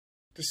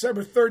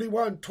December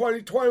 31,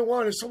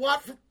 2021. It's the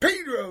Watt from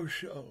Pedro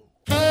Show.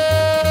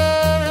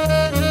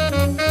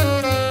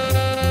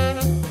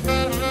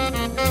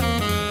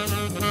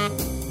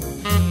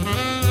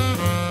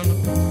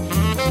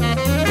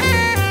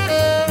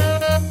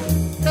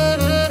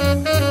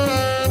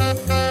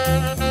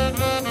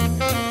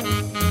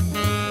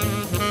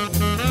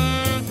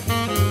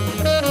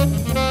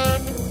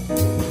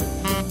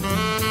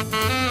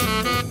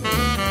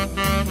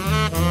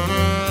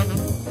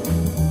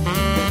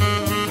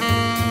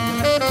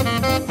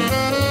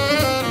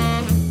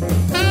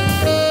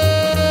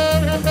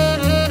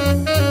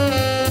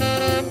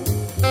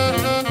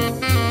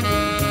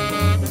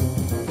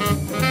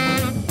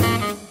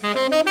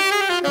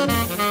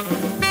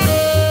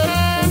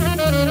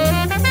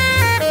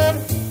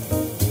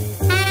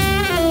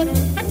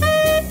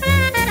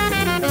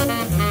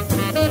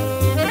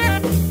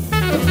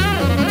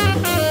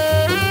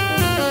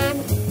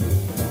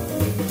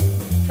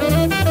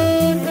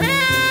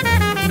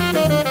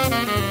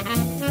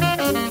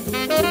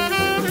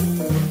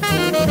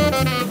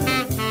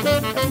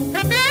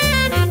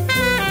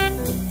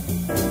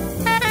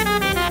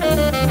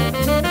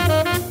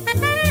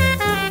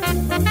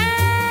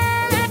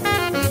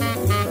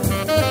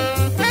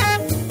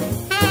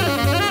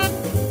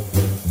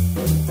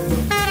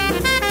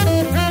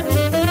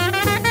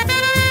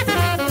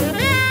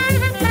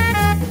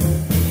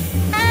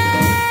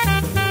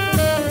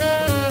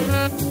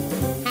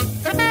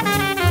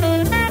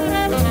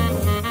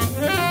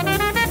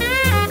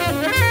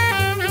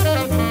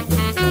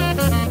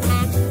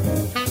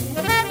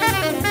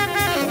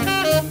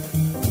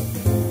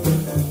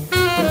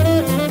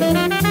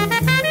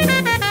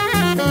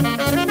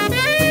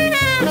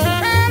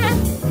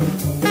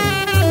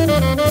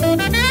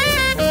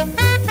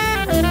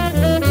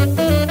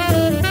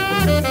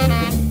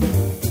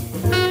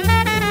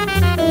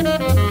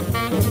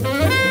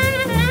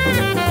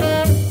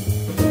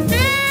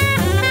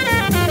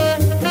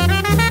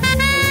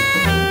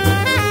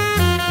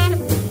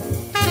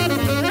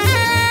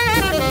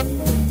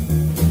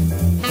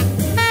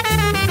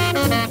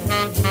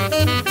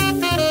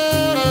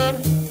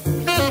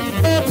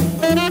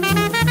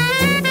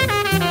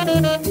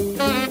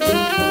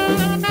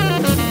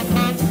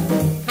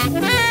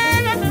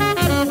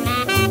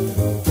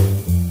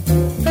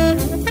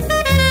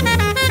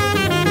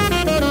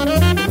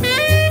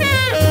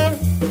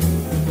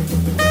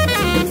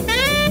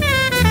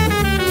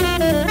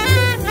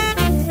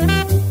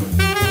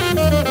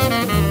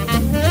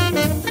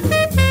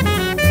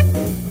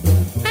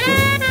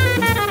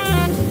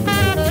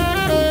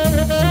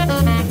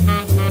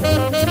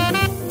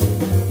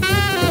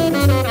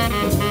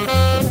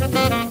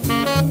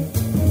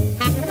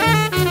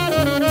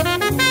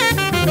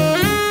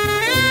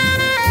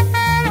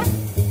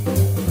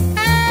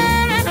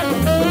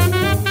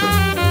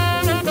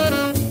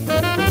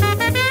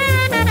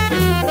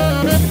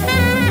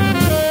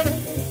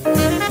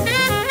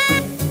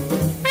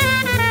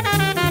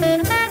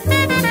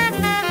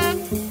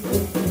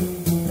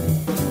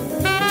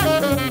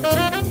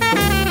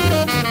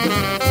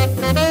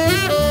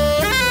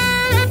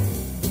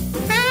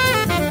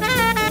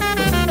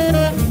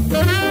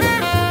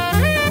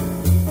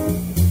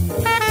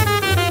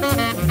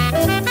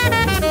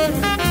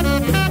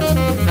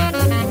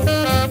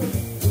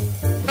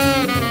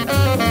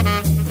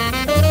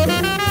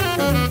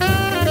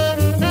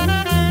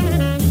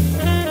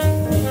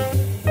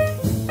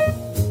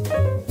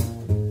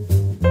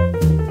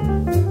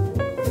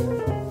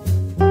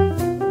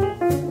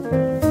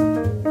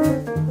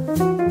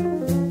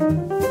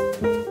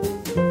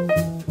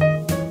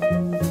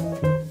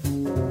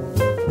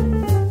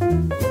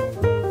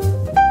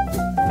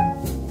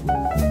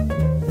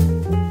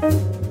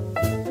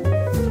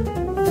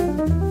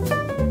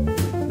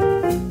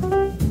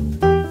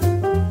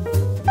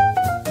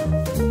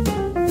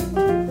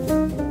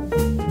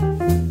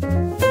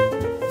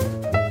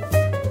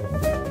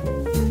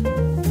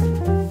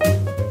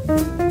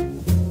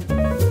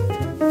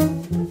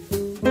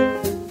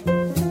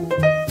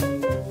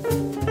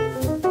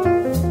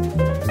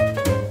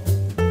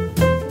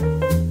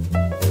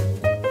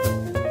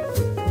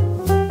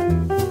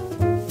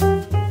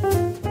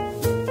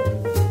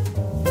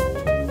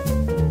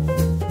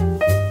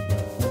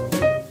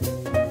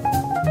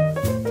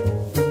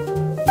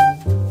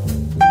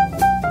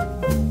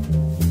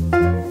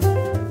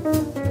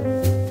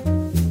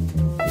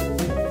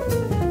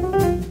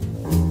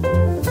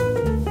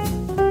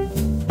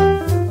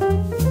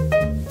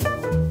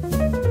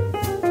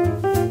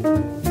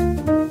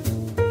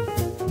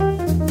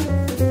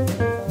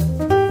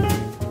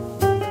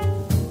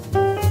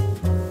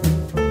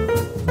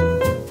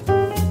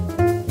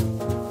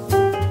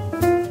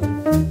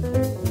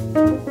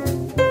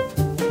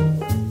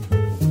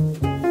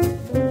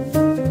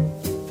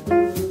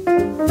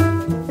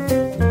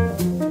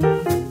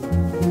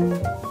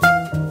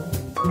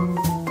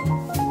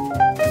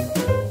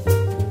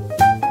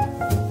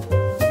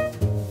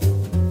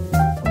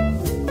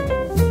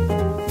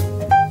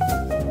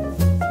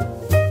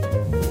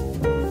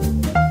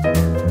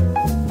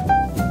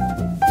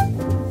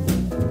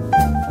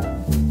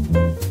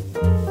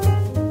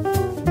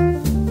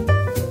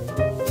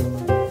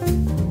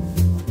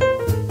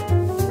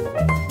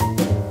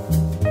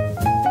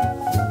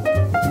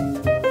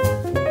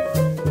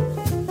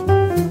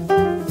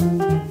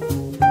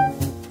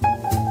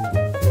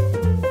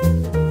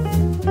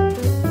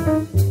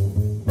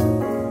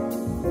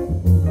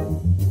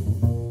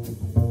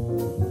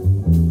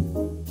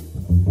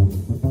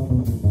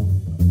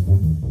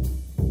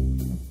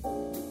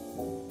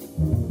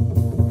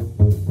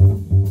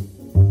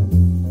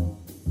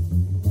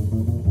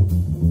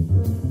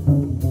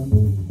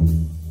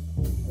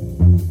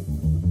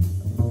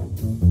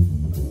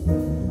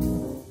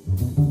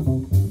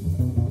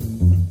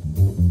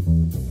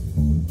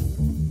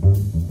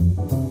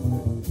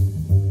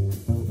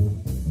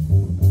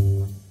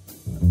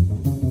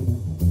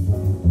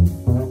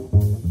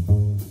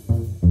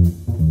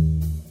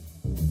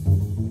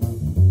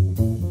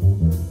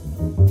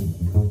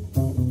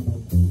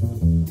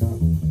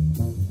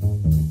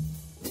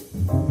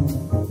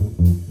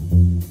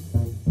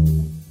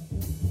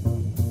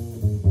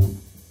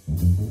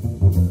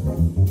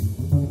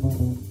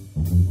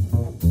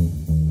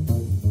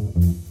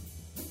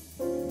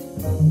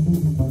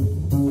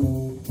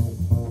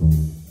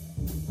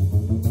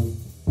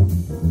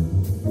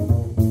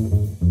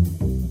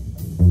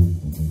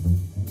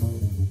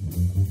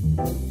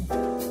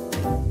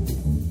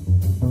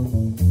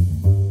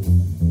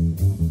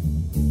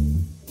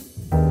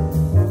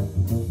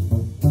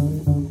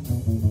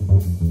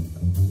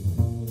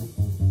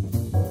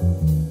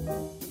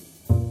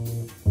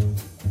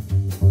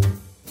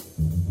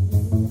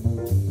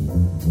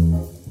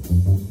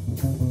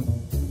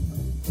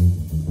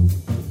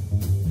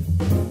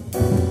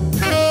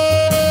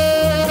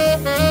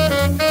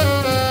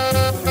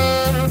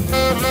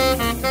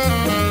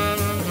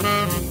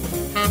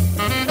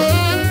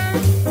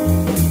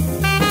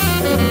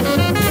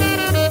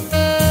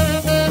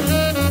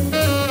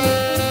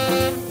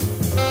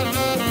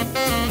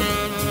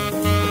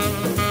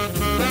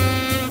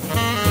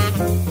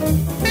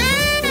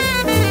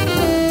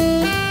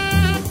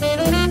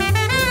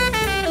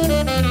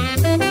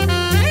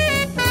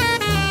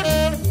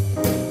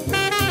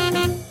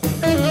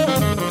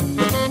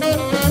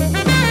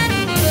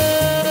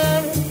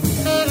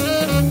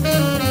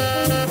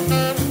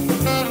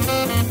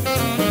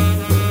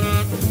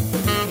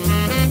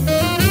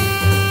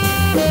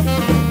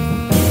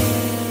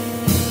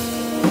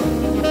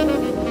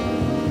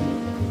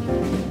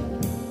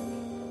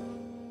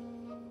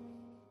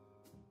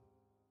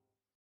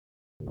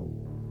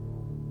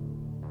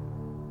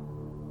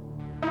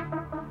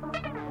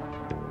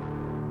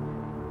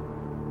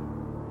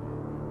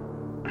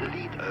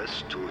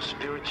 us to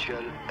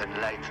spiritual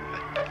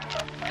enlightenment.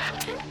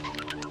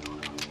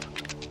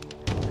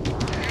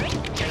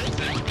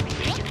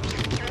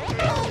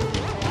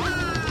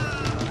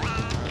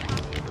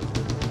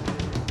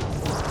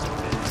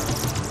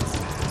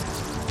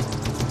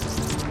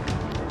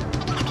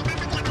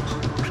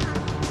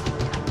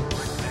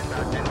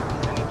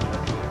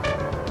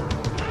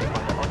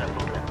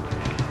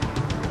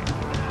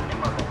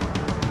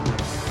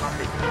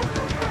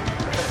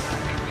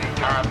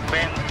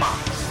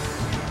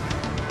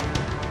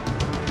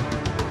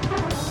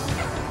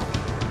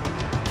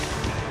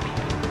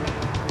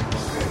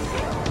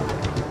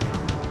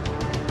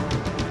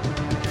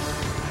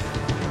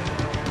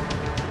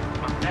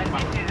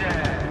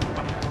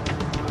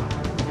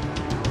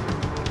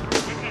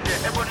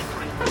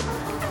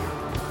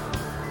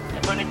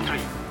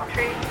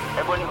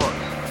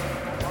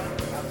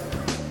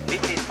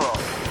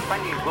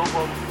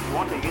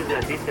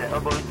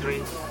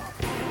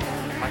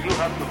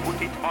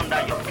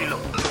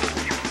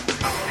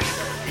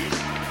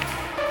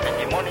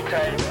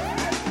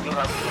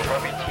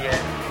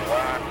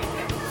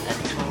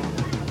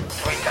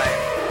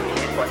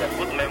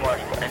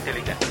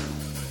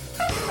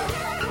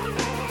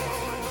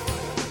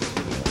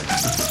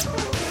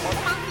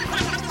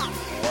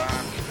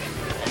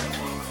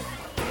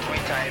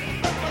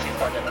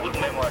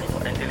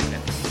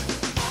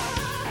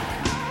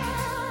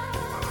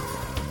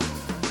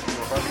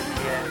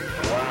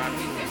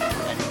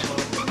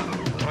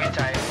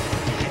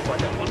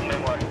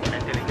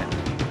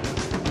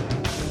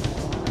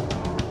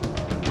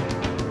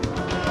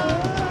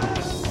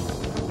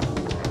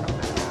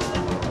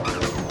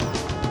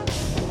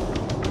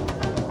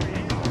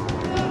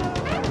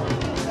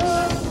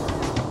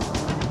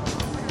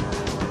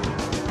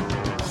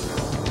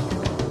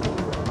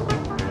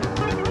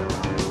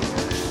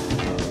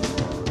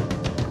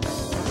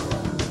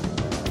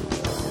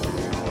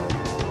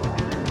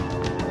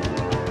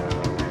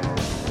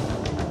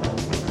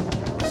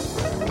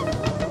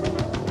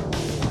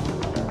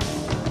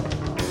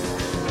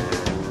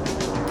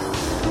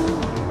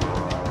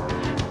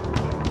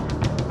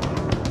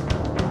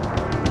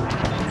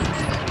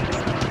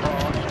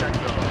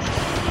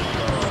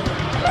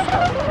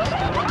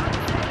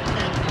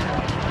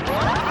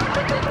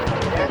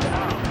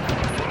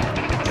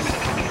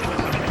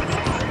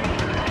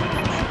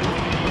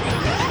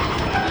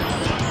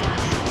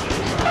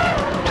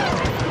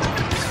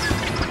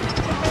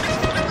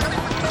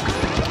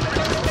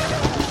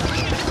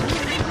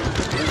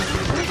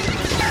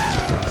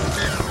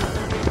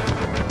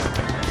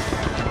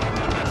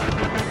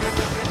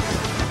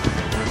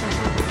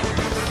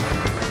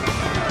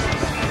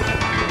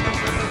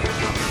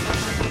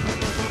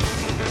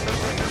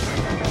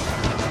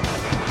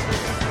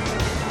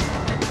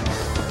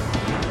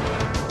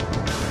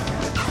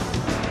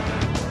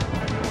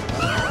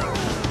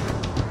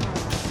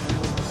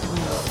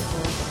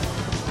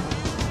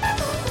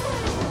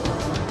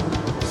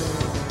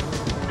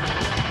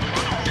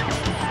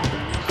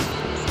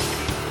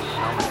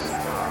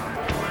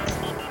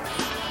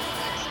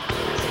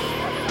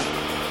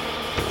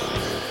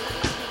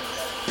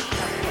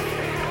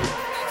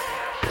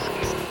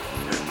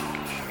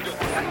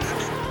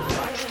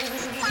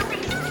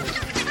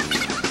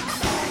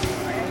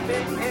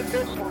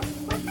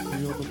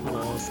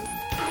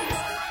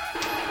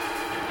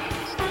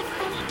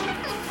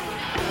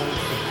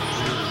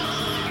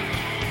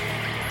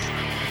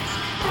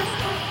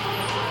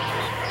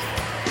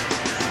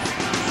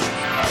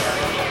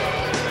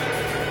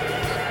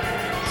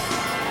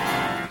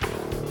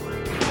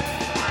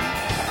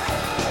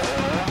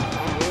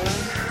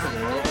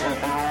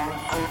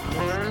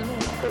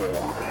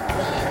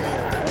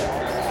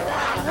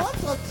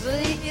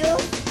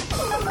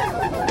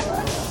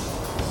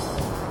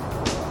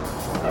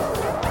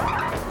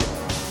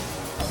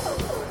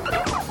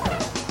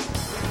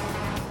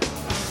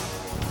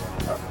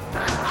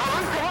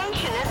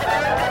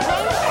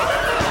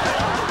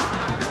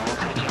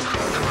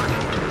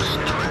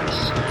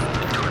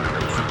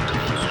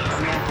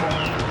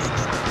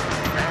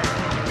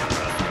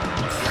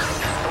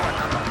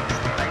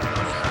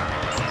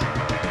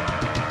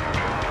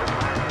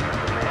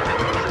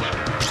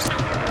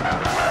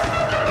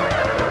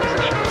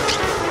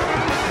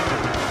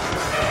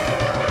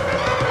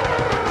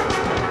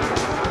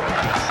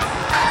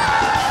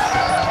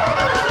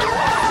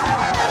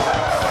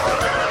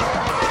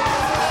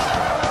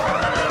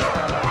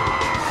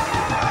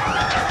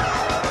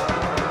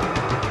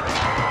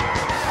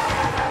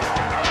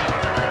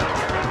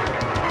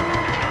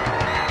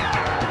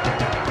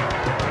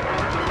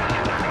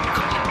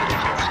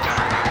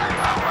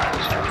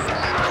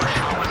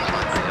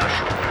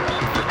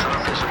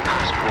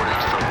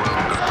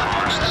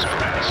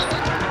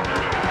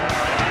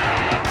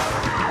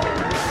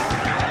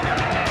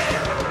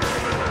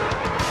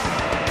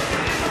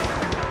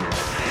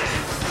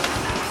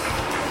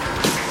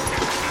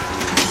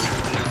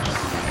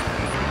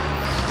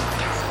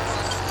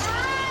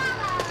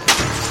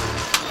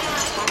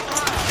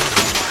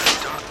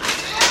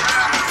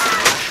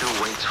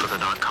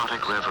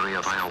 ceremony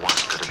of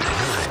ayahuasca to take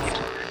effect.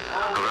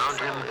 Around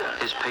him,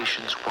 his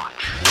patients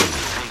watch,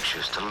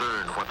 anxious to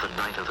learn what the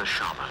night of the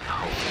shaman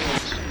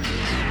holds.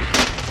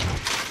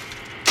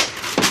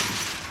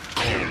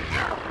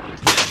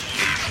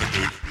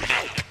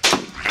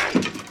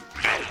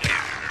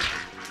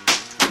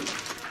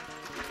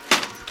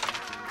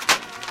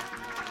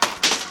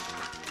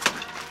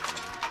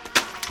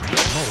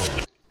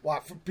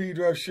 Watt from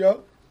Pedro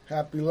Show.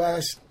 Happy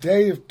last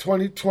day of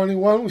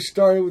 2021. We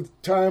started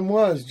with Time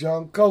Was,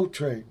 John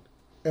Coltrane.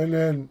 And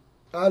then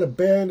out of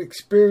band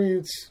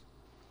experience,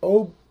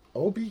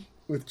 Obi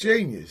with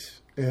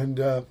Genius.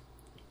 And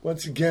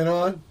once again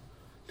on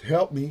to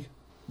help me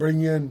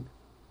bring in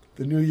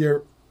the new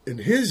year in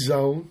his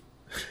zone,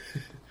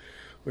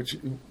 which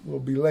will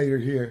be later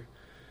here,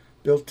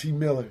 Bill T.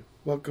 Miller.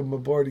 Welcome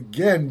aboard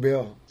again,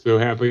 Bill. So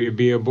happy to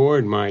be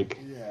aboard, Mike.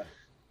 Yeah,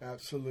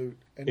 absolute.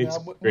 And it's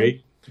now,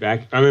 great.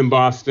 I'm in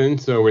Boston,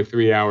 so we're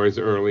 3 hours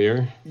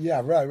earlier.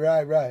 Yeah,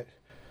 right.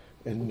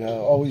 And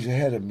always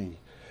ahead of me.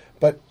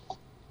 But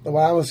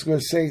what I was going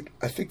to say,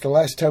 I think the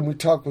last time we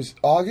talked was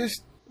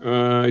August?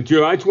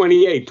 July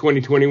 28,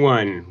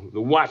 2021. The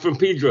Watt from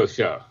Pedro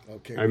Show.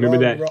 Okay. I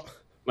remember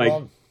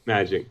wrong.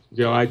 Magic.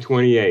 July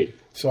 28.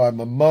 So I'm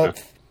a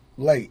month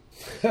late.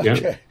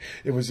 Okay. Yep.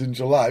 It was in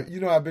July. You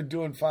know, I've been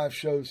doing 5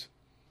 shows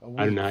a week.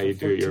 I don't know how you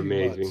do it. You're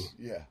amazing. Months.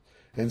 Yeah.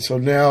 And so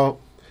now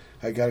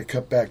I got to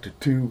cut back to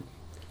 2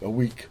 a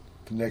week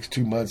the next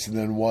 2 months, and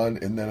then 1,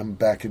 and then I'm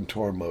back in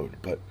tour mode.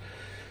 But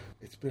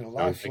it's been a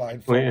lifeline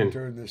for me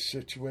during this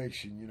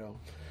situation, you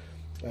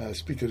know.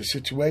 Speaking of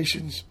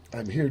situations,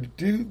 I'm here to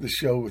do the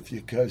show with you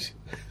because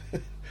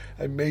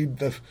I made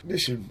the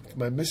mission with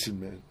my missing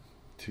man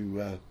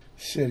to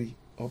City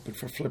open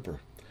for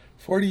Flipper.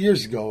 40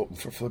 years ago, open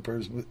for Flipper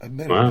as a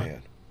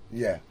man.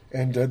 Yeah.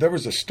 And there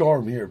was a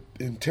storm here,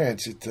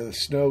 intense.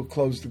 Snow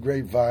closed the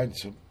Grapevine,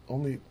 so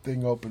only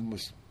thing open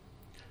was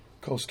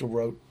Coastal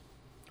Route,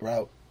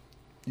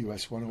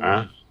 US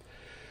 101.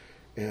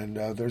 And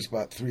there's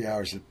about 3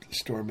 hours of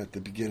storm at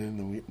the beginning,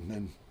 and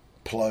then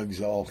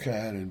plugs all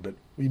kind. But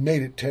we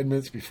made it 10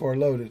 minutes before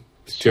loaded.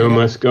 Show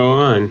must go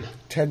on.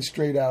 10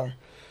 straight hour.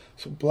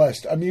 So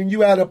blessed. I mean,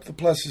 you add up the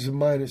pluses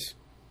and minuses.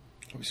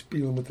 I was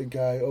speaking with the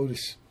guy,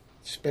 Otis,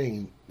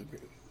 Spain,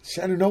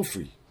 San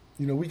Onofre.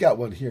 You know, we got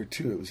one here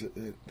too.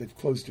 They've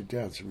closed it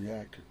down. It's a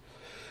reactor.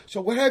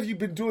 So what have you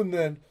been doing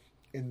then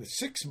in the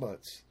 6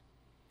 months?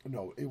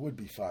 No, it would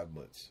be 5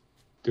 months.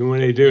 Doing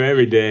what I do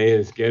every day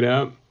is get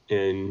up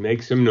and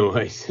make some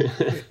noise.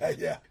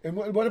 Yeah. And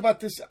what about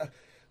this?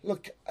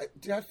 Look,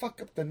 did I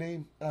fuck up the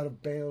name out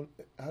of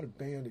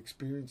band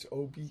experience?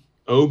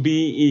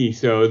 OBE.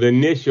 So the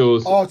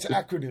initials. Oh, it's an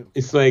acronym.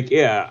 It's like,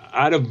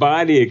 out of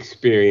body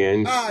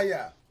experience.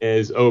 Yeah.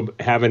 As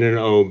having an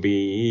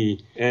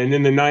OBE. And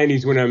in the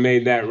 90s when I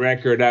made that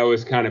record, I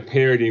was kind of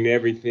parodying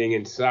everything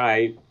in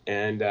sight.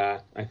 And I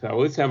thought,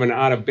 well, let's have an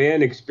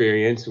out-of-band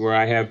experience where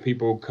I have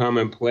people come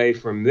and play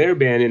from their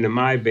band into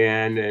my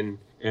band. And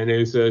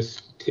there's a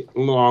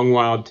long,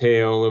 wild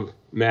tale of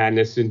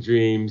madness and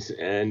dreams.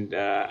 And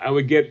I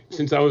would get,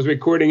 since I was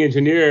recording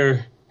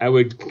engineer, I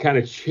would kind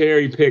of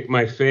cherry pick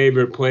my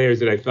favorite players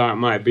that I thought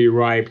might be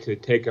ripe to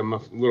take them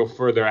a little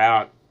further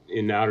out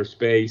in outer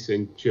space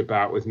and chip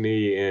out with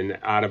me in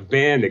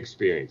out-of-band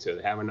experience, so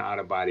they have an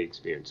out-of-body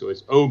experience. So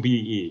it's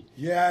OBE.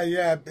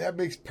 Yeah, that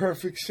makes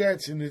perfect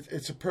sense, and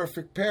it's a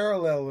perfect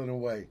parallel in a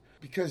way,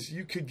 because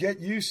you could get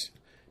used,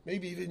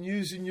 maybe even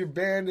using your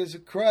band as a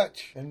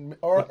crutch, and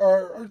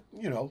or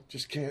you know,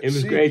 just can't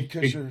see great.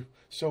 Because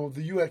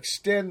you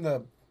extend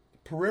the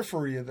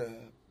periphery of the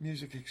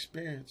music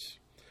experience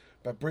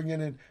by bringing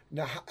in.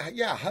 Now,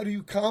 how do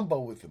you combo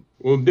with them?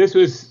 Well, this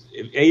was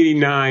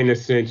 89,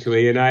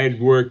 essentially, and I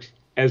had worked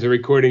as a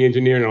recording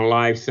engineer in a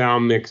live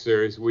sound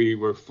mixer, as we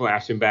were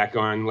flashing back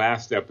on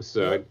last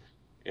episode.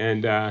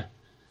 And I'd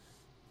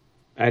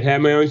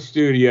had my own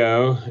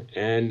studio,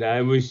 and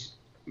I was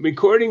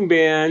recording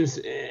bands,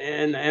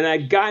 and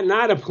I'd gotten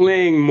out of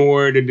playing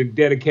more to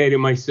dedicate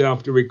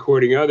myself to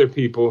recording other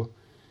people.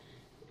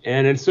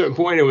 And at a certain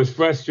point, it was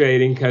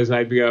frustrating because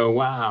I'd go,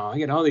 wow, I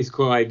get all these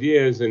cool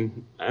ideas,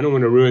 and I don't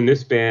want to ruin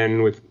this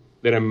band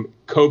that I'm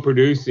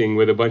co-producing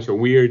with a bunch of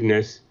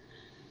weirdness.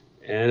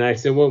 And I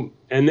said, well,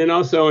 and then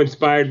also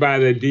inspired by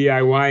the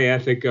DIY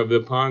ethic of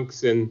the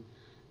punks and,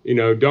 you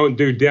know, don't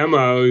do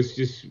demos,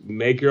 just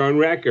make your own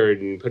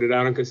record and put it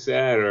out on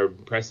cassette or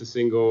press a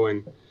single.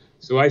 And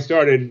so I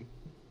started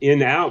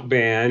in-out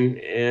band,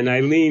 and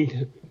I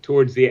leaned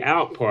towards the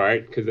out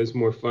part because it's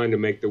more fun to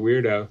make the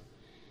weirdo.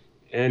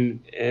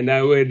 And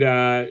I would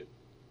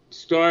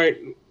start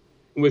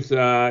with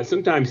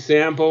sometimes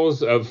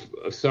samples of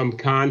some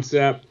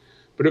concept,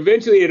 but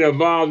eventually it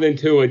evolved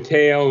into a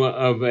tale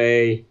of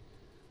a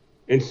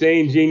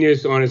insane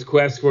genius on his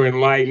quest for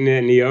enlightenment,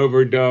 and he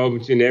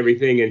overindulged in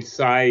everything in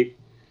sight,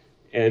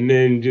 and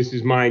then just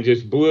his mind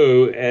just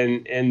blew.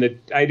 And the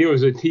idea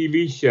was a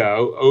TV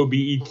show,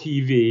 OBE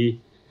TV,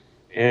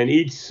 and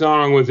each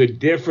song was a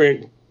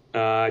different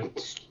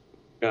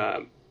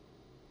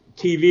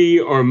TV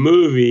or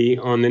movie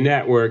on the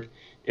network,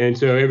 And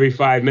so every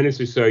 5 minutes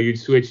or so, you'd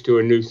switch to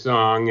a new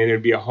song, and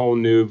it'd be a whole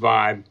new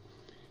vibe.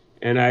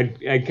 And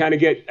I'd kind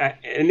of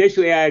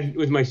initially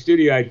with my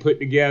studio, I'd put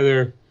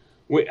together,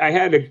 I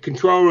had a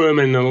control room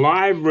and the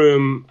live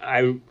room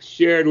I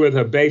shared with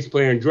a bass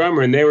player and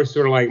drummer, and they were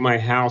sort of like my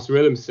house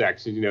rhythm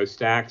section,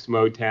 Stax,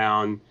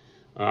 Motown,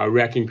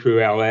 Wrecking Crew,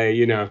 LA,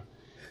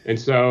 And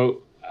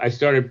so I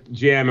started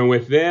jamming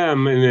with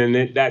them, and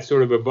then that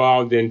sort of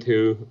evolved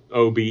into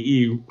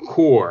OBE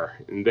core.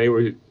 And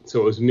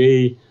so it was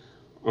me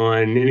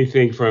on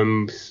anything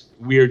from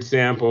weird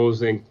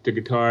samples and to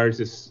guitars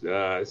to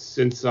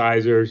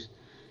synthesizers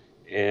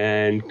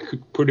and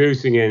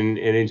producing and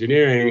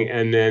engineering,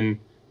 and then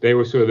they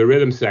were sort of the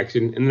rhythm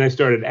section, and then I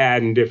started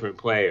adding different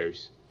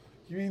players.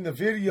 You mean the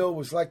video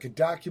was like a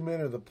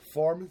document of the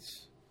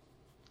performance?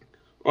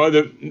 Or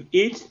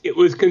it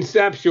was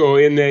conceptual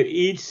in that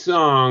each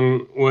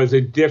song was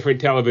a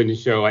different television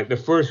show. Like the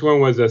first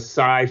one was a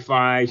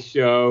sci-fi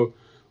show,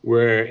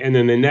 and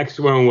then the next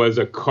one was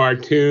a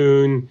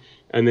cartoon,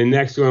 and the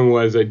next one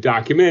was a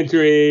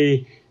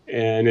documentary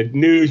and a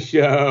news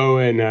show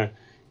and a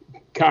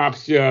cop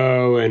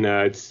show and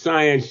a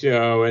science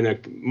show and a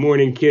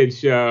morning kids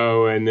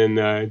show and then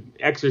the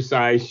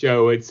exercise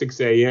show at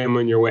 6 a.m.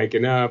 when you're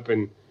waking up.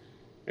 And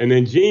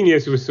then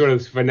Genius was sort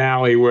of the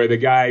finale where the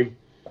guy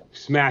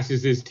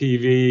smashes his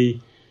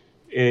TV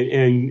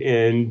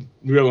and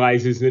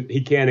realizes that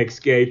he can't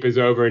escape his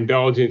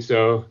overindulgence.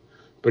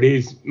 But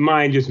his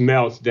mind just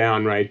melts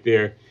down right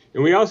there.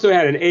 And we also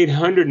had an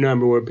 800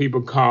 number where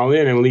people call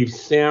in and leave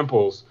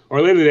samples,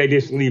 or literally they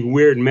just leave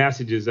weird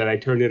messages that I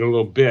turned into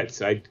little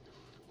bits. I'd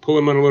pull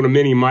them on a little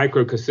mini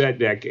micro cassette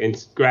deck and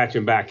scratch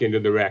them back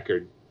into the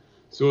record.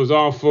 So it was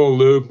all full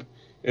loop.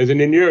 As an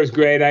engineer, it was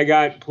great. I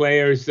got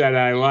players that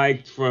I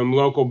liked from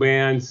local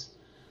bands.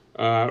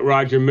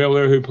 Roger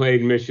Miller, who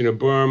played Mission of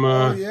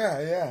Burma. Oh,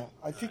 yeah.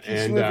 I think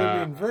he's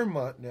living in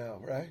Vermont now,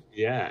 right?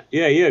 Yeah,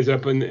 he is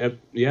out in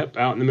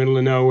the middle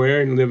of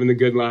nowhere and living the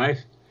good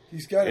life.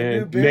 He's got a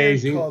new band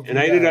amazing. called And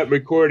I ended up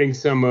recording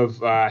some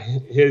of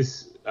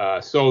his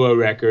solo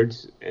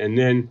records, and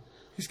then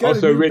he's got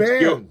also a new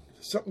Rich band,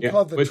 something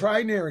called the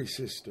Trinary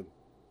System.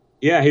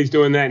 Yeah, he's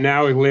doing that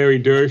now with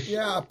Larry Dersh.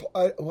 Yeah,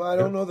 I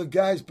don't know the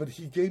guys, but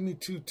he gave me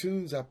 2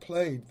 tunes I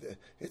played.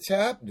 It's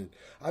happening.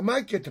 I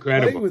might get to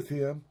play with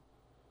him.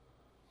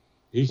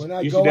 You should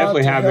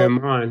definitely have him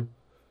on.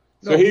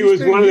 So he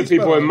was one of the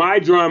people, and my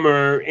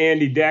drummer,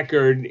 Andy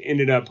Deckard,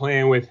 ended up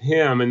playing with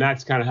him, and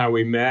that's kind of how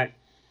we met.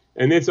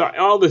 And it's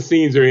all the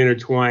scenes are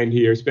intertwined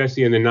here,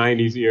 especially in the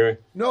 90s era.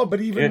 No, but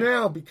even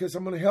now, because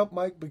I'm going to help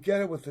Mike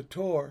Bagetta with the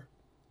tour.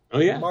 Oh,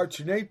 yeah. March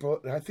and April,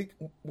 and I think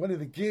one of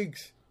the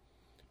gigs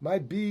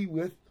might be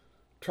with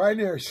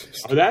Trinary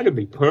System. Oh, that'd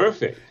be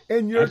perfect.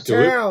 In your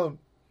town,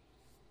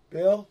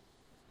 Bill.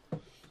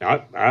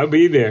 I'll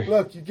be there.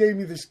 Look, you gave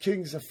me this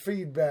Kings of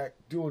feedback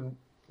doing...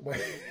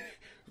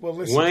 Well,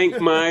 listen.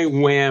 Wank my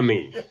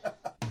whammy.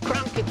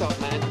 Crank it up,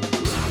 man.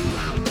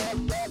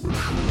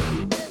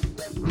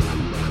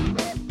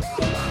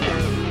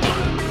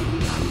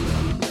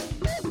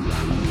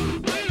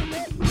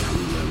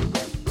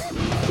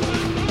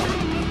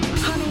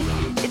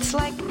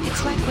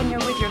 It's like when you're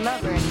with your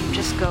lover and you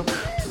just go,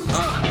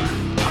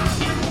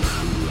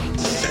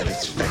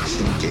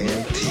 Satisfaction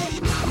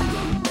guaranteed.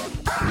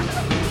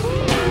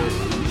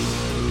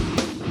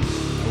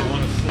 I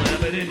wanna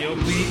slam it in your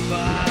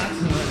beatbox,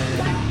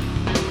 honey.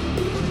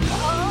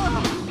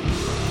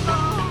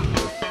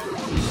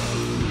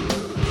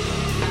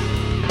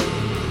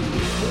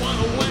 I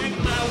wanna wank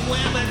my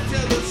women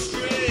till the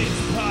strings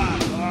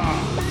pop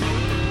off.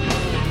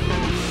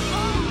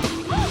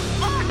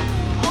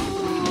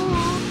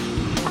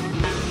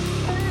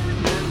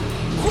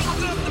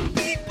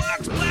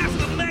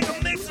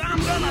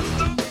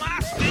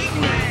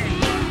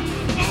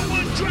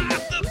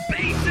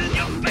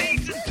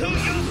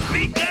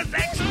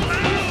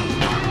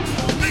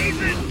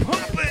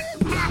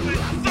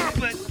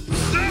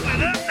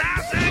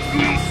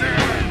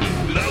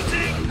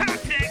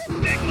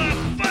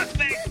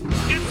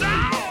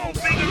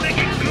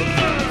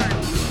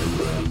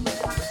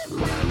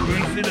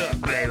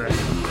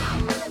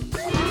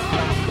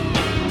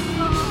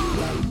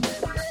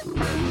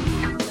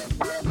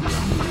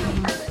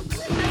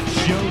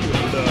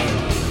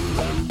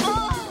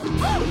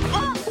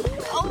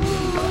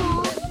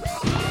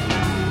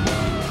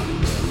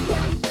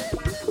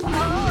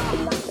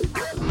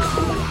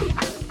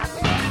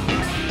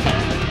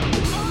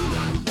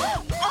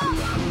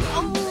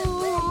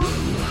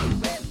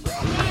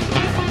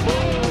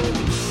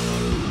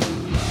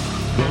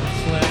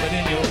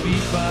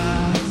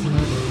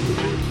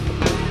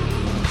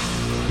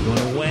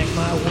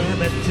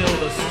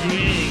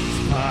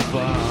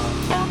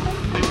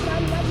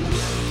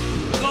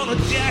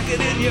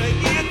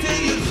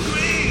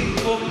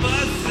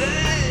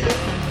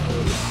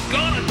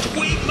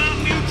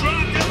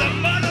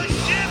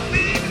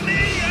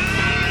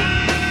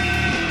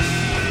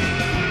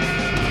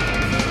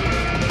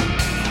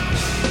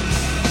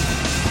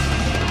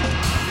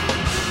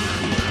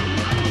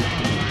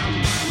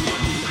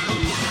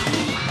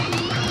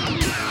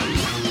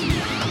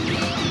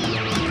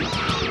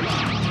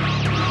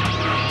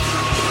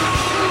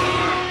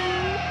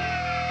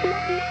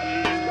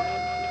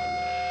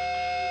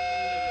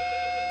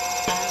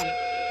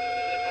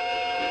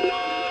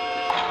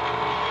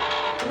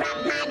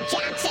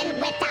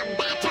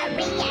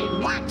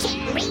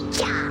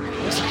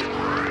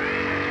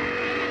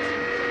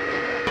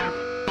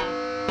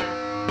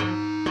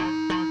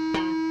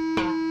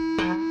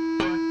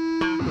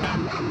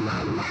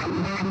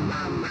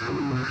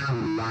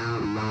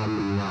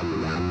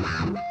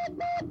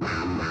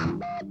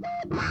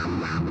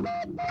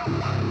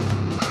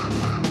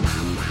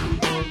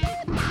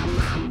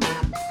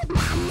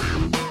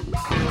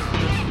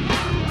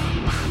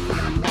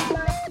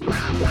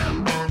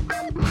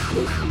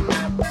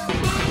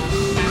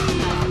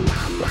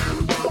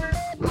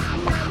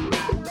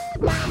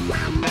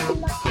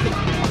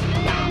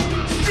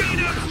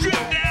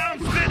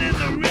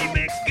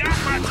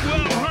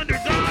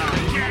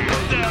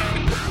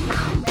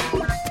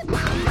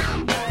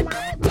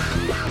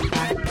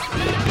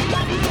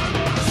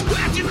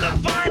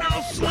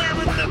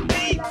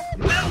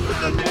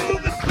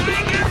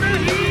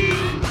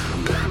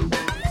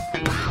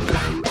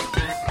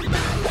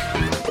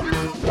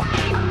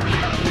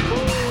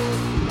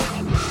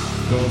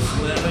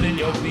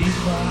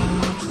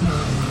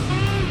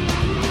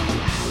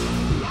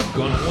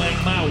 Gonna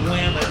wank my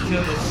whammy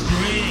till the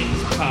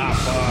strings pop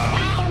off.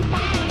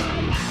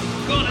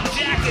 Gonna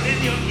jack it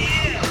in your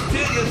ear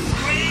till you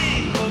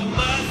scream for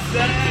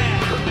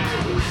massage.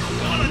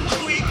 Gonna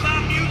tweak my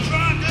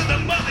neutron till the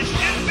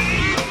mothership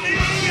beats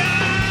me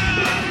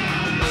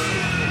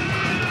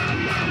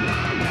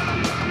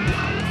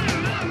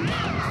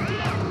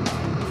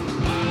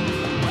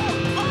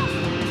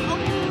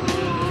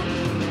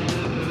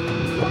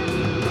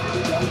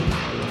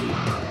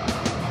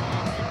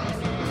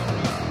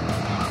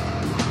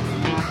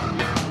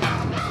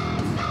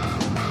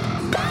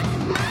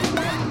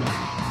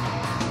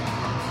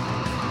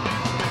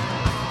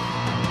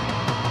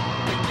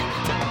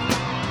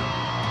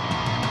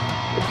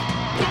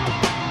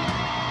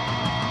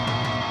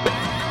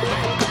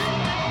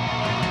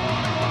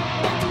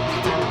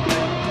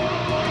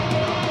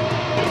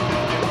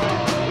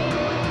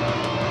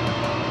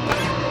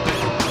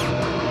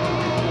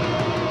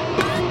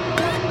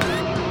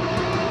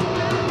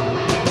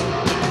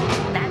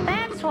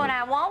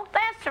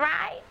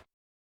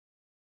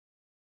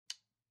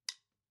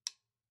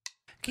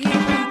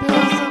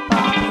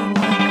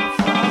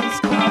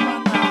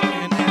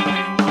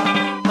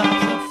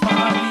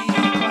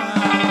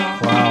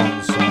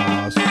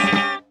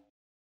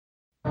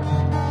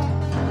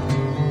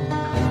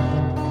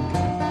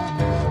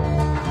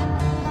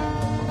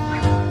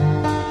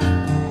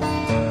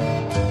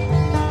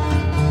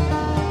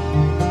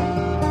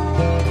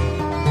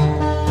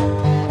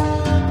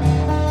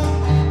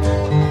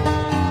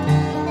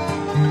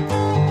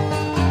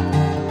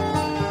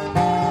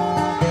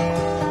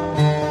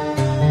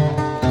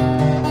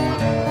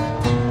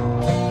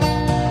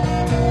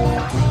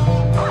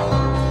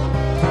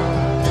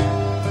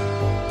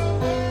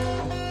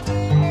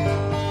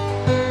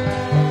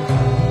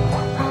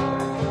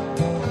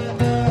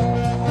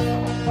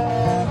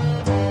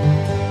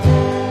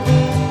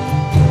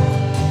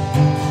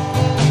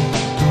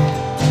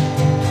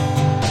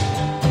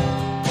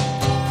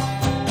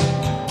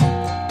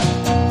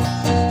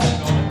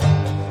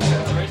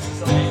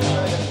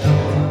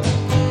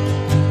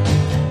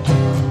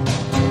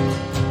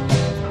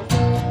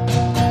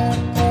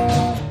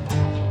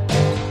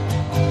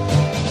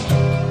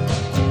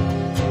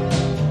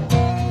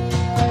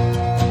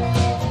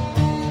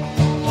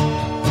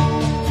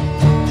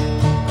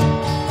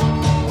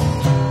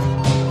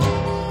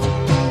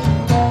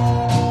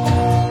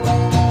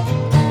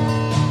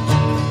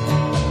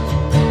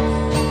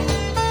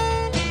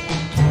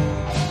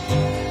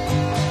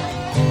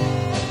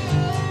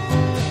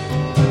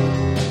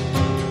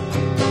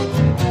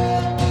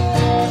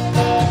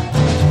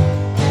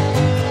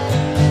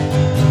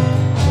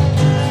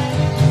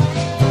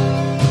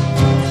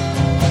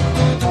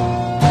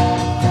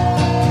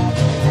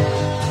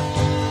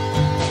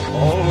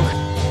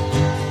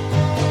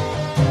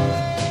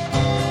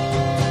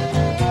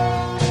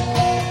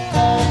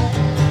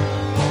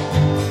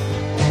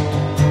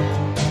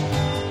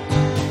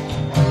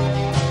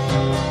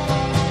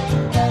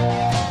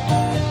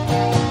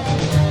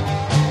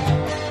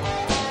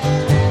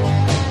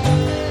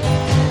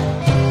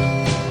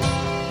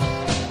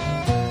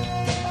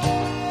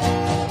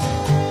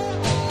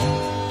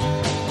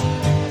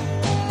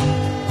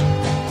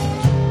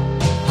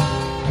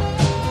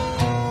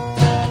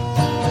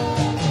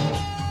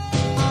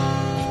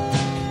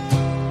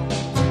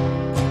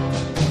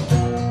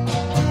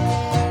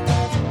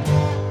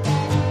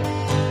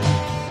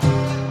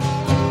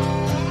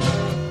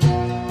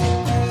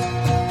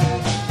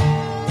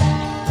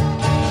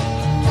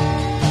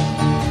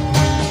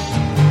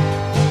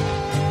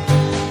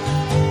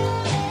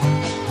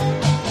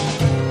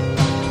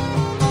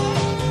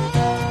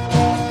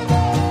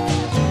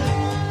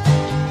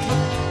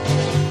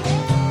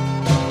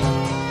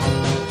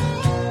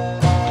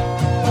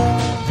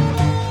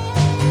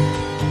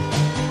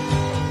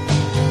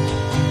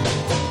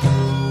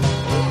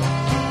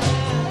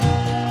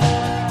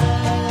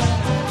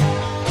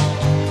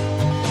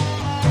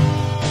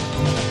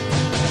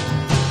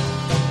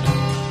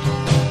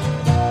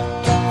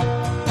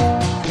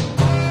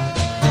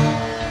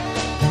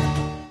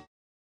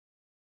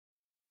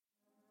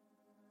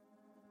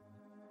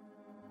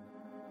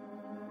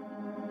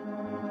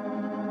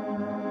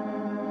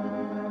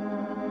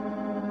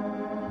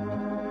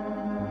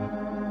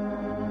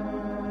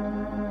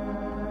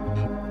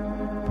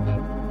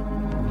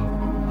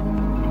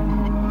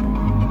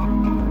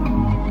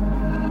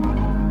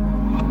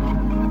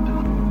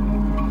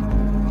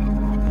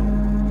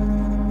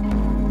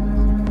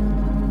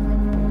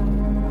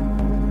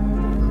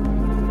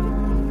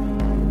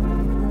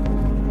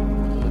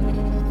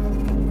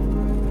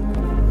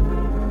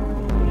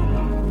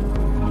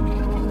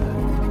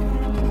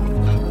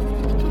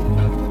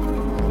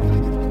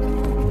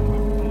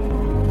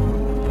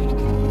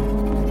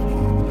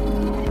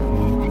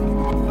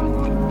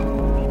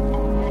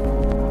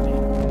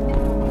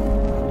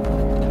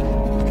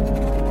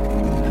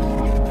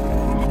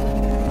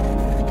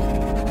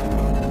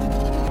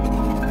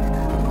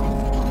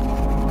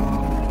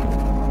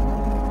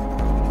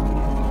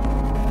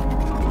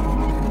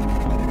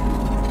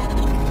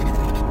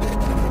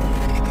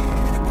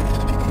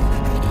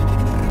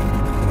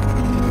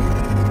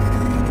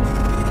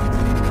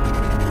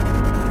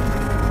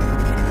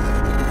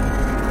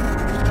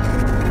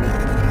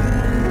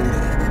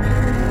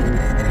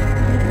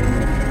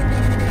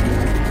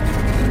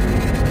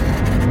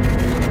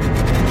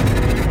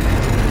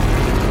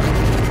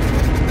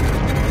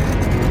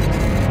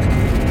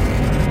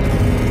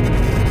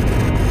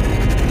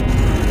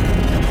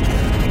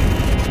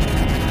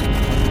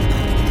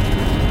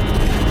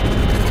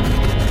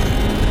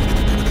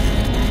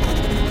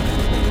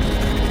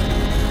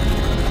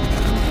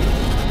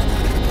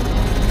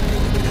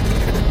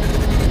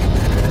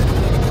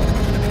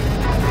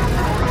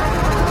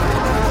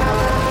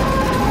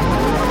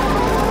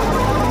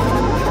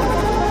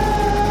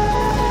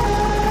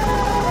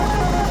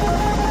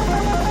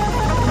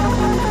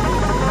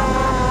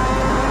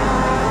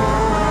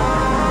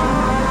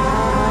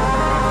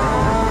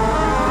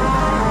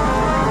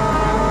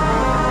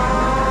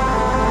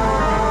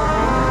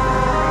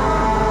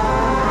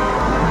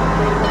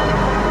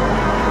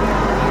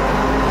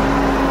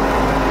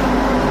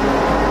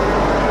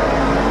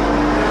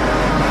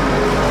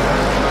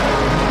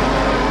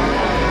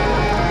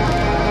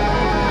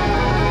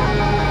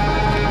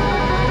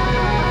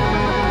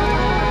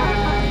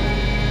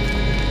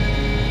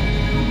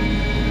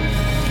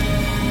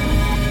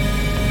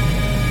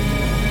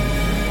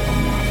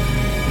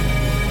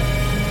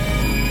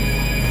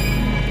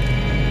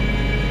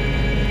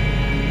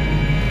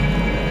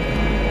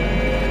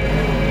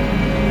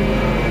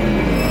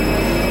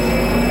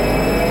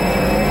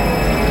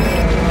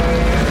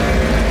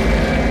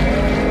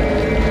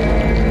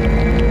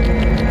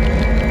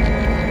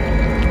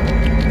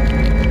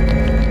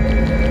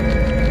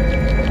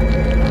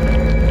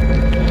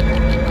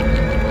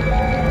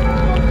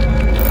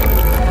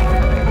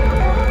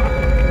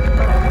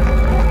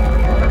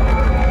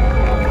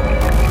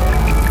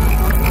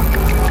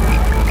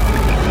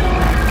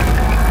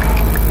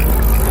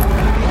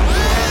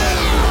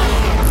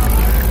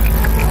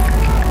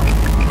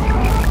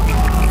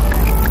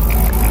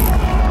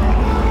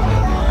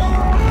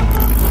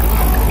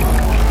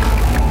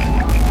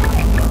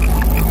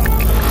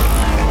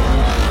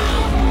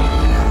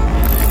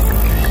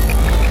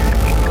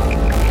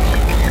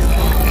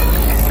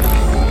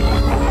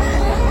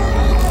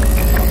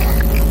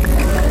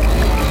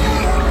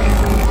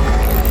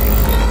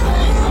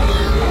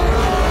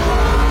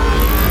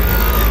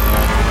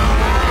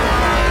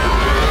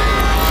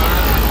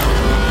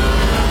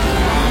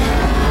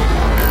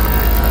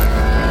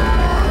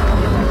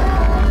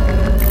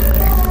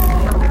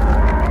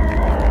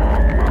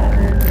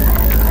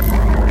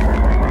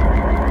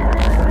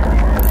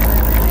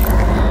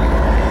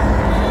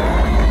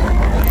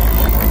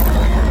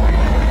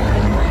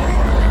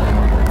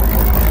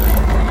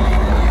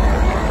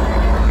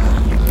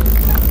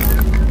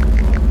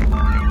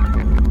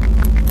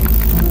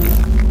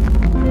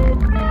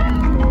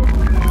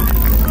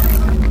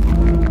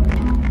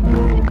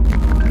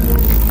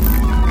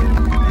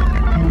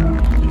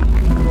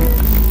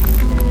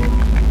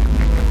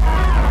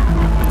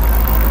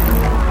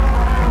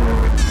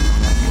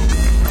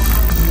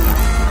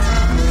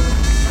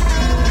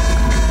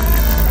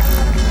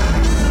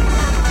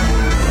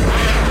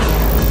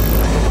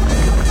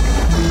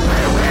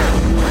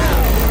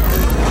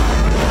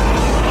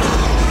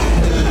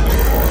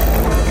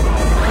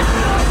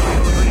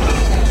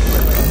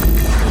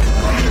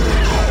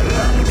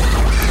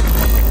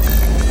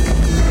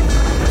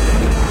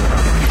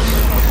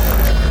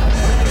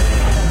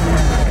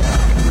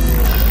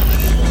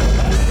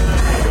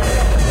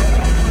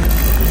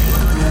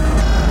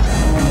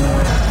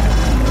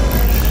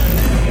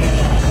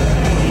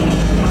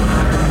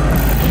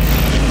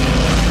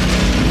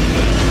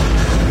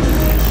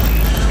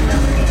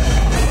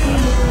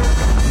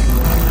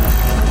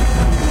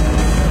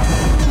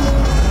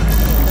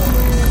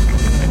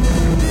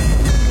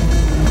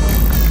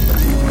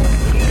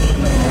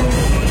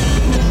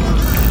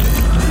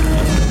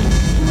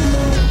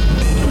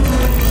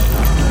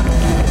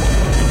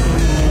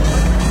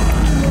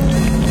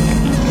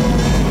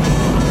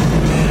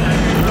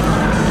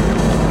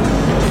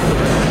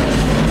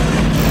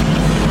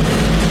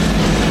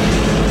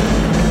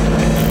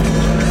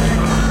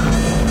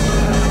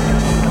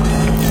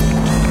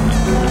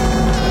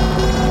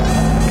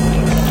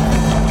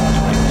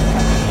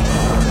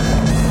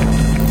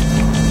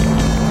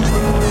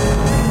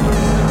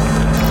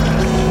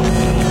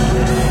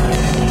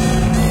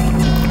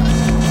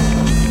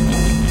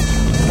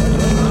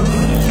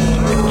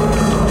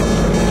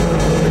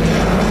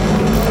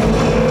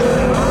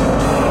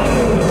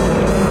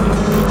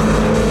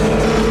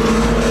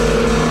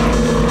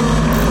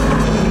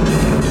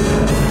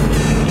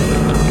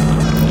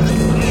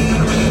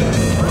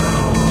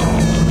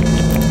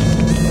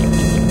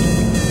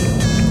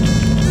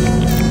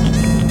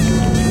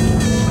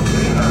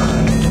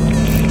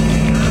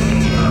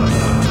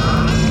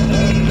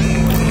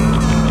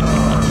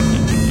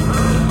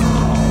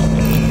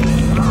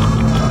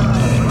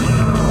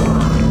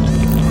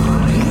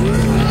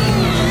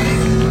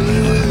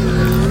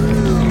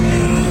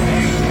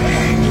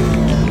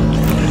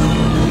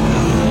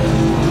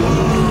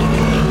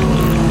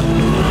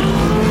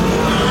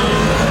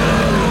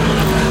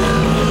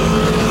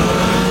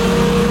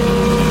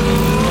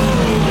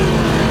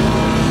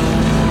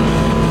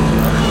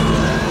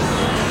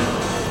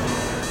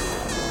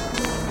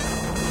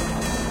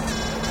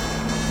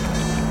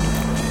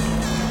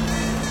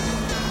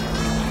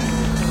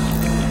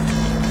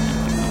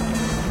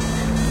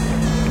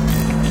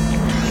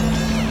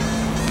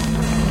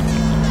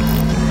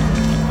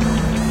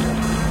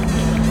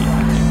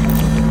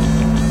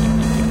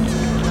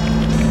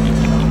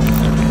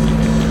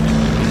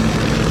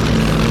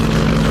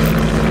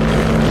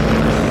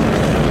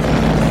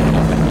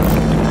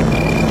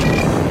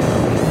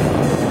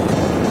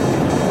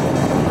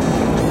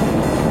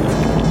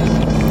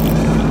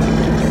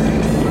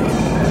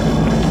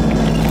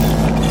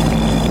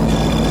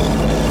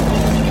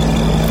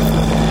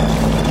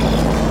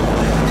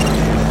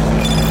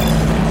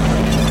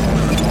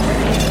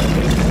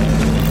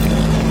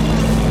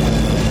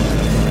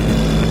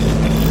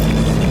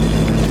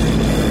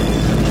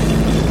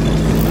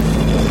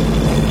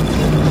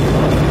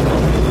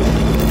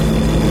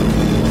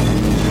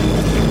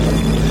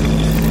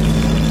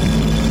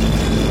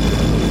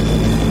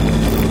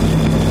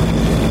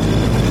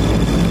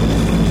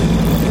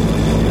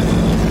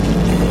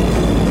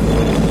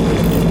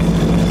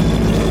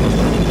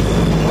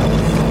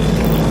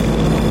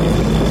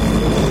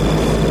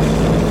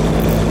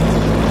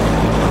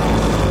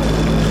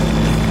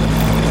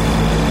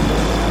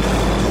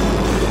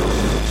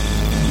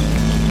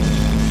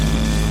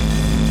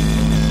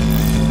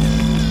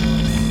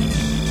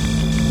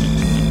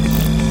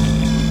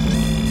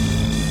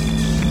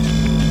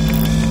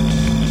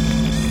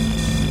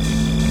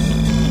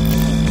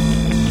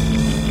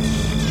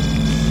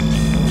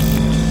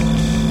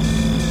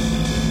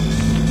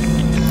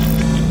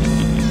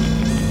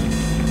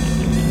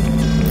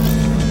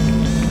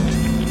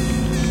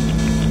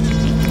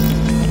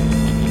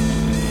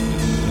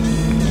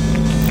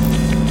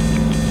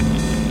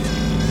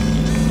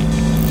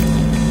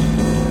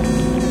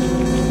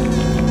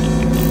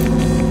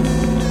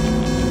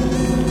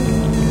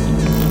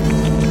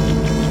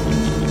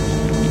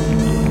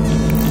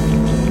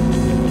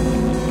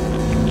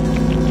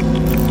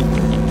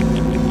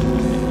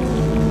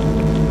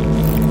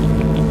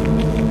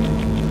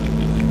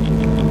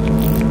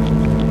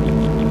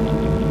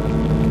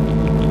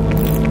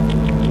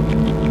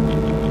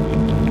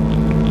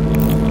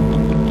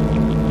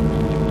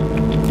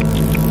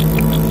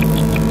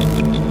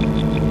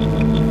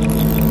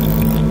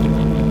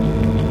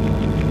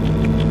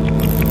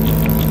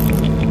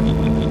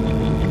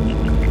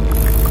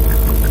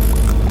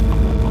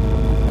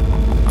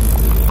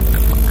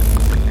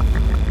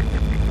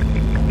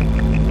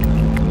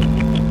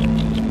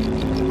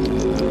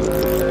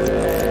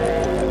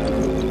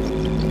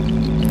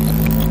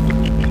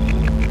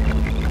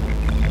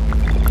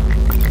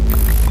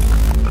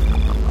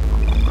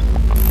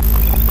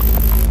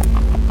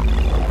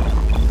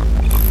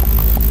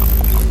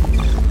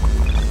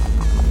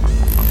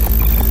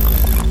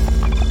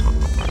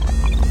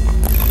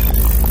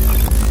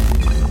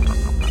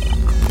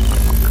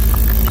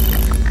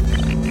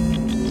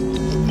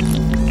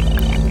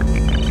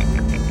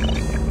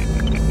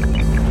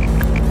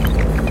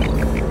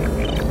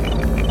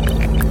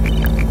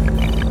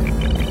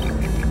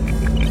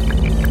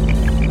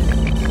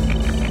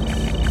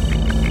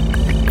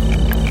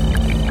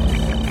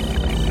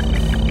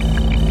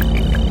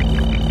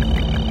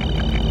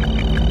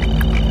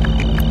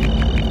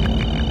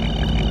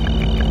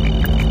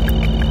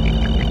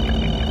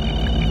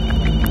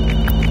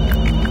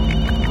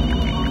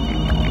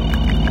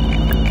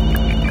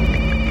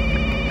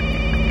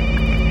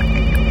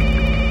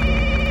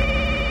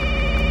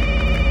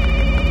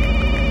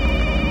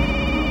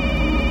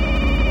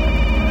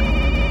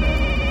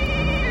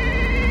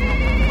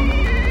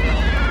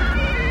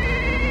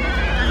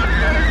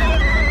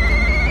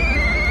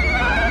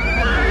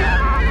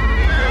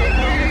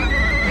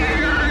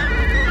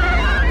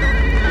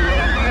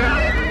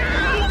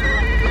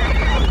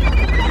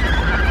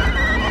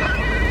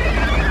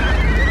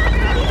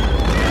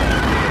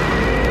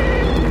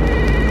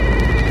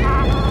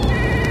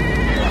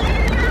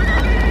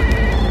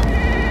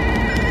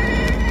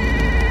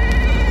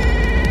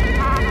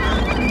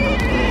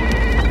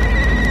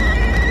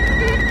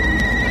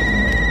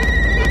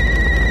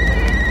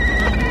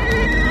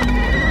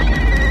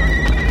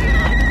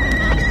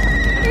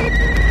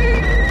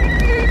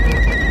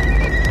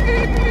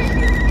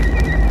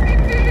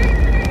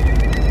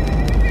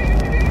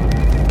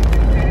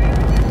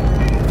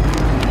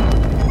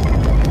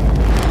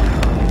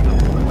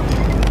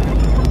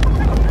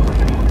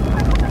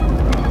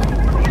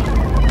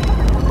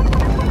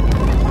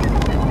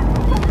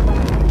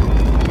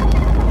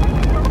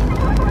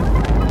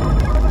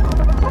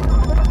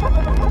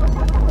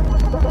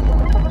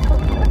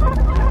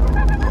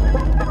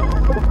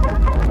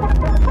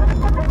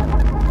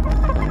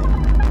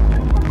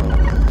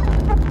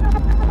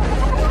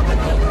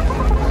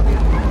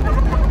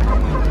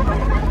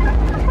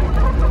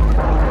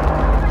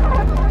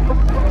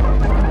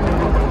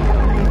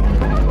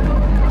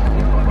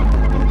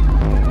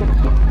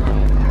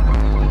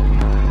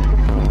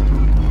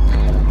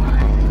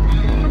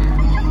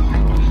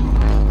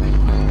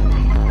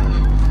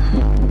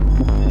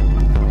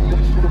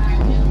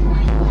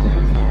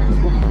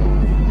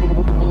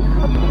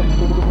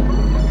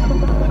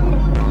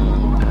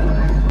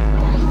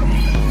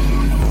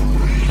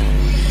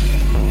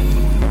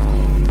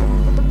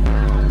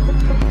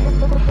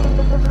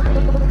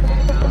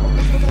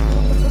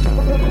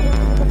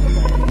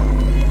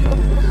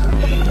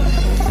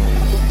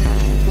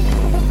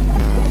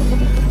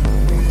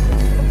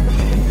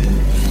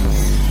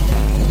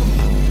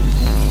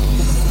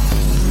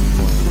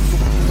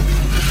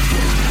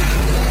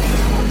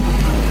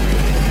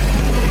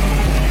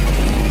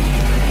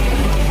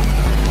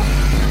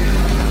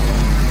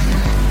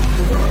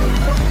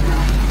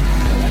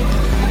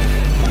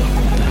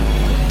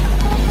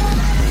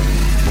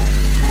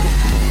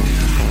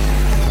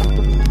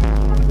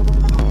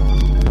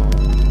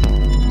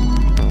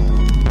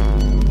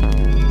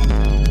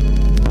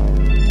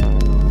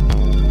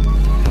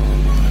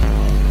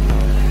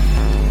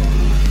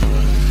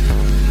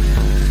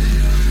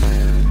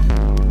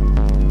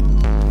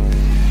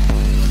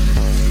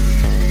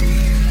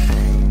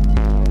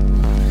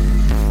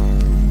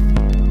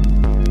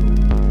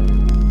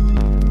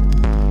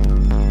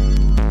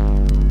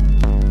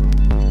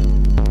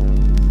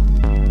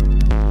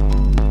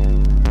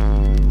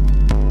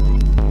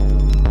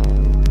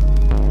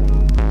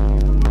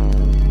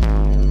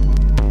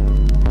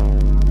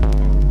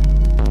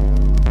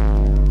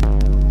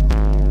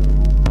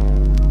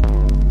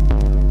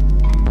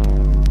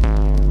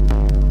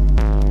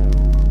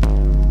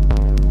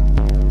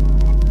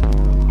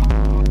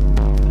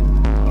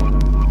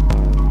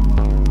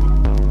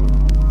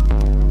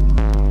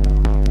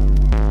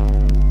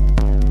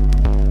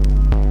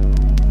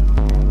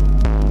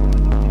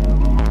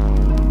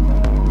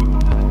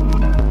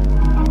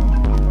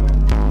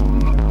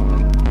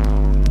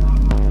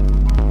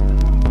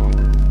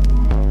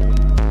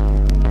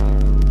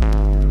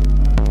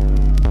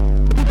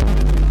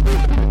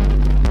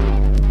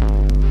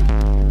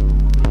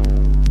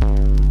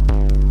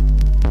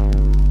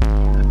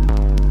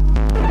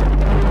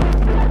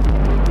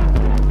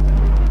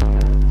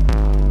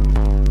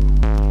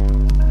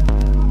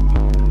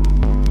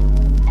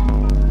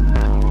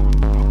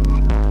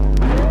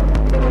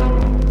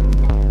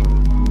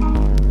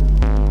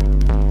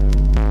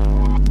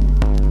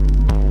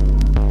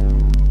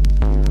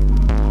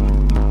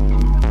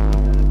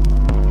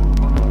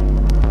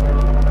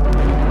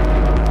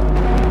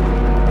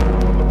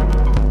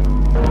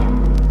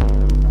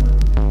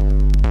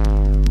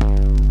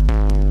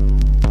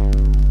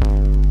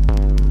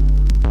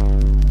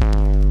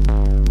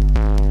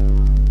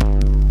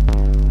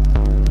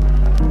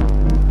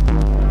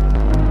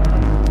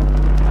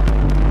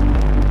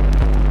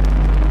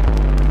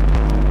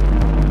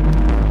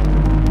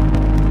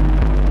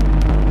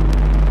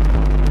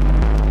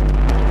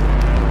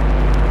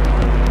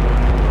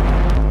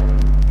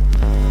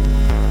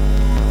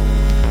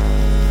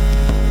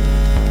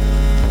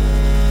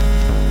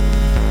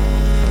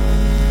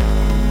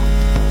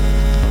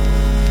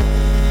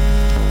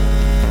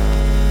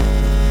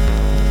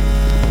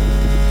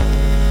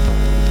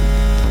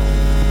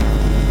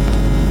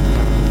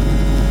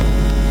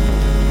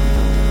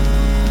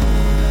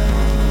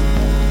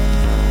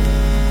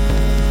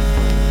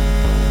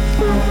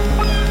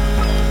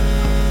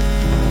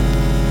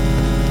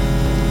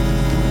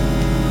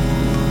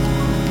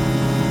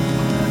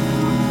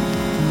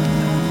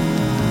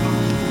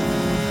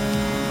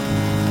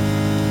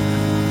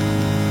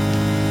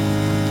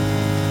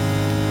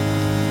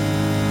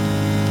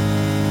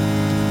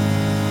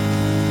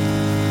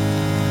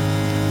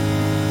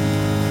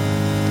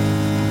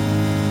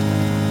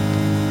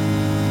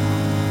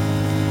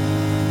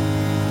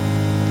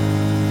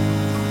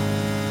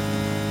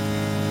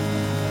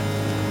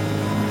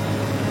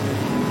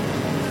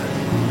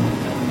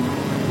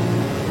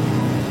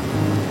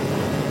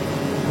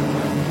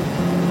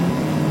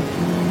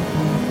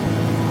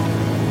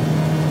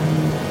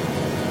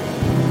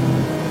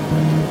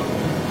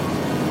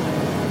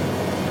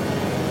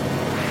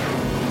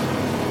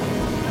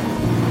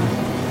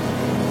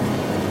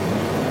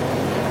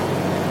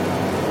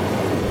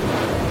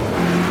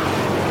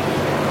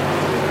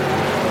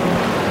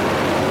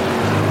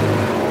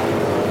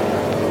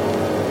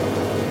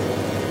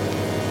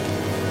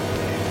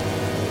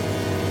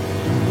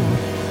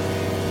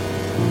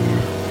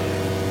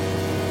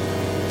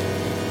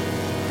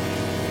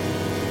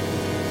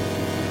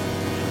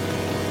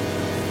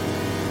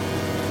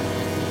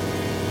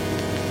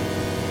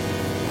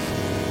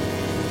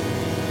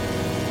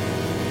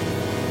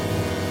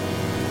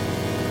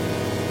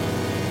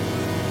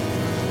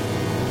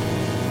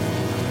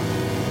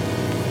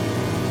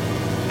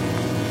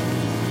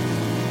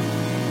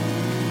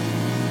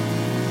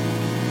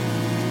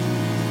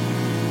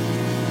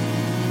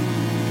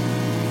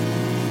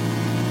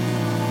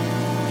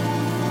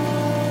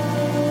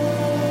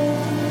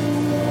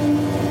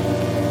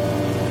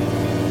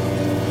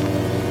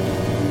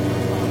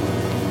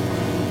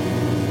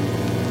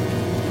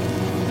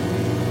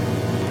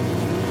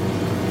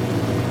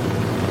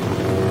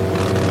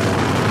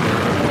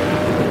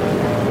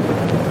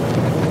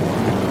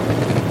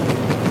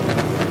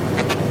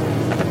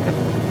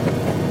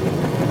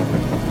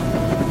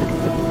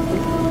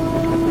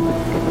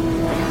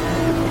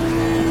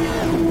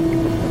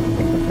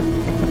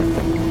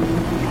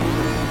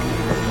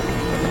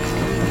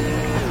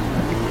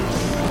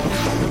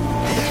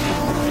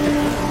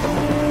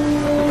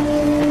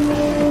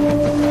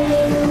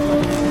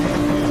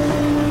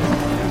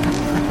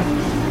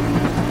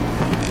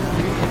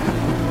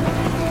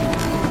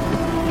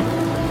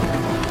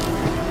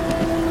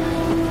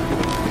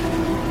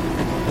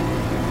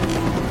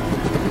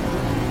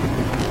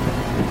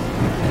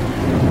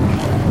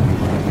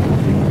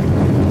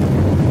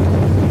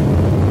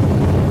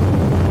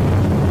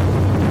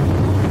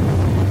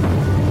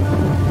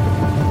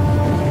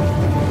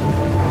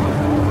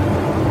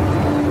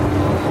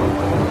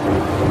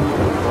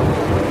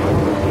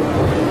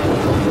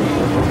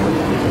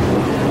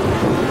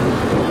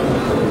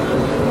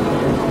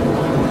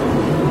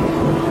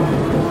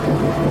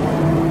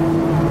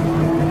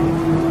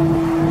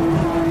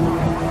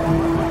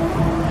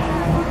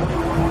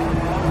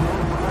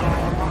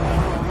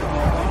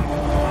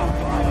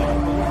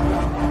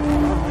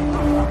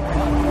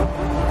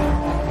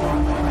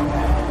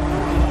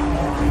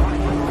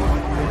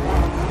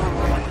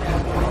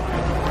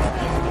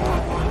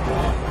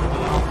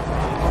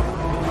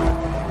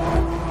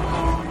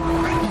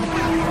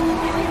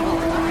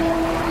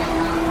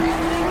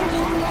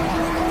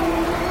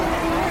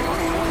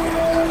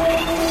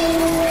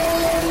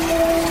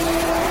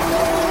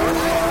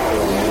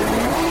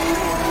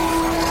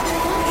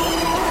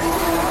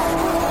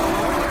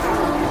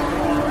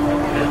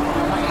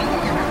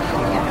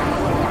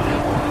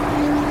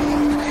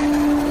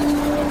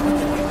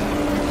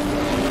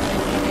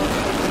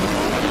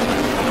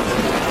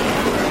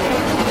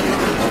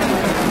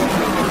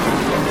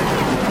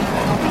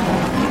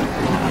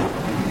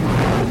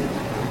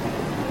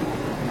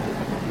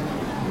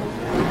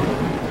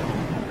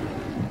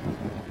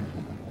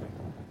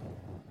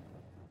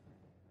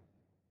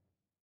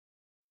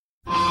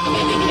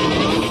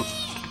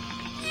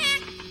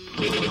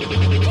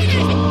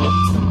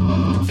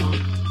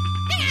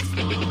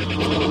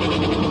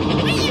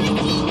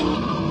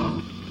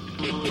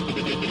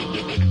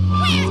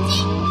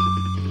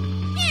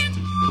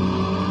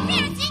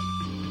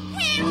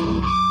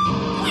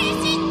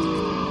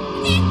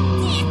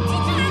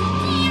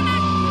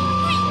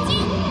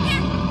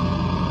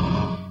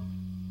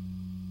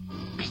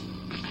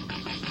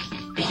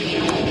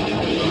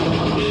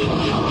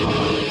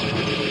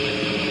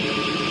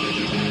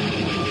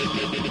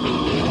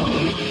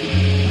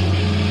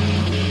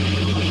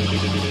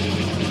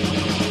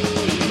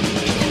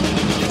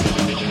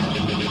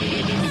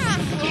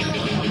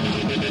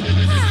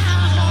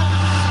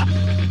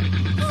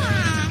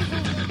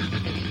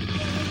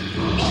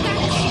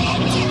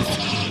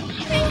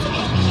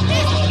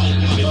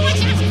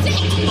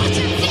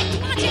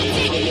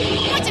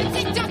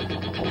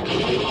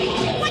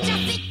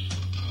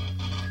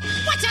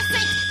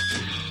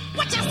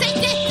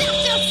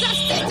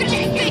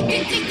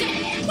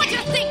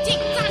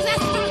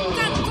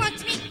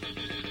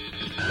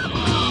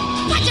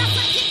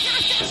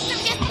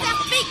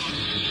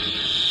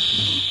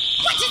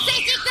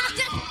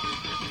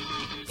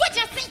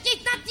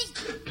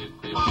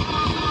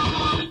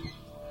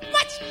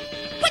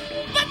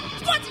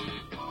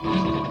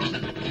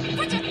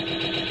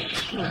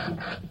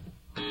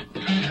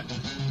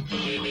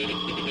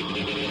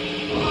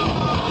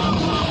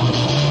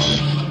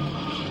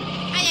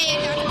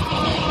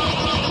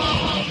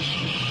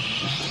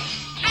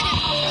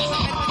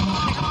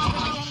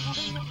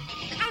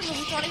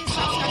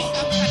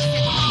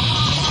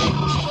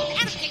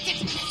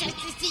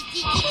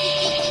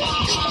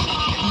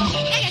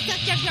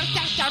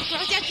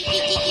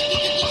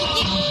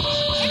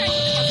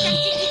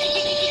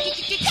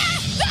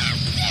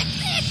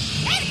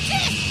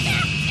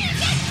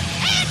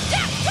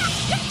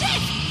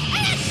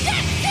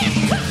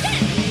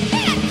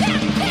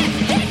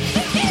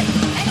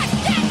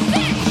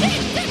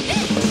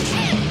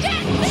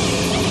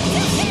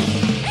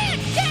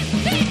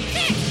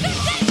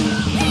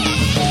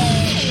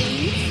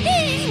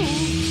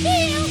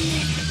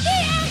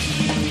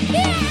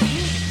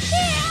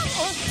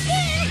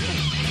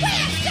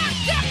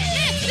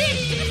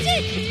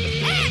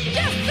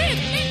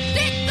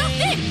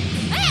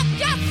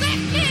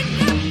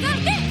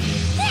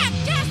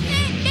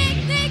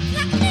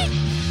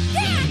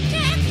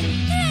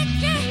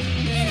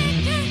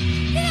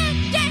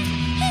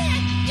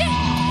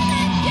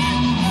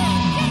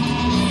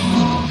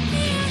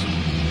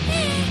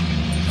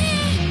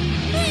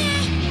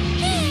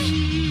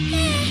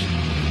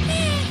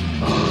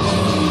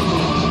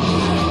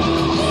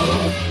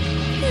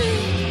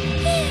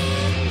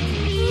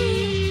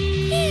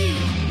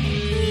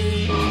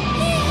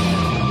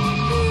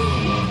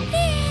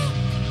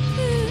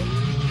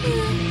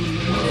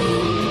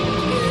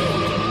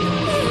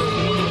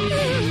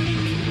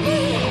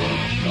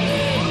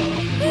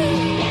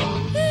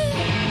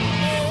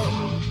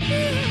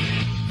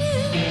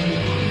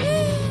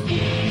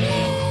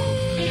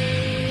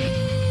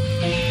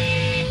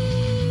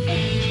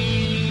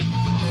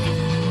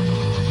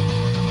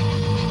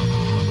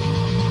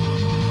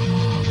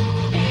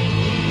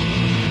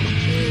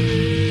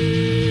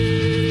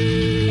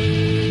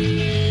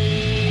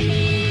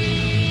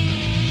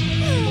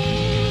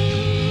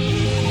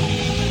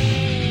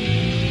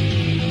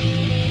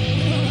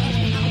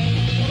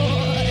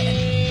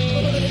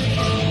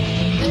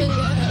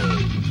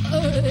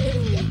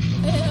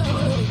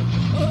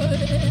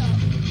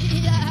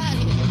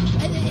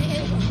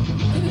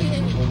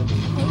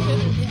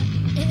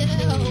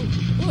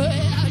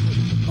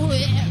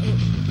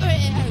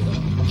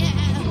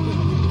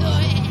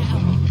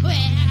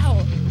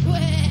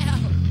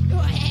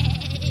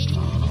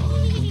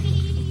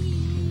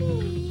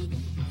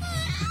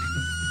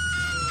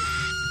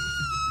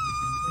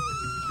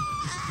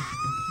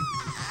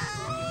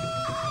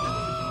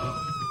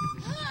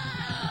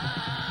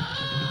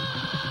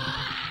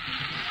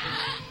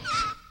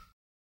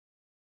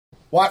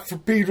Watt for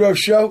Pedro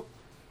Show.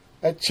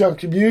 That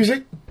chunk of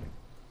music.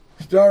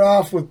 Start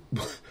off with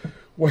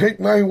Wank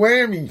My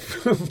Whammy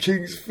from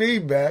King's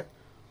Feedback.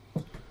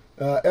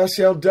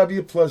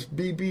 SLW plus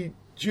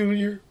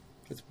bbjr.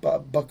 That's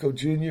Bob Bucko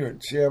Jr.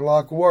 and Sam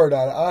Ward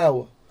out of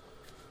Iowa.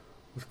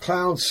 With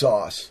Clown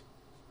Sauce.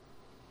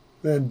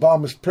 Then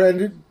bomis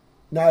Prendin.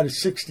 Night of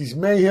 60s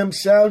Mayhem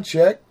sound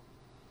check.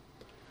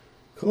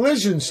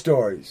 Collision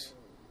Stories.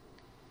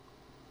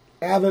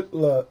 Avant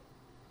la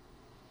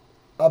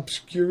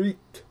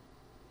Obscurite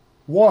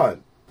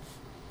 1.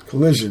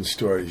 Collision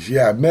Stories.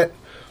 Yeah, I met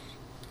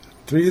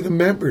 3 of the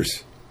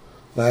members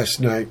last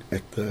night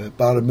at the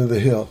bottom of the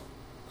hill.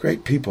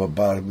 Great people at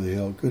bottom of the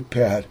hill. Good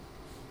pad.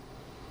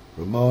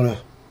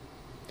 Ramona.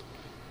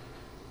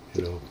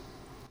 You know.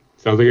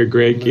 Sounds like a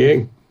great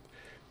gig.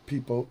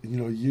 People, you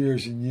know,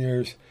 years and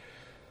years.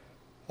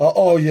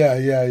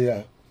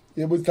 Yeah.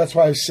 It was. That's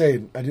why I was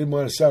saying I didn't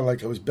want to sound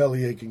like I was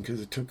belly aching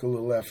because it took a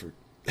little effort.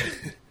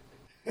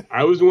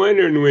 I was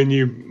wondering when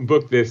you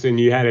booked this and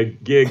you had a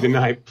gig the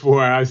night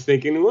before. I was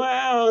thinking,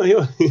 well,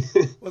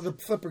 well, the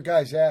flipper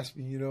guys asked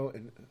me, you know,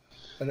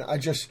 and I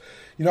just,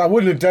 you know, I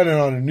wouldn't have done it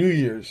on a New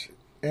Year's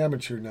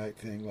amateur night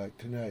thing like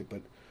tonight,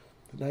 but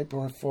the night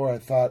before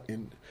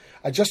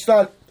I just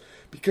thought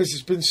because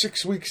it's been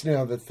 6 weeks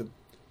now that the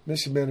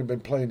Missing Men have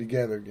been playing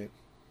together again.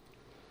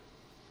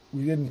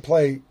 We didn't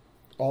play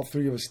all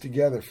 3 of us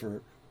together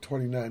for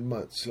 29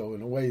 months, so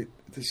in a way,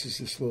 this is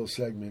this little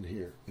segment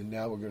here, and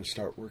now we're going to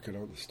start working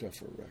on the stuff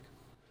for a record.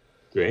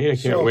 Great, I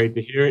can't wait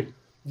to hear it.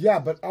 Yeah,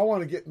 but I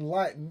want to get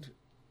enlightened.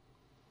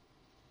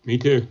 Me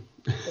too.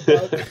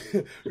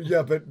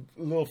 Yeah, but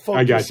a little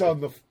focus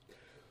on the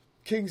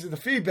Kings of the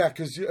Feedback,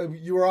 because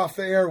you were off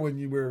the air when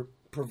you were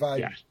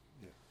providing.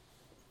 Yeah.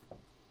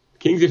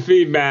 Kings of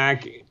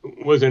Feedback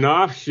was an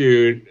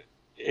offshoot,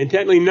 and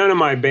technically none of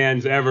my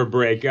bands ever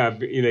break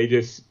up. You know, they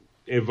just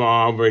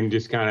evolve and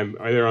just kind of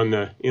are there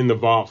in the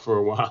vault for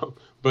a while.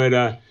 But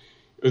it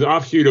was an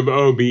offshoot of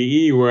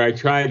OBE where I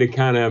tried to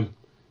kind of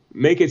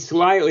make it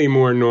slightly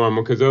more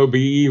normal, because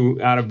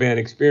OBE, out of band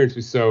experience,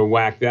 was so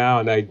whacked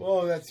out.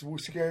 Oh, that's a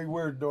scary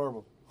word,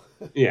 normal.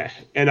 Yeah,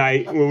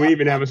 and we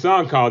even have a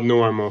song called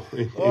Normal.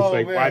 It's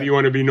like, man, why do you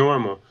want to be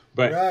normal?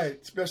 But right,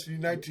 especially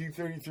in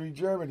 1933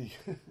 Germany.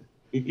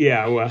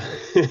 Yeah, well,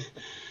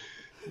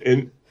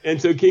 and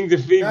so Kings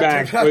of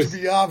Feedback was to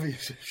be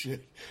obvious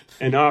shit.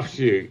 An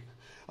offshoot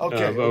of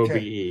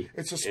OBE.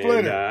 It's a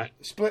splitter,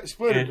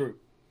 splitter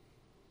group.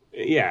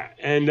 Yeah,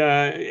 and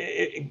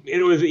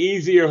it was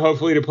easier,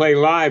 hopefully, to play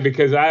live,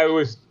 because I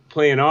was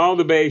playing all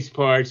the bass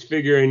parts,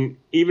 figuring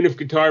even if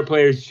guitar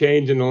players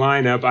change in the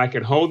lineup, I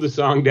could hold the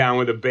song down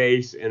with a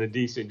bass and a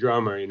decent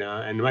drummer,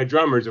 and my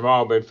drummers have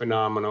all been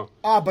phenomenal.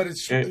 But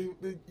it's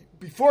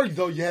before,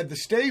 though, you had the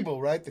stable,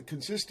 right? The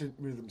consistent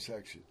rhythm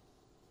section.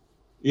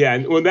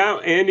 Yeah, well, now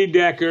Andy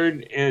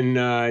Deckard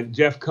and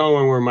Jeff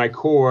Cohen were my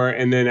core,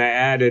 and then I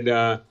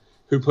added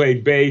who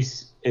played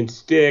bass and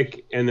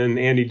stick, and then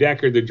Andy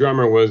Deckard, the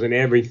drummer, was in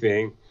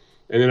everything.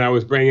 And then I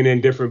was bringing in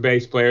different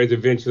bass players.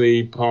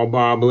 Eventually, Paul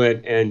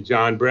Boblet and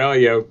John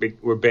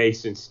Braulio were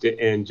bass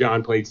and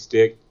John played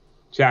stick,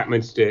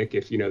 Chapman stick,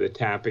 if you know the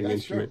tapping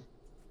instrument.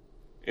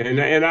 Sure.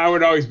 And I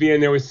would always be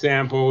in there with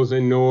samples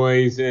and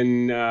noise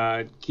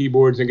and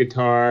keyboards and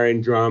guitar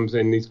and drums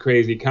and these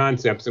crazy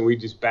concepts, and we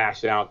just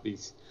bash out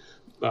these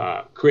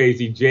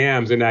crazy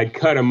jams, and I'd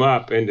cut them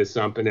up into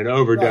something and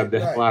overdub the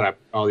hell out of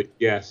all the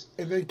guests.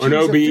 On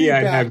OBE,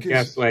 I'd have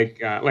guests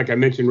like I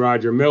mentioned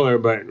Roger Miller,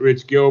 but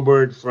Rich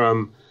Gilbert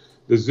from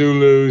the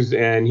Zulus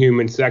and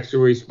Human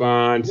Sexual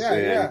Response.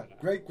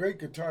 Great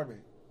guitar man.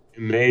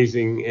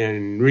 Amazing.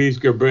 And Reeves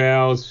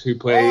Gabriels,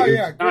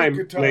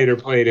 who later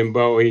played in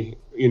Bowie.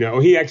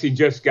 He actually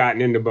just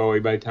gotten into Bowie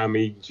by the time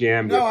he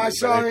jammed. I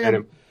saw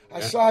him. I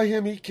saw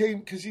him. He came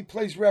because he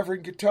plays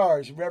Reverend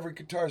guitars. Reverend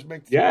guitars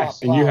make the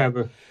yes, and you have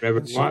a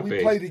Reverend so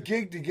we played a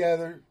gig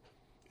together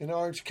in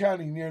Orange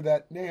County near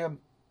that NAMM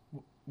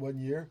one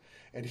year,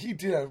 and he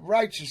did a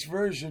righteous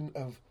version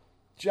of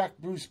Jack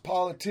Bruce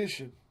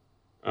Politician.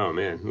 Oh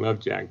man, love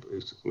Jack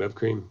Bruce, love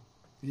Cream.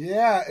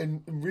 Yeah,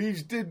 and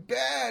Reeves did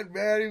bad,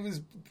 man. It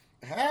was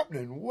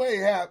way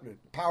happening.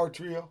 Power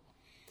trio.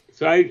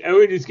 So I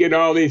would just get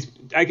all these.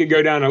 I could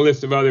go down a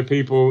list of other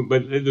people,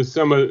 but there's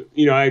some of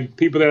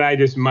people that I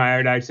just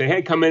admired. I'd say,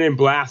 hey, come in and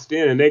blast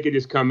in, and they could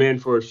just come in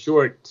for a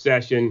short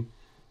session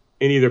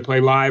and either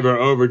play live or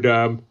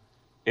overdub,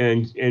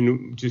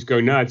 and just go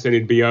nuts, and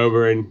it'd be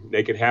over, and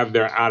they could have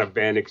their out of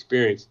band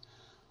experience.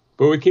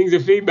 But with Kings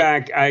of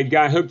Feedback, I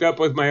got hooked up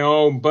with my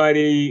old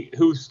buddy,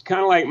 who's kind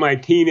of like my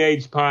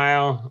teenage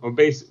pal,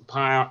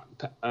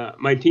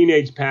 my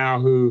teenage pal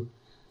who.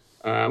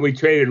 We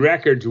traded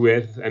records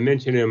with. I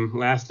mentioned him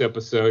last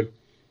episode.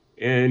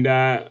 And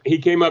he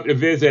came up to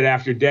visit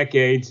after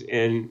decades,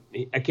 and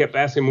I kept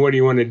asking him, what do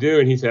you want to do?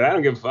 And he said, I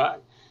don't give a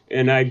fuck.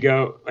 And I'd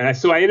go,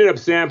 so I ended up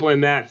sampling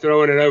that,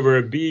 throwing it over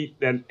a beat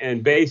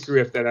and bass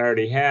riff that I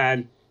already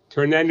had,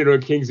 turned that into a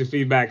Kings of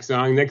Feedback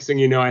song. Next thing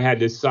you know, I had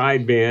this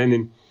side band,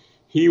 and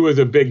he was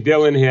a big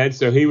Dylan head,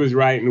 so he was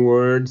writing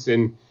words,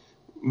 and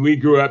we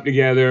grew up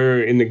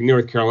together in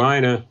North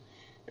Carolina.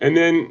 And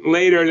then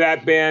later,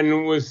 that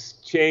band was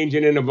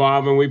changing and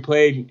evolving. We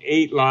played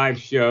 8 live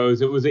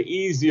shows. It was an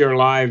easier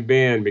live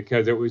band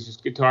because it was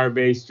just guitar,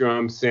 bass,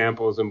 drums,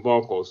 samples, and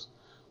vocals.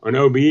 On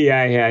OBE,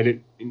 I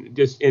had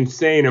just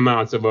insane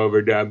amounts of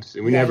overdubs,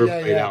 and we never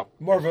played out.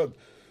 More of a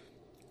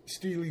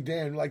Steely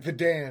Dan, like the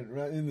Dan,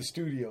 right, in the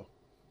studio.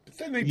 But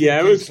then they did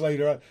gigs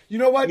later on. You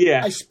know what?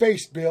 Yeah. I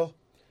spaced, Bill.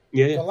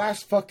 Yeah. The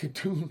last fucking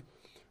tune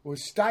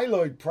was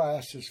Styloid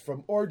Process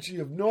from Orgy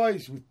of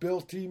Noise with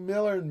Bill T.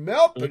 Miller and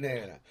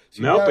meltbanana.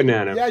 So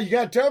meltbanana. You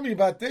got to tell me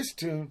about this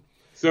tune.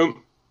 So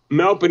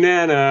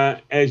meltbanana,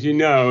 as you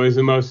know, is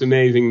the most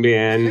amazing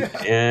band.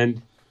 Yeah.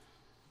 And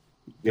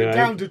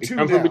down to 2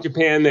 come from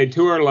Japan. They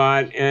tour a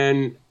lot.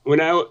 And when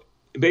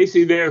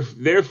basically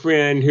their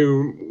friend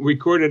who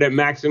recorded at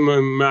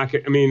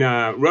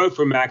wrote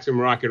for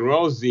Maximum Rock and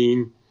Roll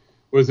Zine,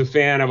 was a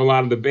fan of a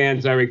lot of the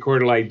bands I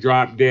recorded, like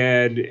Drop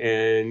Dead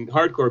and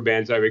hardcore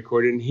bands I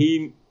recorded. And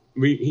he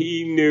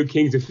knew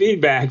Kings of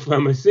Feedback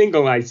from a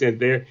single I sent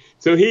there.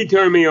 So he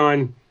turned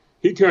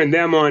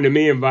them on to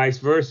me and vice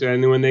versa.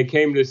 And then when they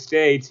came to the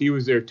States, he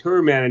was their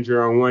tour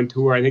manager on one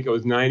tour. I think it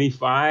was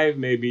 95,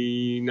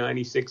 maybe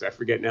 96, I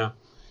forget now.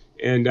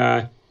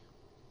 And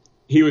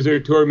he was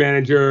their tour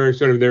manager,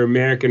 sort of their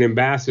American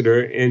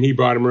ambassador. And he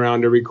brought them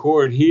around to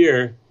record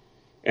here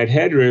at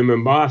Headroom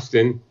in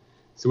Boston.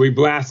 So we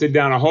blasted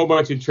down a whole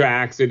bunch of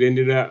tracks. It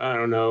ended up,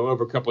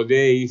 over a couple of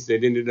days,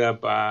 it ended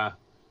up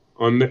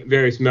on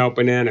various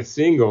meltbanana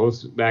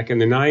singles back in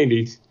the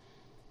 90s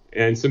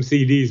and some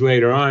CDs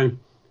later on.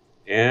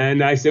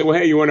 And I said, well,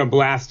 hey, you want to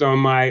blast on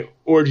my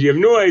Orgy of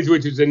Noise,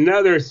 which is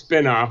another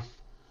spinoff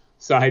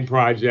side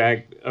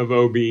project of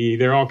OBE.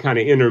 They're all kind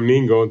of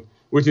intermingled,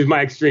 which is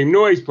my Extreme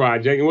Noise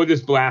project. And we'll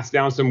just blast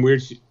down some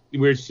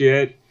weird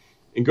shit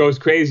and go as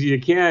crazy as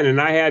you can.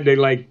 And I had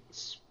to, I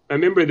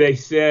remember they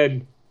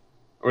said,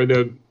 or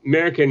the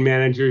American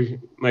manager,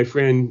 my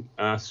friend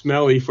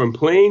Smelly from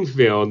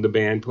Plainfield, the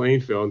band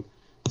Plainfield,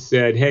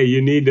 said, hey,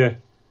 you need to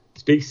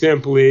speak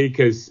simply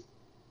because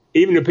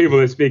even to people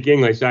that speak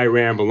English, I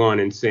ramble on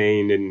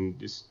insane and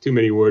just too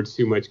many words,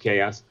 too much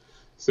chaos.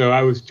 So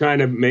I was trying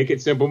to make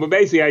it simple. But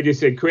basically, I just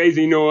said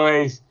crazy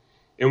noise,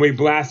 and we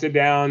blasted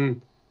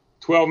down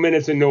 12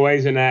 minutes of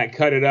noise, and I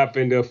cut it up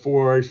into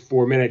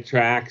 4-minute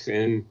tracks,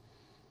 and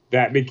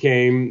that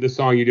became the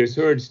song you just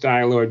heard,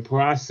 Styloid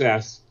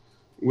Process,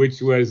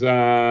 which was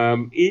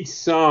each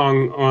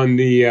song on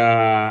the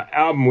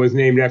album was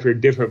named after a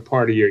different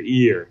part of your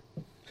ear.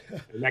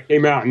 And that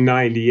came out in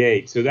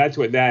 98, so that's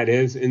what that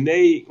is. And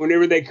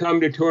whenever they come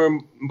to tour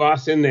in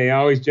Boston, they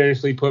always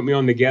generously put me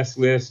on the guest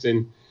list,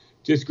 and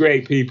just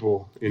great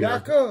people.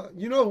 Drekka,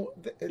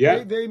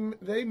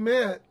 they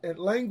met at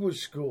language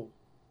school.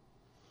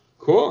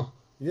 Cool.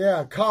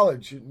 Yeah,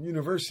 college,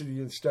 university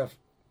and stuff.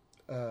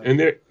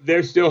 And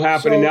they're still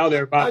happening now.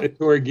 They're about to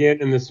tour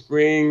again in the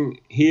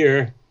spring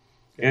here,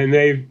 and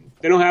they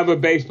don't have a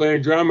bass player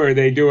and drummer.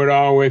 They do it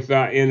all with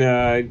in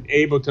a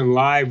Ableton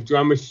Live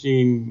drum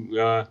machine.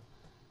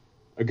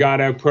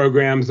 Agata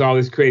programs all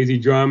this crazy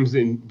drums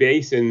and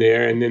bass in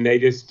there, and then they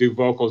just do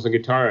vocals and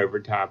guitar over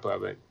top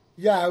of it.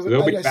 Yeah,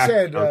 like I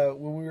said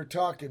when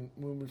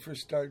we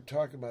first started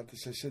talking about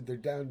this, I said they're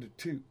down to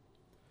 2.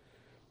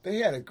 They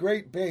had a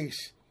great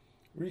bass,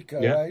 Rika,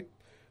 right?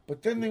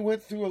 But then they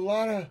went through a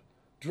lot of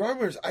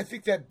drummers. I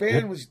think that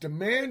band was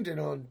demanding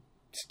on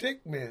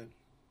Stickman.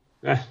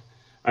 I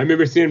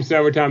remember seeing them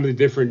several times with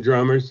different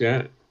drummers,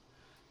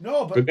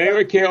 No, but they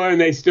were killer, and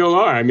they still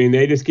are. I mean,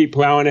 they just keep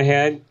plowing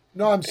ahead.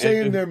 No, I'm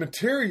saying their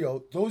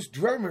material, those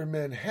drummer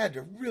men had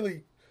to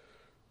really,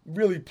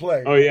 really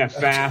play. Oh, yeah,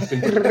 fast.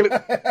 And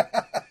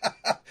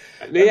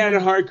they had a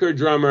hardcore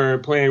drummer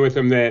playing with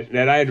them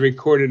that I had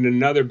recorded in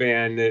another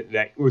band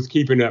that was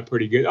keeping up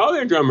pretty good. All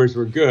their drummers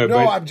were good. No,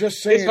 but I'm just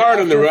saying. It's hard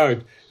on the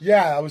road.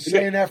 Yeah, I was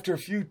saying after a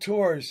few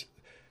tours,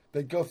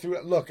 they'd go through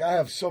it. Look, I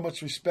have so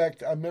much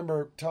respect. I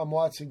remember Tom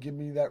Watson giving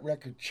me that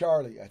record,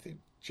 Charlie. I think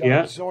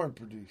John Zorn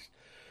produced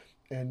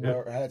and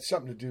or had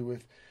something to do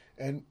with.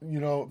 And,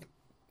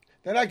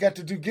 then I got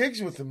to do gigs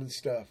with them and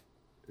stuff.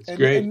 It's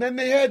great. And then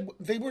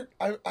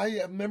I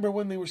remember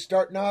when they were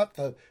starting out,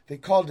 they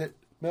called it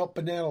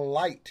Meltbanana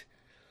Light.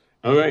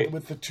 All right.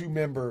 With the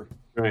 2-member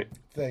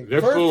thing.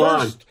 They're full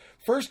on.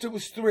 First it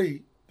was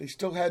 3. They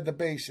still had the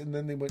bass, and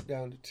then they went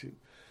down to 2.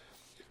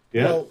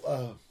 Yeah.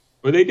 Well,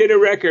 they did a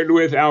record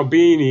with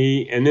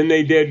Albini, and then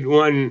they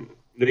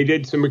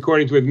did some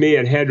recordings with me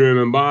at Headroom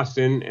in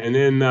Boston, and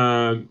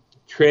then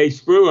Trey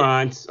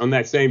Spruance on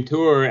that same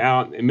tour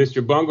out, and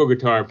Mr. Bungle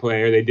guitar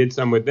player, they did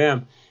some with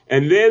them.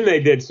 And then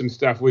they did some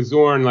stuff with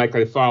Zorn like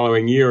the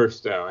following year or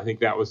so. I think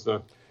that was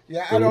the...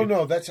 Yeah, I don't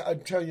know. I'm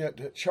telling you,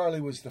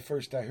 Charlie was the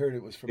first I heard.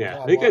 It was from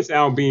Tom I think that's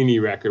Albini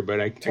record,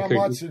 but Tom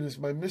Watson is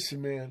my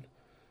missing man.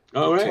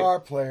 Oh,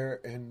 guitar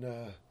player, and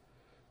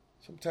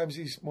sometimes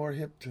he's more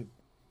hip to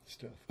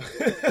stuff.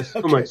 There's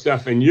so much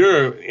stuff, and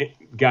you're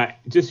got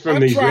just from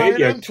these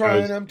radio I'm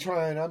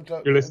trying.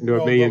 You're listening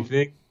to a million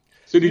things.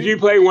 So did you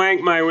play Wank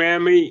My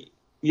Whammy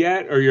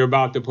yet, or you're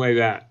about to play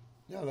that?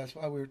 No, that's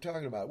why we were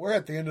talking about it. We're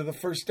at the end of the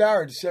first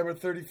hour, December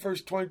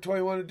 31st,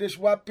 2021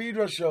 edition of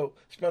Pedro Show.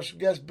 Special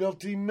guest Bill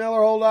T.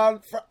 Miller. Hold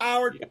on for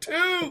hour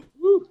 2.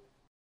 Woo.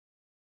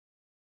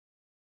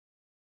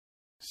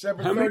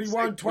 December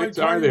 31,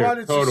 2021.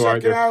 It's the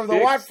second hour of the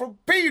Watt from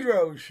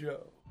Pedro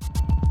Show.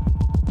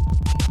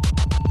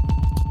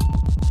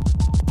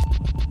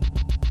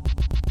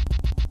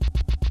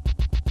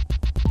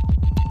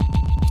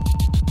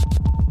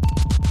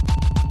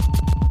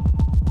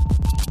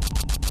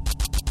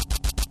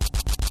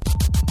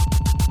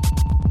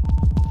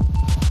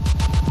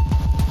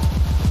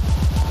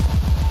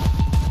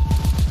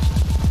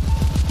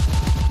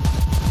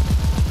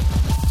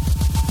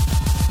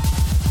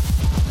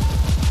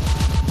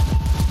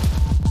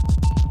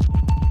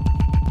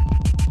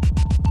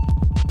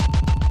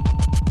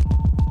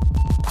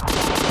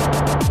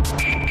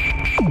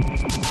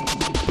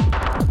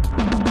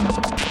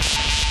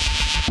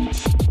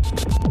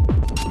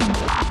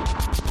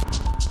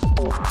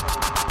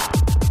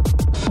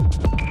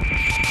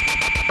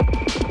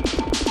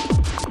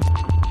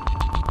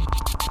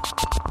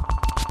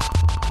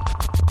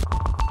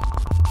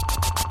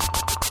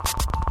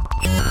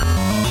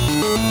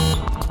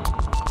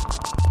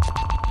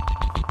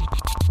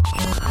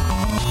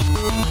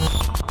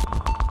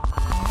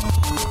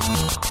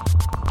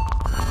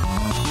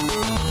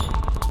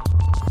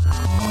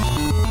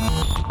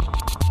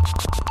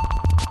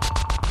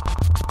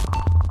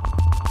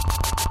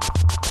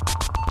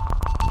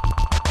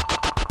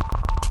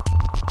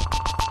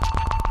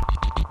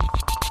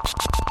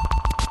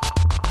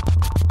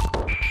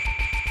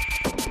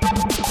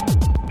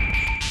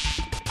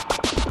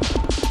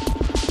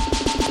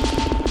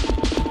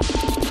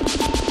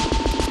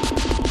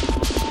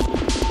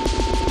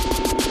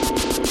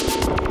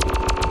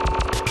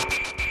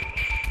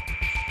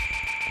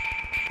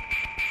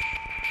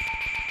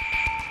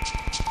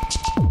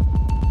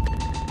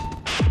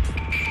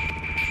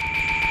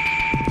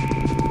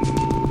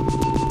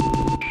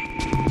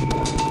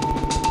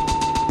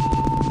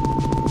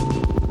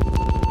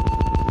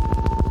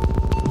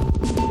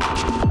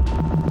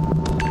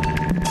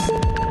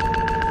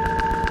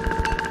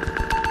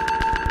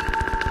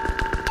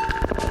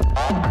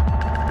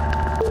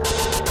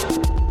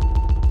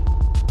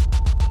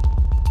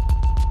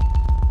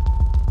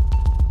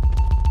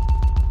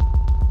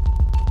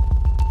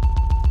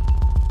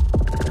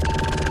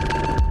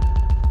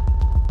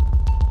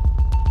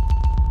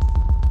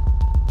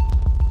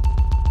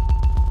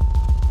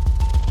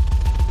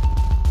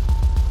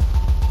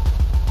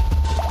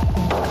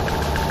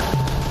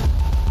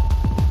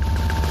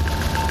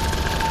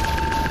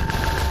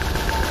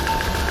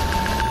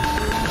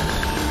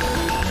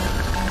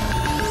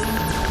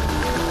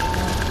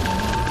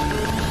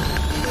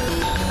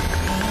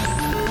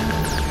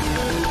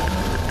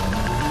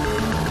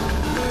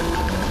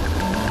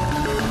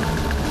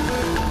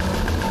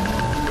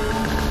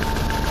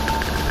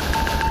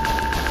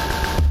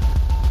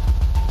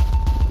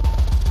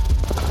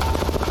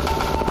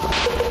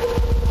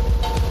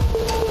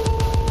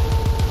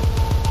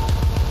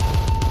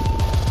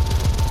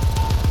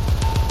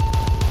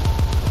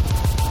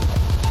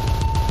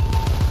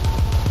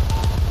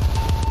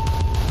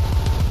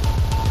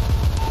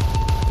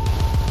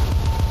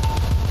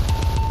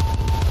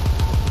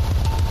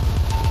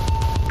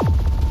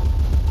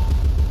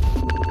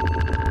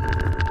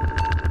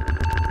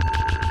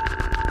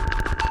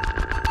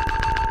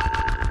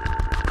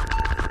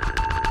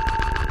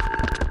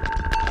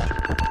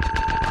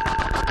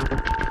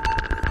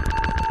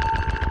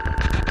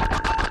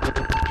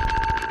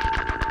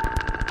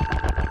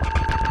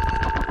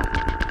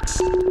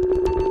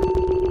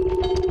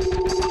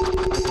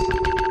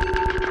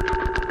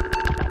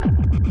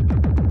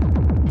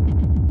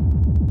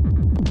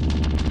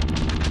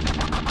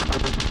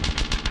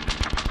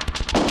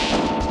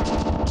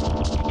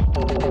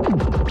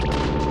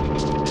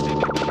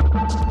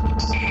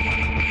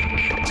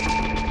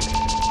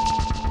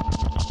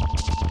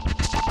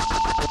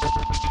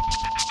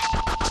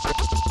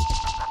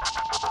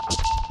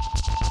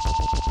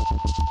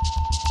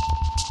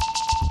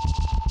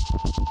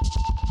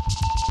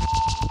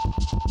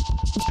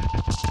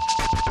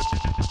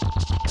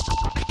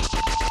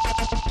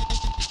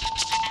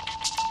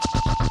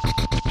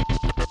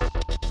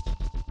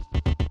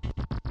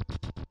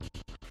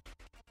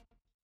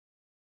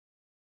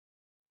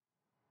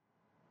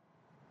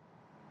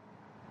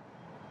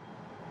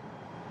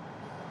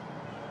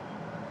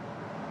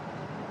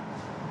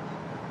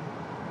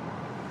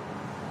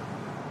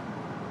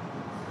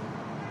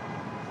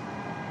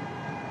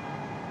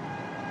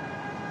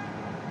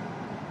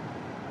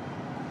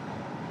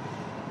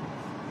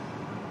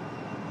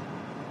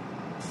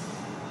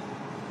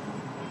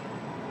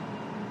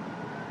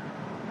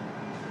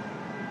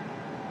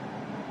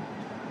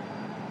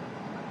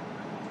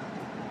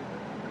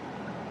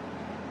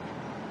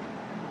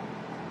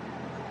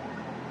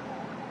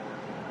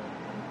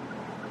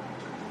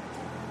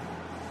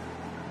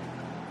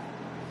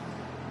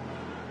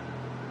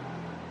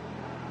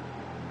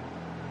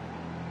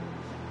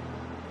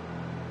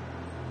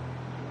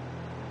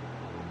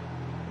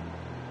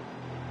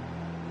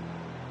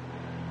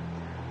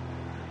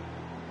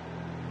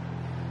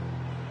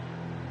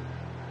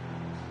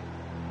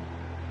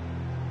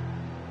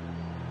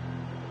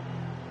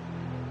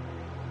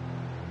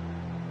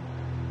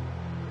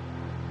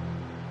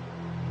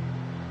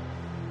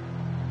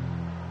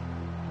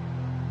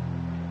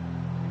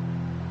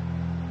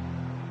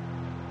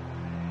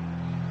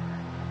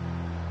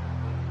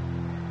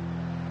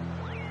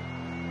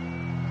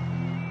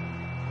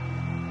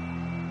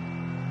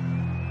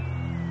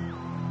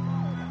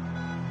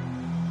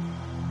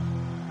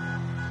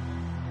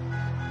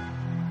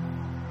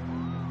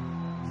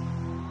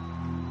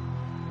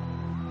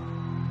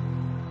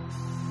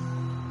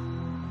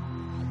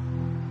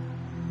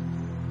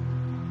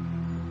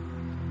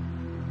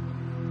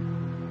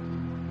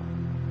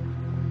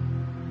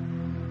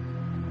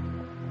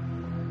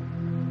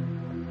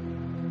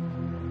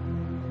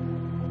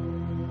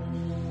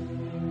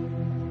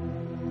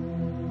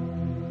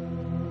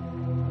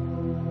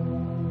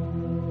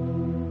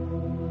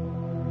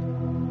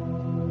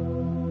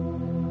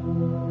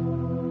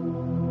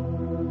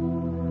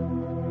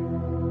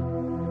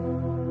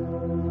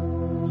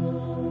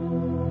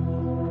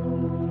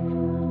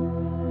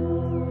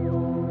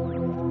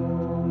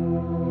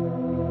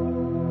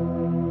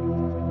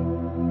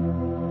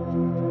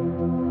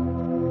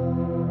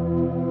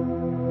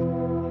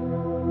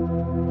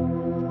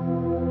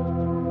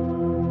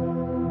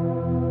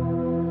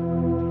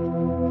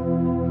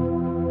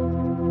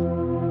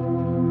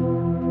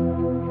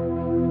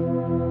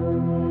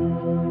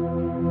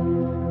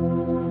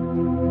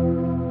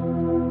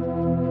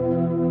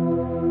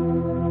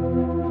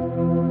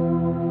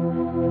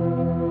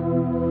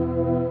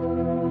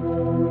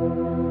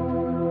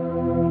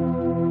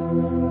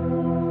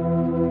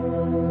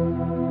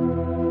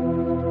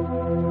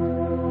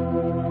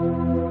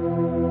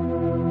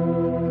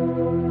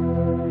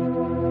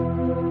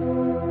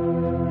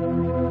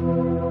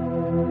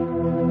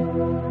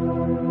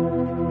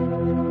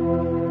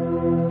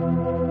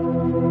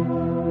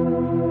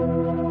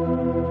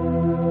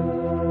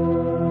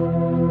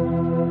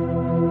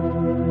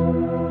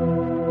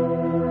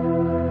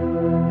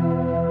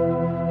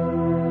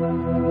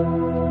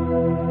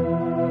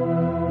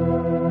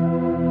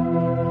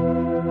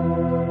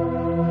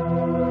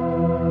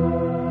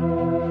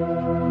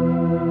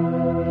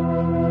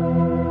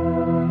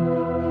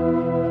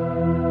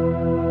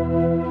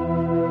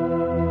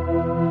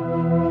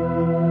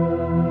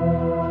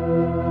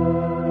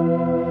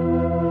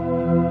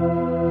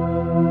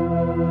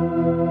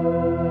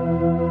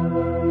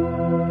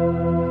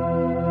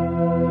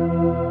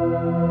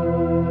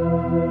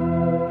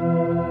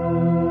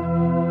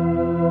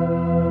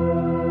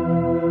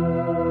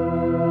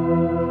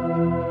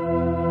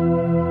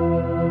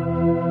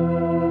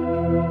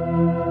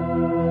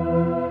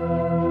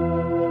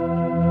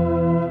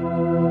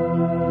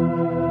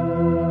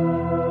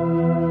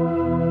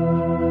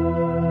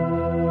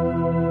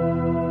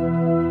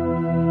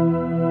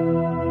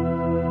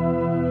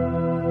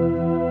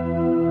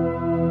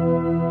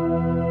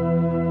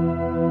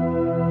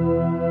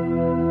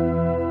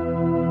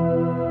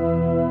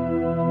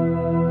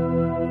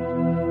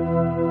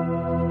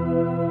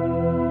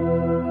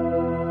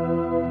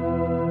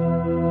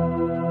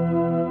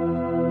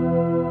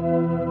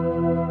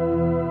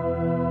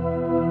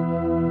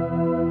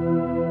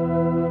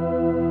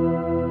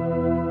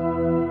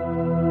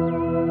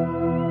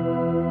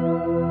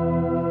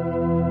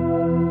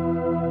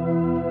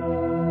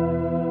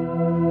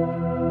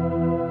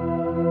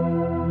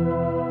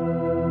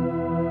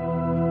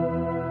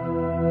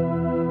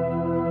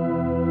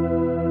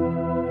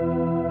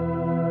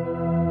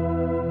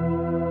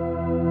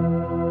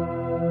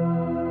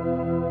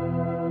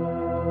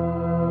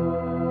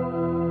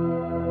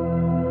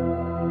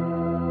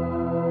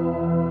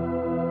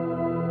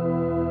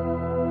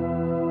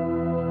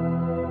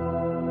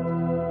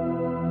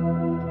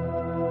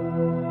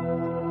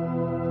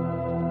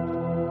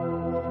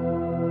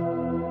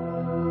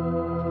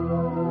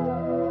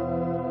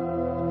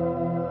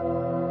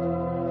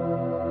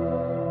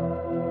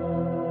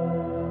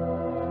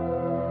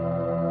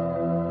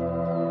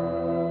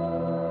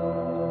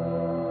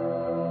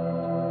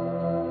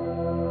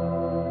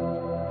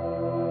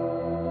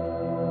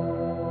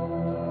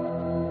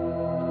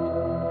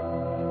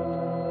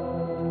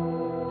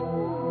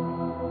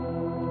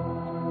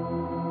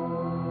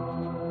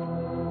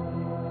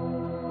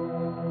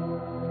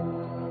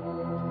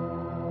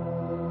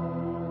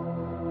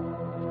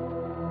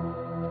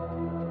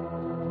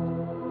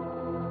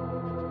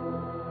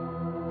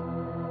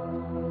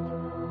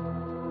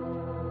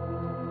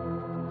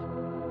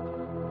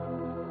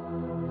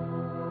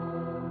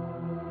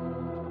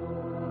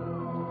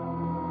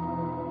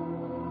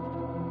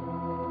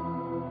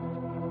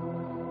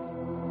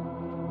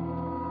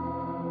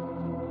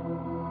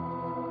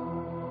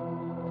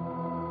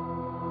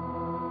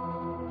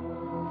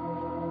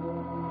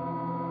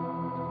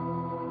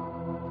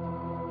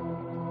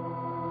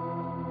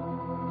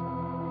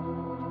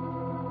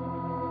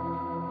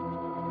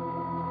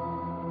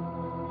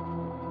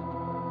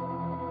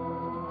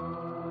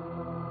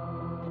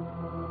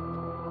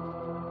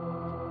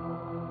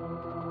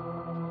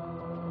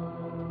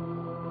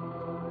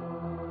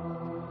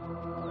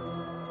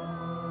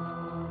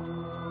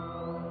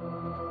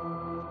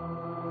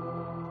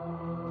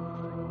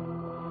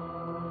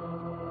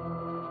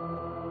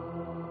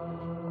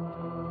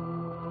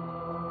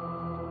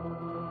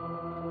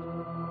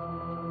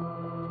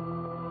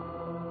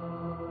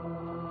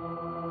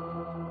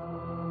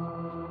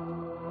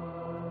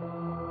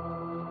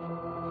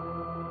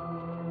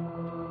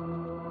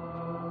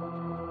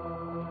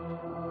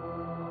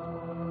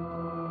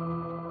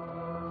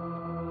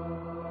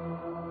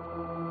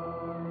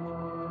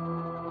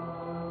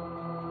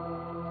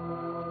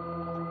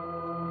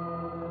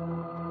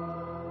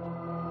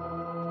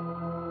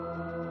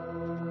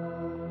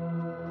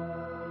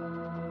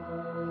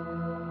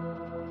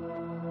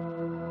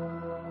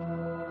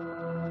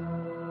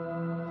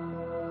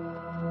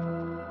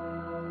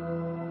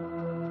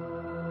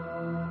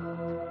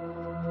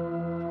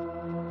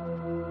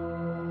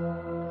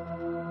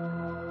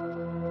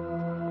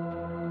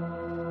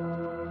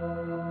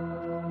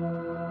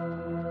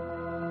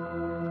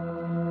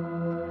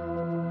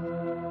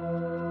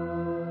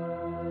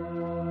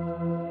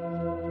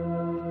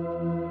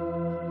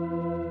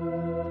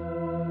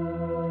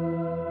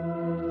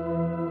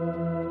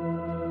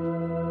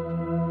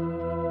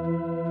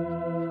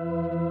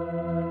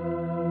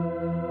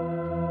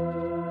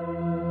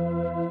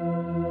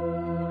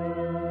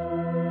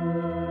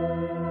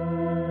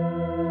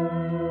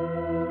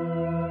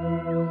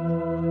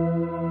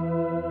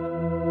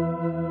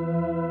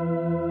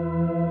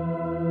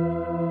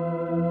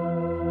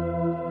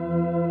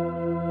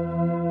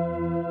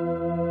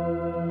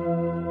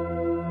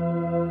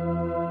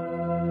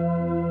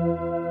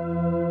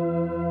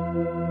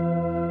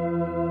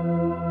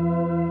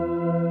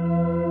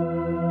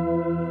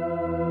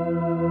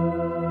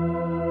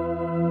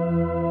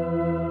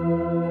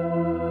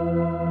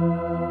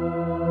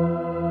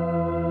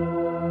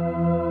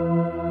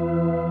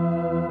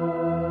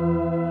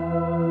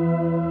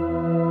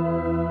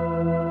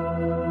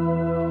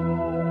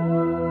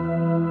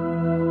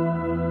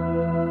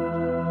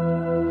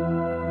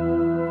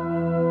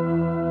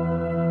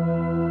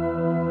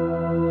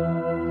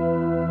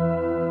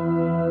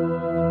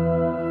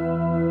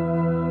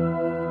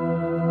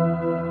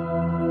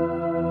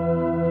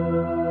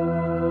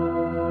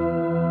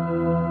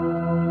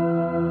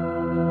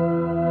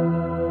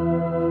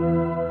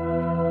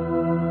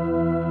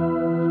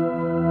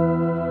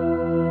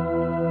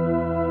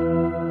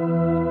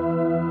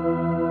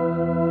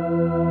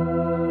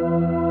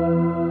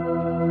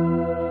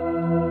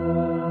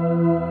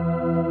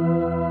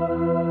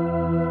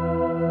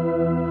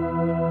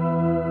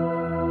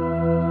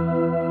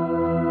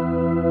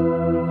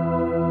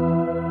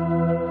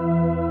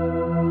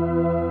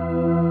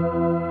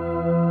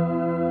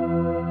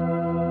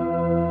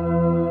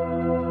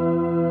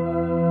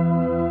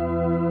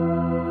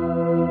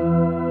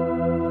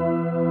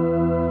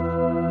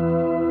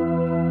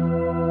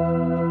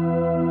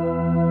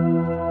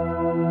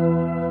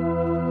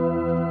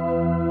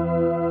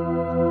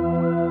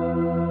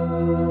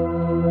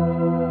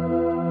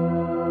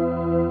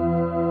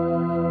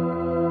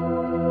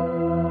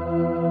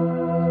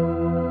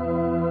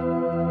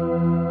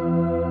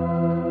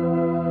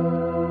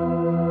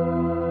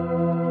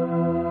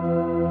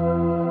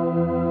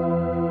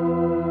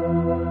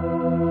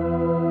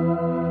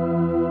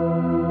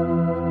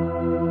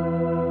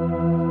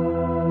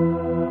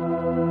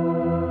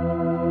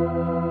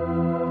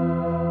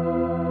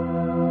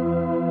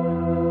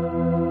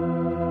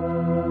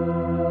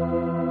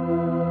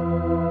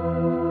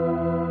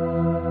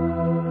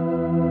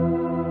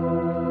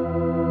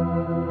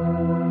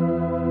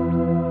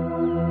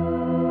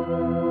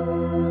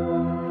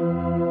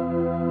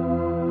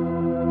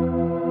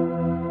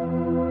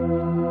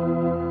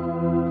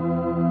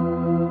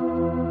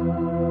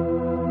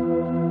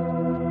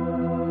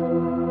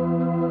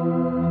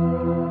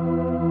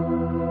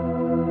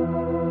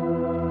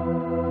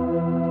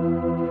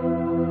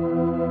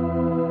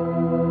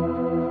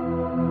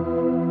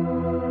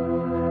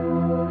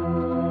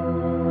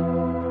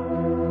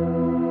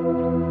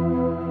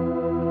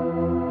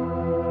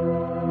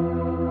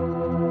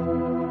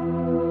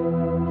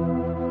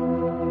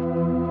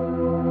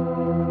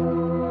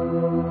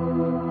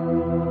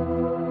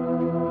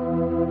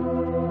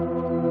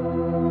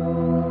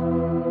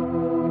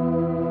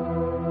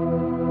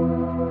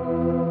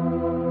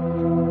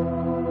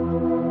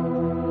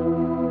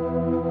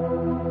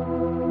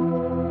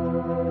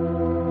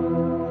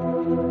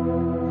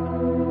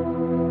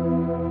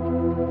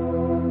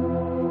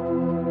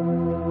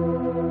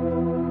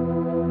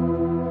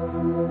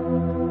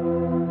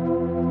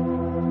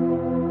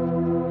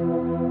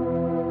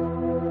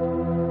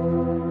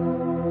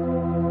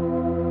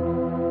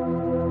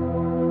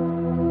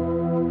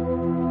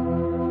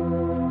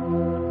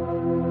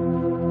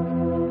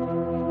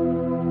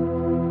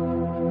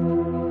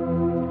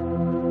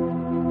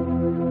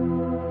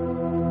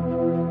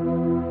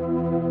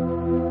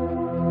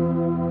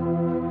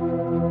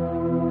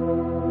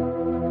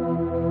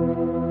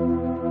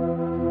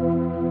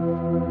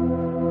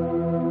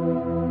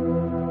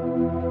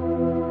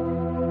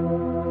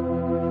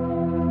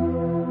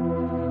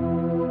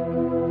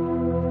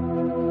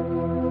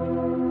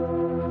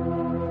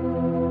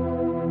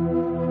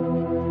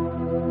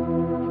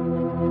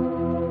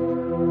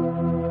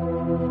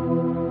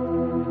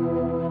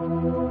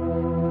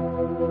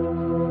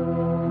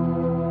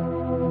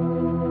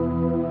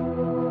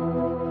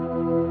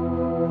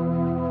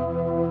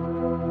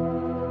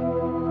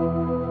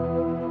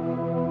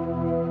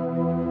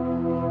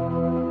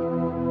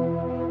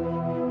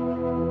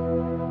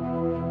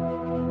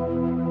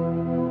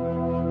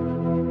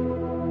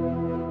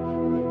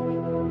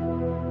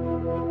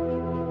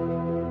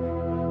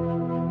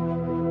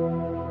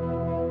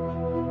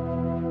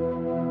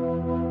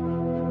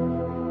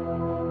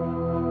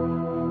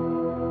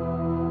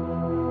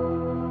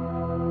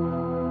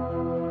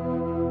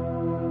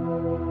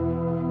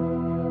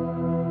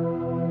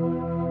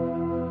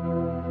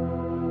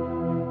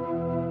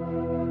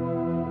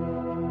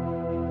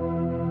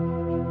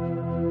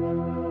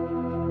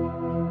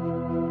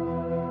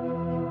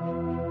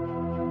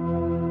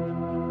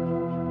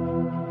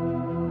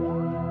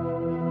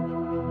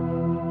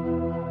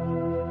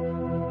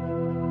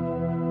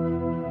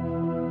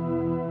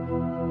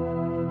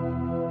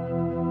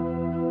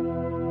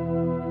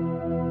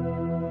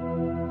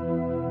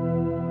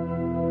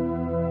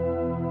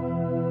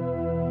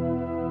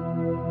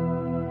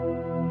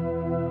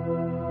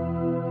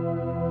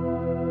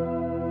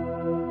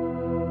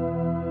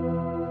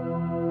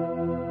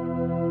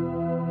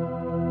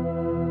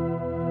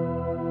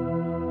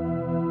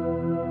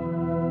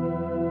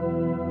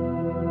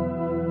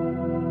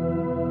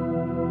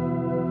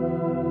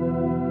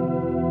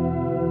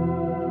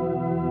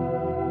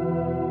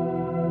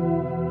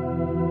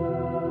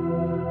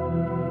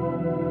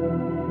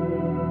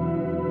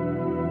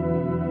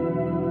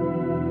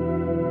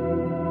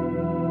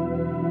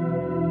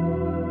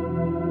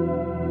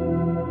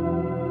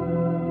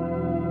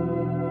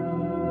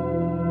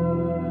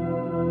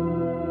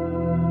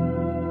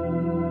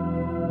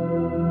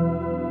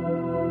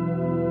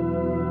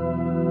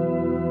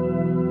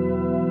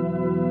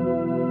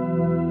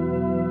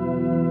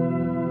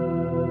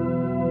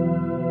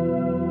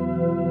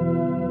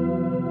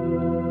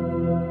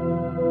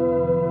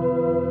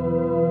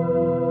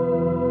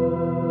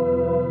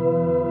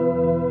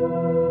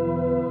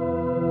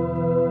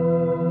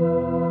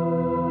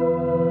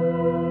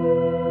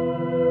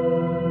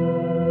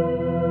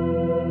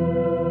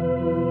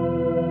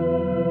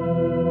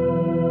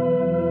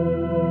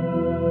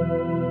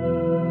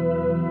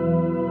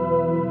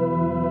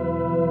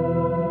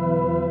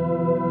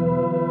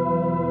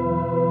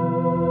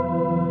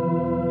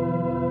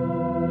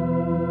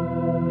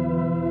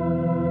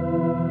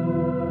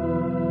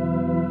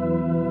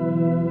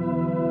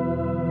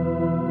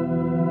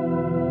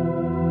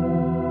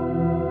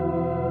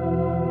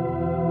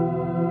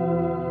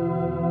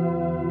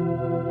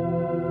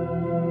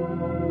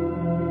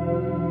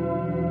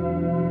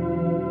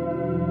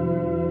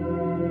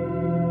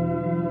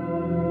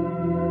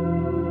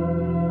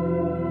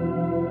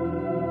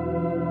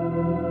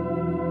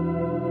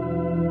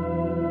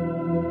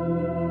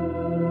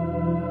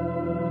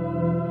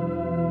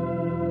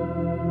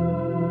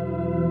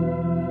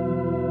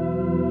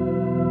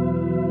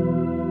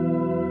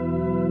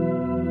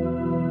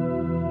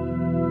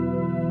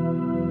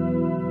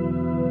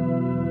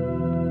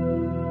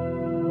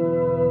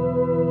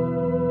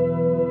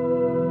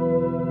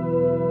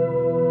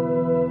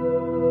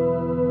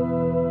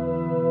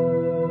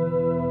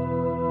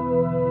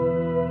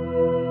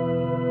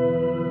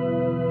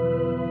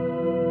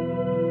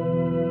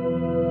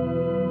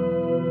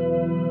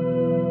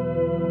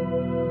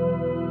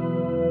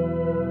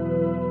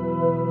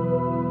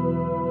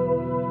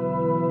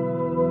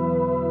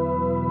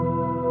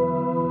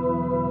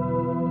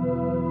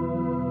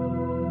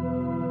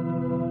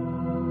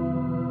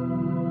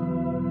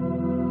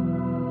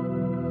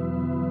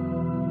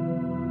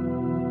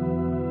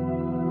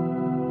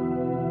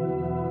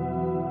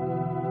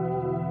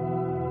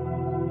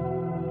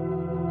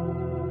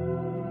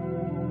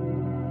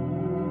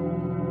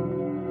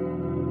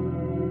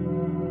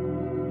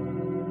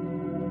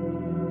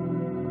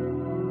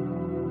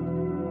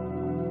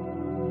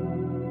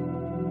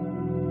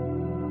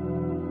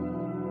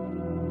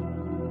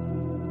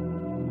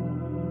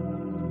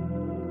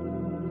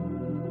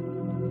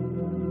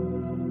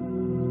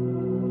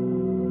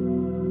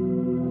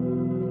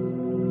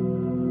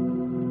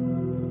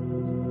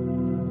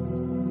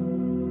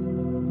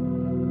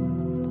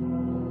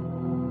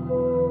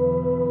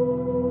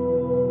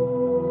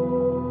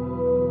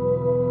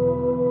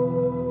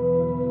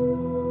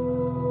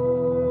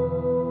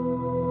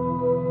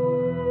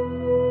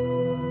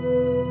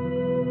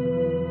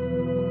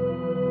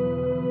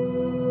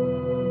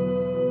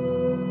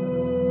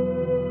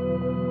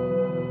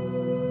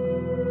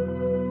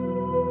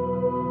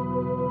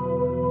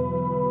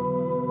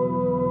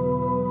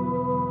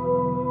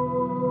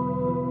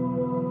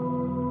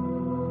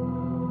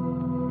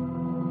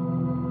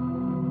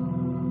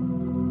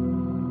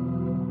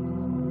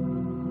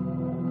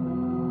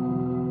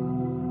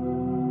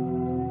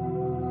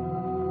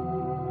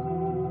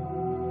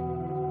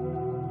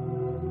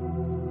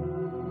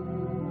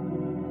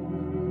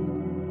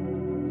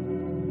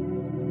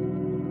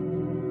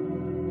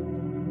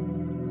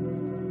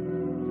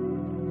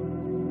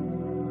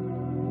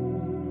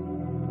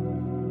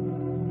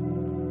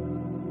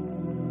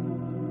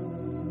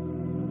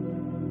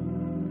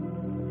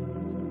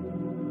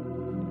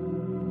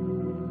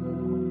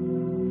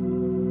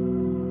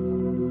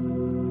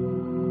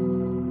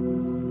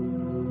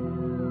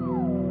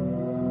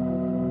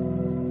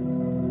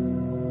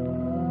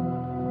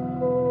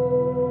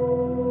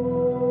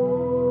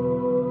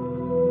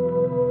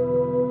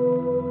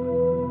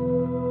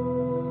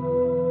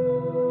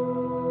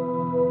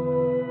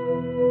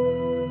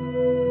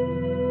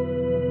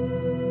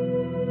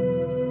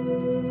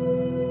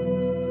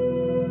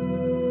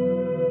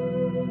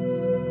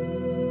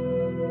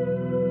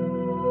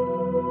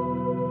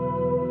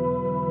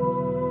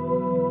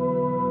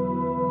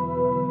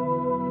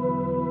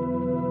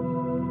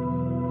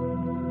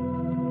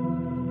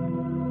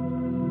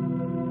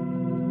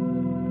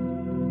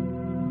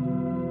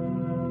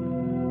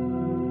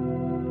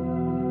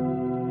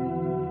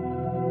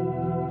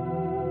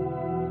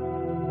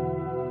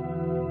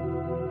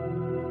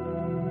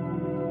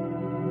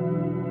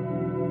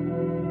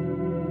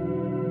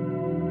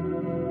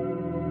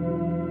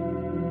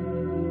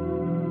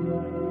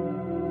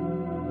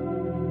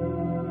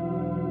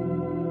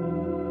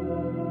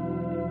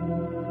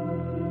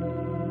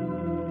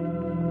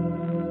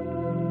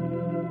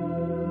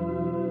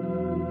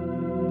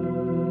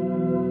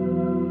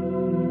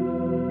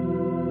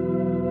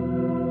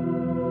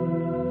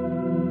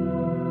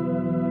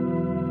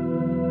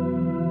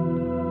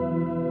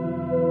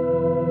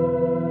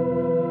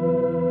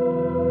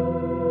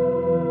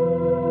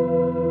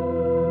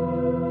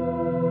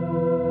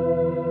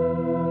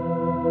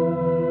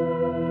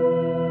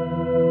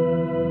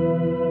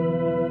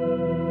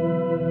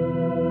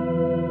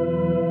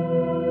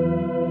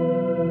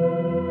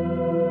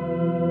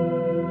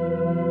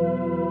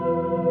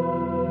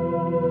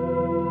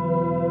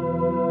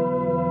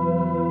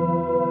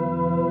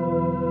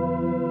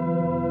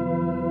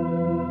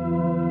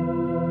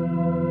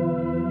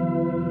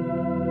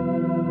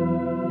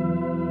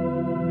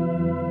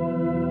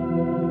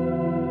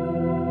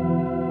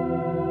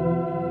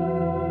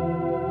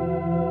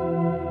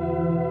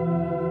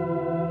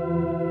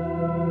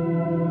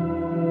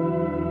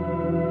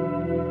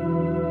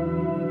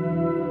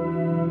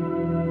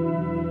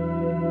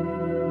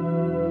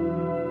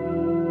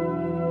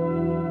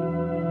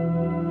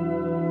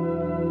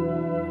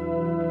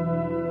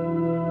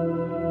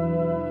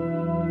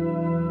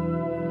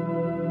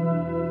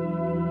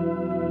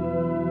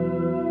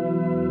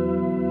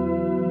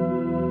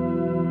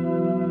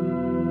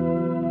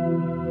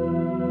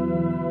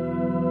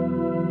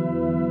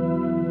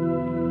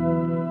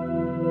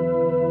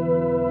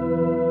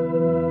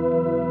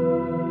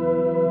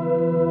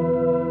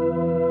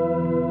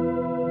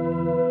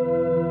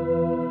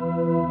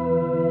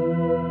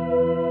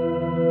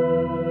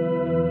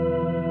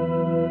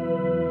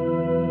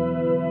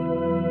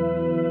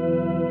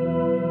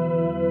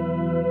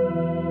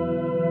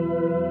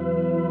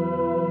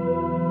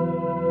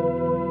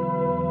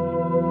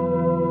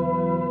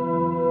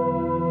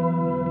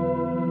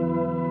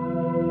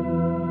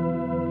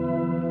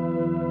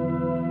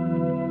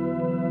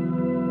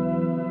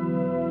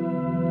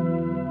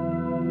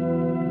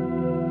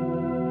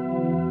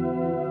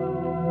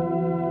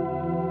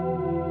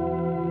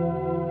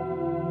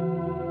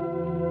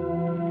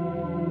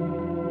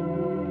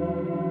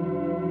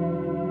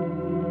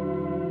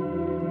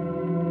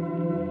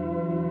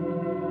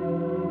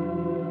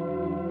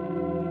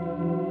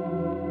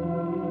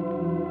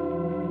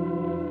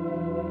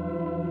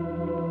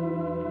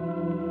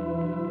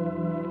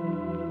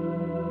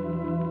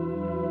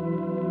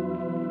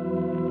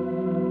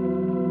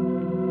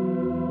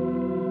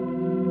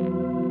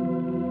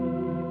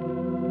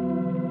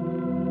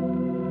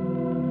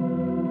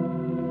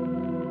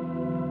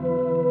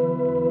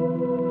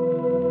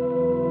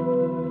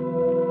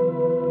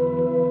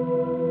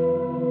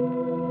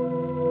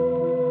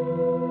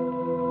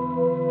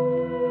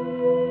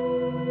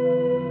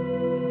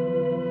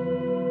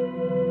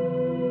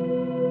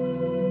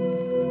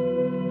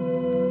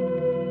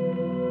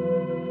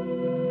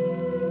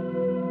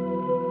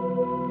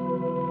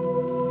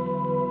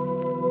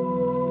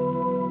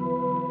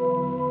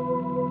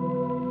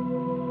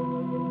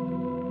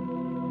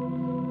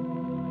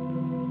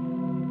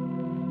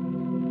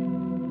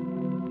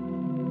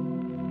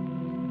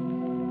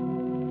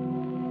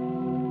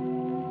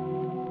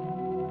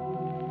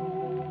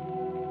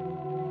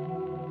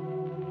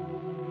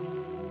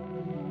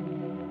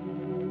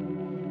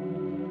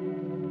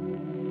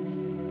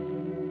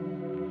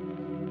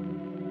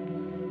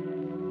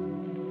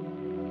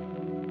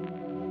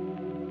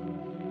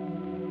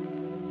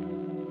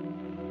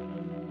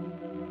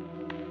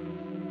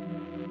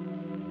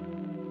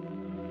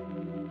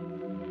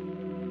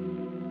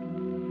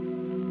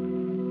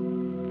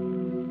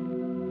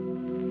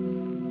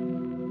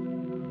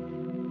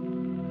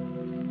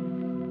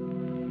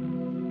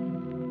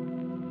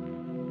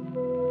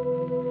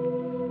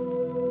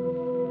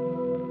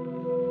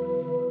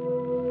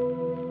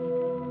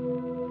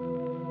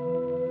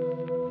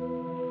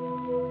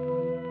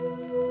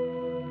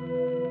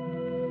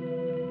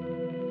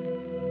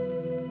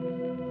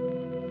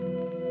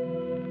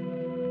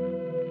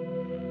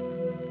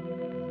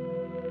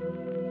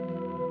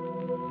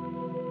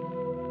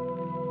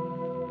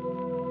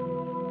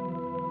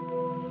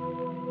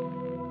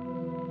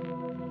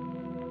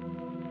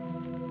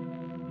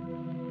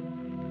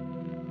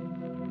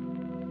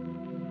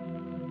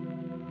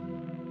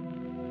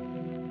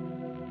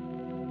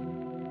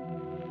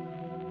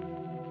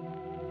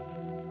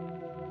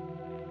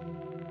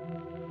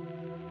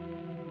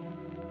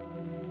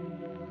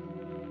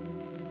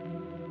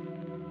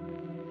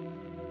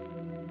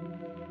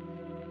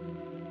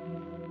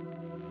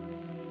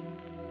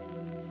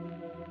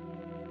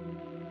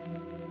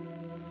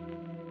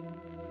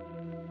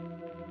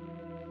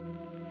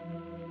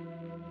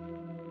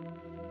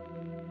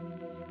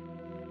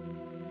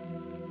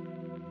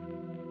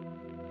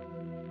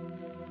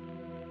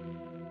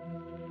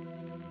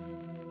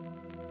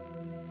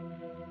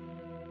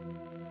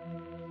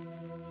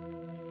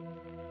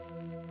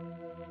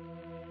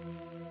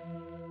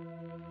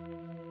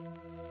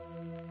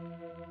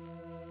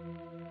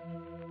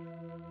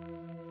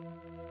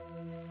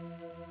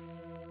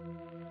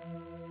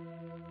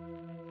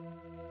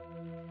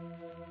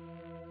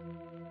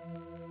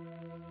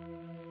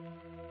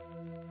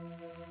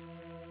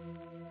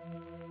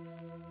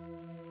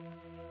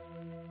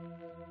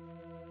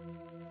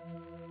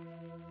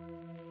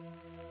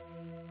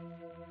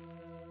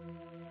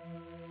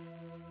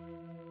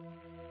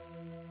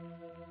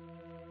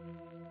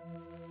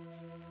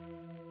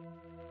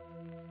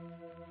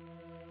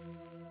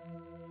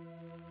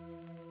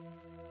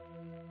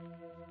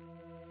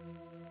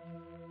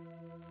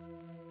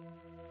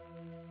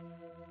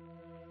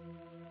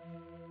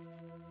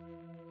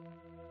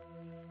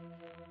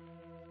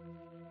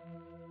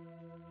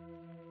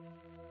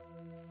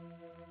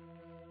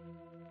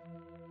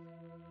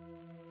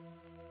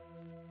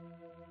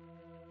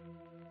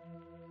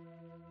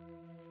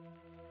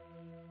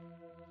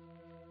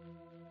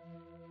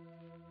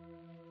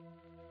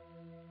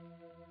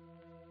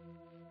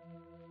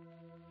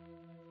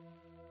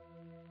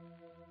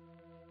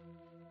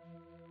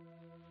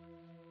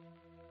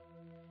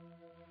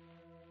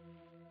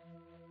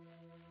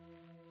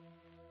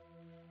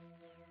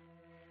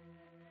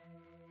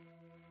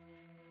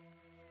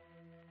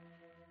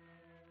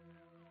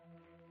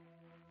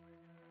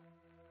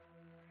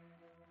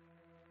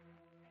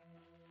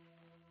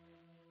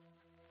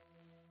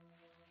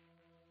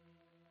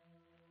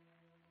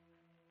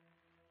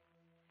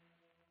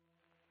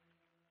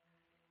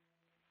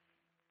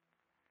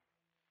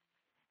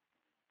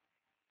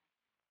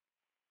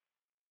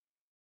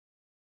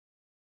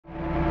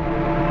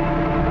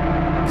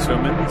 So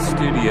I'm in the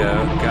studio,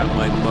 got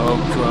my Moog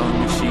drone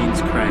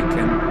machines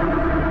cranking,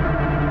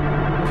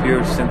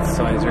 pure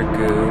synthesizer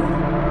goo.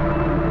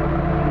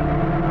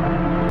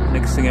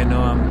 Next thing I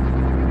know, I'm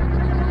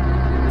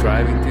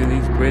driving through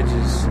these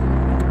bridges,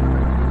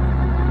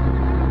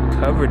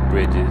 covered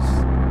bridges,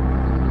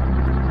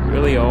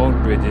 really old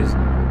bridges.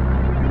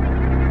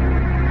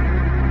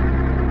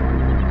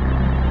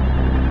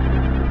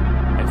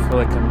 I feel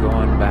like I'm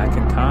going back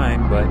in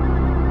time, but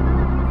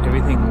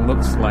everything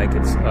looks like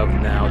it's of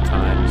now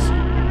times.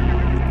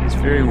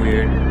 It's very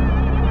weird.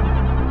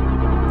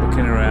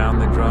 Looking around,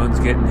 the drone's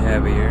getting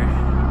heavier.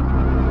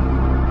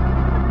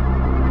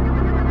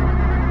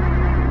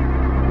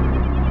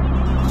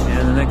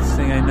 And the next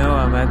thing I know,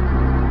 I'm at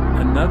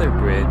another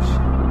bridge.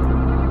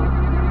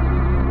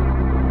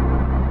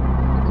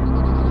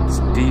 It's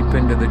deep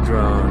into the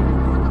drone.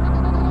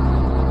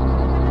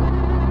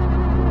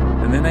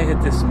 And then I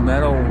hit this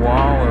metal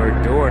wall or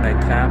a door and I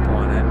tap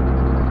on it.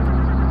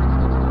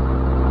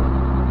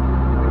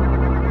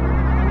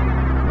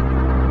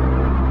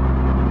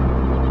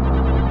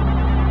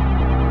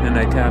 And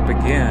I tap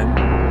again.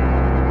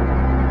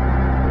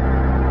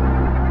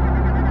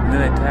 And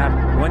then I tap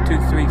 1, 2,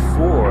 3,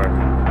 4.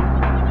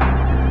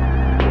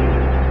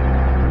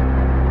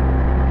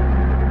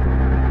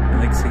 And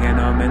next thing I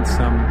know, I'm in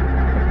some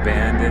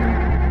abandoned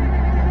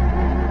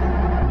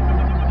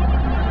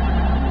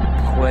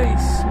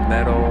place,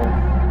 metal,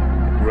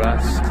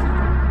 rust,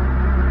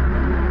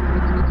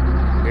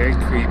 very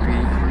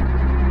creepy.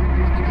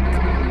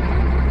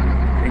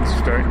 Things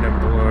starting to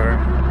blur.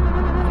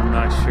 I'm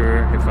not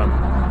sure if I'm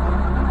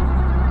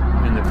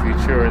in the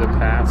future or the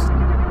past.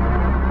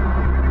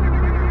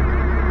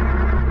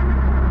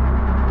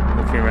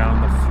 Looking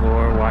around the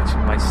floor,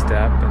 watching my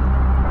step, and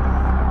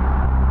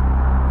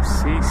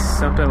see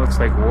something that looks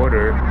like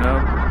water. No,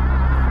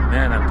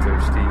 man, I'm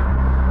thirsty.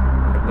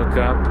 I look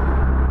up.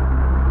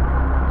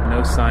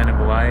 No sign of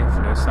life,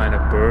 no sign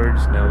of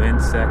birds, no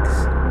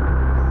insects.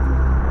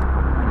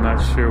 I'm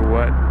not sure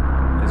what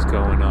is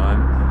going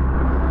on.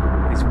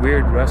 These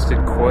weird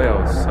rusted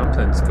coils,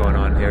 something's going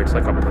on here. It's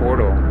like a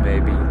portal,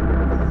 maybe.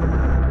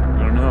 I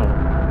don't know.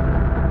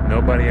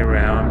 Nobody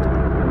around.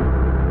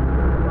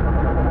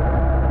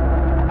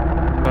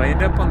 But I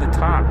end up on the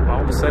top.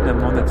 All of a sudden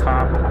I'm on the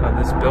top of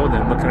this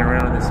building looking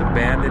around this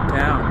abandoned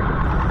town.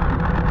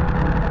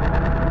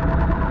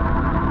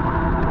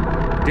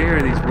 I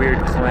hear these weird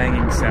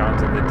clanging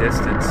sounds in the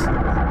distance.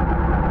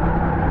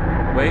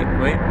 Wait,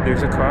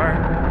 there's a car.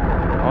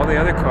 All the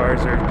other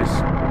cars are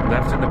just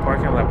left in the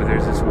parking lot, but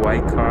there's this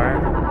white car.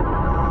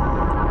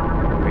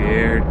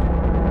 Weird.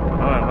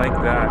 Oh, I like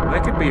that.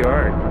 That could be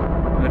art.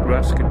 That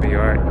rust could be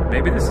art.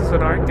 Maybe this is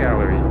an art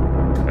gallery.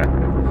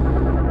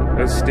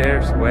 Those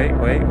stairs. Wait,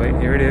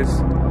 here it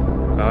is.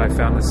 Oh, I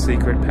found the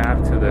secret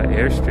path to the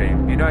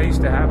Airstream. You know, I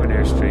used to have an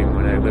Airstream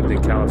when I lived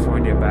in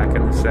California back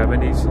in the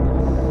 70s.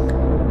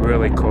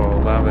 Really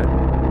cool, love it.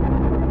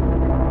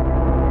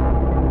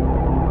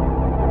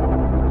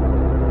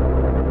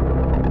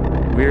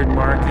 Weird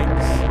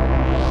markings.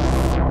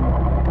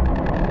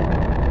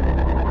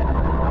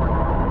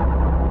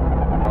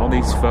 All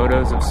these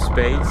photos of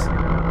space.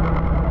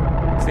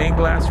 Stained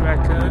glass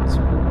raccoons.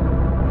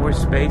 More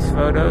space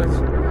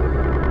photos.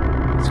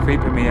 It's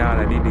creeping me out.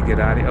 I need to get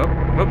out of here. Oh,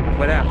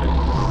 what happened?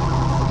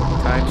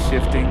 Time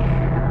shifting.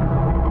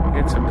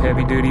 Get some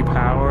heavy duty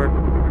power.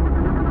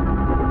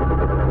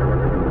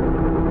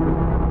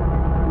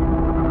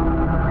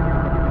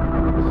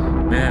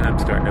 Man, I'm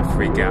starting to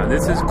freak out.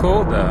 This is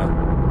cool, though.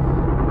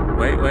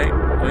 Wait.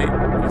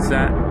 What's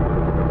that?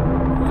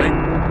 Wait.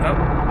 Oh,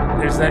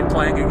 there's that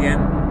clang again.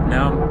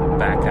 Now I'm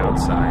back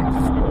outside.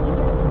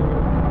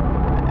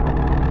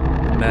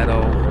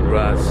 Metal,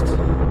 rust.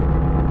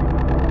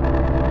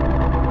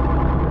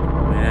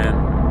 Man,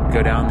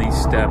 go down these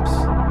steps.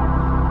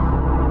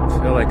 I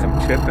feel like I'm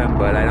tripping,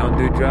 but I don't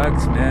do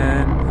drugs,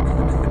 man.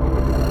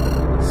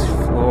 This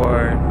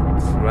floor,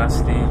 it's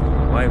rusty.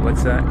 Wait,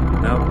 what's that?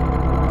 Nope.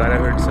 Thought I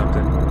heard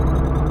something.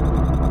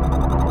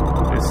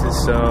 This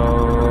is so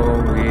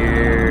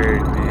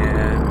weird,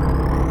 man.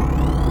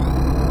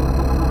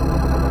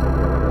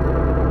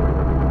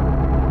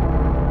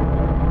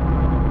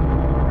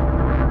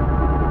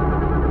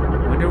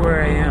 I wonder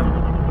where I am.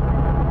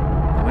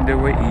 I wonder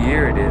what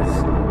year it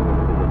is.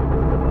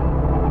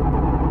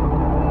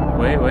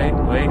 Wait.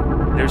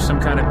 There's some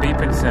kind of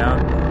beeping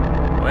sound.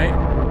 Wait.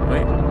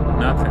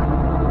 Nothing.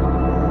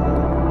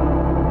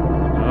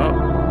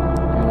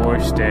 More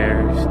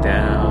stairs,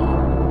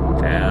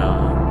 down,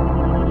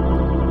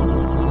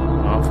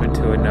 off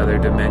into another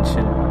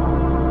dimension.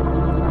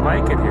 I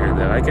like it here,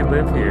 though. I could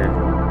live here.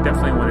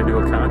 Definitely want to do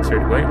a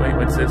concert. Wait,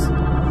 what's this?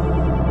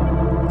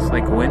 It's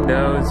like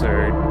windows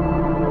or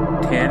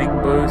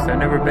tanning booths. I've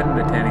never been in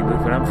the tanning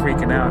booth, but I'm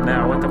freaking out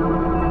now. What the?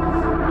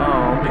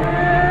 Oh,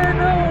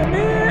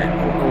 man.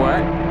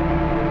 What?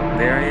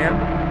 There I am?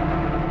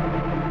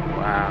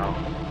 Wow.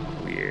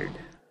 Weird.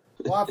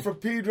 Watt from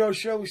Pedro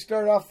Show. We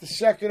start off the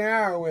second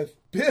hour with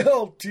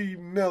Bill T.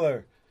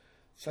 Miller.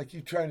 It's like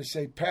you trying to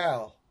say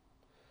pal.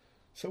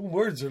 Some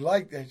words are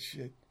like that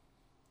shit.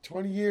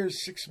 20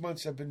 years, 6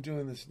 months I've been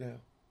doing this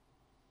now.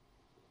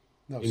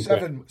 No,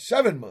 Incredible.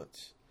 7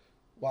 months.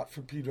 Watt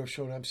from Pedro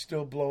Show, and I'm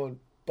still blowing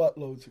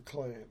buttloads of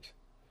clams.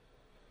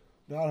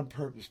 Not on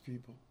purpose,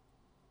 people.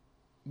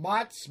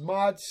 Mots,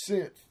 mods,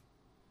 synth.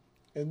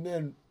 And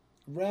then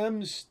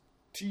Rems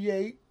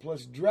T8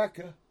 plus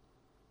drekka.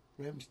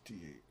 Rems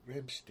T8.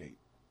 Rem state.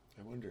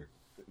 I wonder.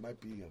 It might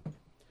be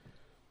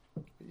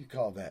what do you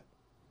call that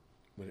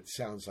when it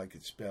sounds like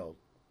it's spelled?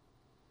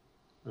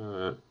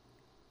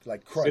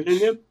 Like crunch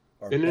synonym?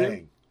 or Synonym?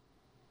 bang.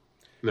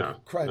 No.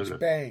 Crunch, no.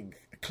 bang,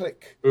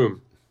 click.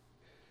 Boom.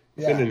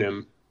 Yeah.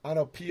 Synonym.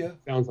 Anopia.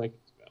 Sounds like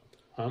it's spelled.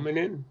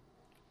 Hominin?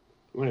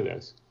 One of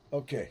those.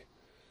 Okay.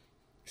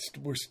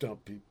 We're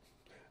stumped, people.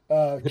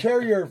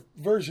 Carrier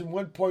version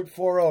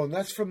 1.40, and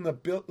that's from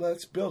the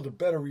Let's Build a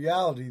Better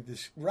Reality,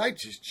 this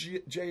righteous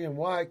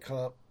J&Y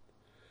comp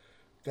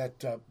that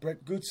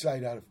Brett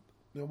Goodside out of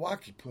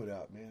Milwaukee put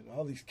out, man.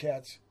 All these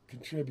cats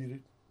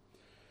contributed.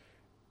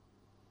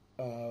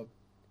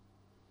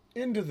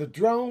 Into the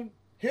Drone,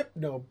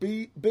 Hypno,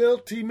 Bill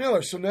T.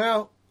 Miller. So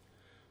now,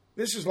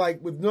 this is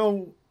like with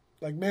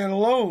like Man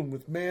Alone,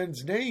 with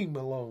man's name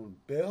alone,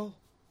 Bill.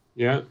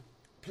 Yeah.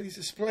 Please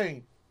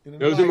explain.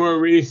 Those are more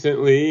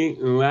recently,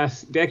 in the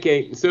last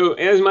decade. So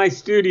as my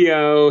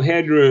studio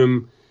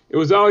headroom, it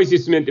was always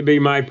just meant to be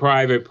my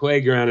private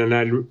playground, and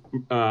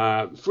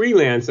I'd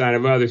freelance out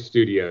of other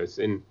studios.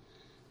 And,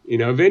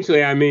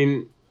 eventually,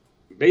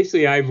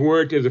 basically I've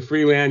worked as a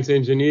freelance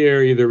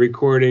engineer, either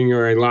recording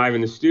or live in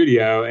the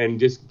studio,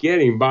 and just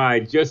getting by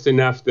just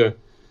enough to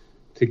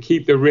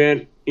keep the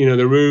rent,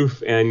 the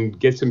roof, and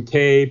get some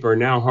tape or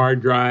now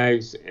hard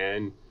drives.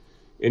 And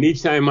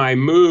each time I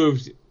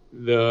moved,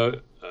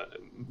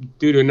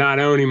 due to not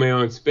owning my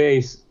own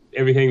space,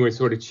 everything would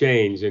sort of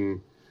change, and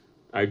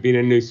I'd be in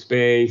a new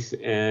space.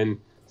 And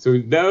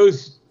so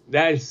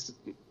that's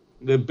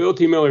the Bill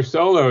T. Miller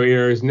solo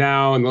era is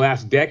now in the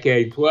last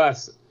decade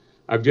plus.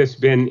 I've just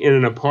been in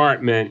an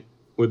apartment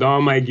with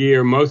all my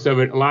gear, most of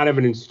it, a lot of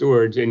it in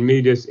storage, and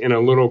me just in a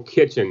little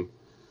kitchen.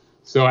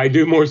 So I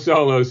do more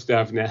solo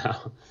stuff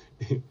now.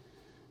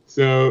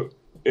 So,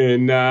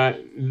 and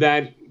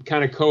that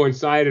kind of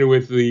coincided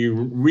with the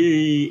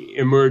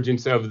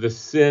re-emergence of the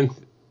synth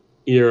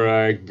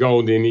era,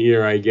 golden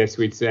era, I guess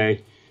we'd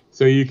say.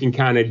 So you can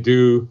kind of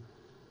do,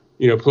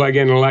 plug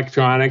in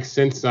electronics,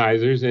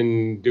 synthesizers,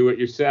 and do it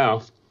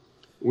yourself,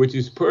 which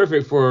is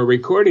perfect for a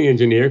recording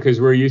engineer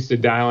because we're used to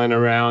dialing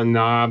around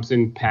knobs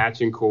and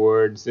patching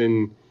chords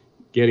and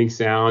getting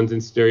sounds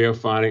and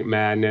stereophonic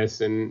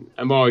madness. And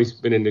I've always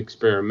been an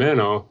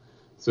experimental,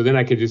 so then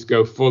I could just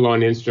go full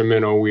on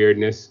instrumental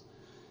weirdness.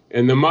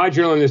 And the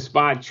modular on the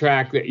spot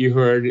track that you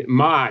heard,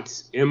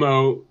 MOTS,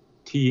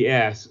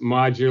 M-O-T-S,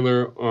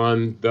 modular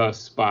on the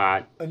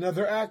spot.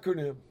 Another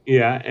acronym.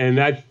 Yeah, and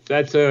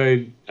that's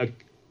a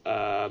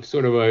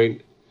sort of a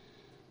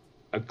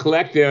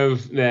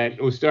collective that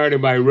was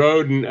started by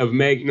Roden of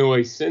Make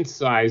Noise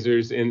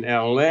synthesizers in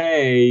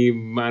L.A.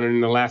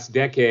 in the last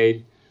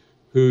decade,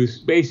 who's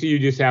basically you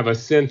just have a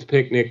synth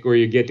picnic where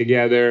you get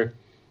together,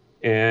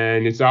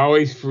 and it's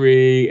always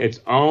free. It's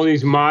all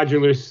these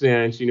modular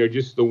synths,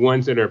 just the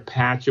ones that are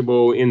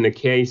patchable in the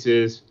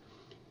cases,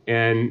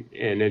 and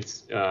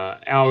it's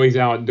always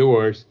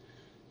outdoors.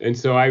 And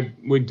so I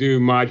would do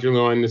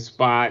modular on the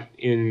spot.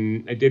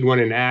 I did one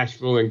in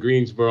Asheville and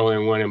Greensboro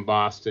and one in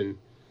Boston.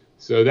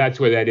 So that's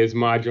what that is,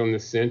 modular on the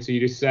synth. So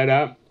you just set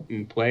up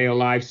and play a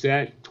live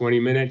set, 20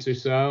 minutes or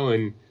so,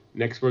 and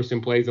next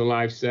person plays a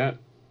live set.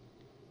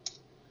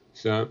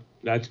 So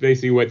that's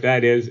basically what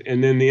that is.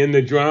 And then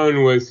Into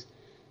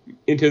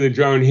the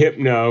Drone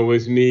Hypno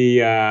was me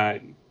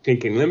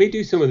thinking, let me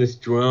do some of this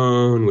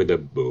drone with a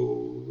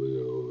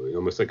bow,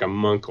 almost like a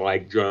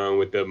monk-like drone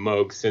with the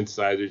Moog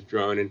synthesizers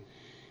drone. And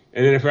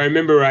then if I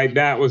remember right,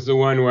 that was the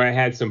one where I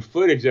had some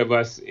footage of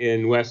us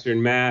in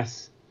Western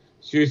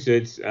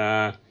Massachusetts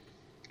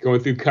going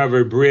through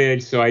Covered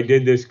Bridge. So I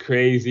did this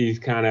crazy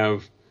kind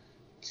of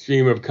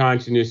stream of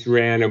consciousness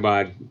rant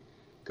about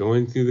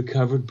going through the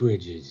covered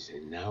bridges,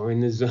 and now we're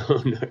in the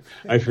zone.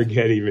 I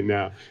forget even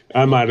now.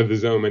 I'm out of the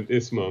zone at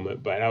this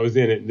moment, but I was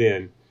in it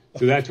then.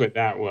 So that's what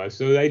that was.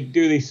 So they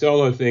do these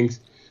solo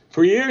things.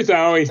 For years, I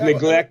always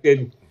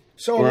neglected.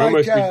 So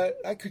like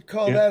I could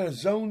call that a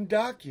zone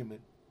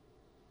document.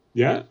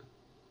 Yeah.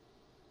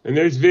 And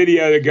there's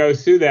video that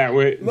goes through that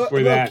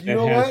for that. You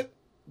know what?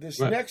 This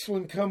next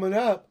one coming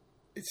up,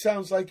 it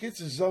sounds like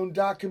it's a zone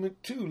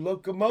document too.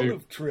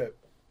 Locomotive trip.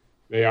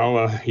 They all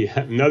are. Yeah,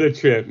 another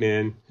trip,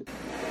 man.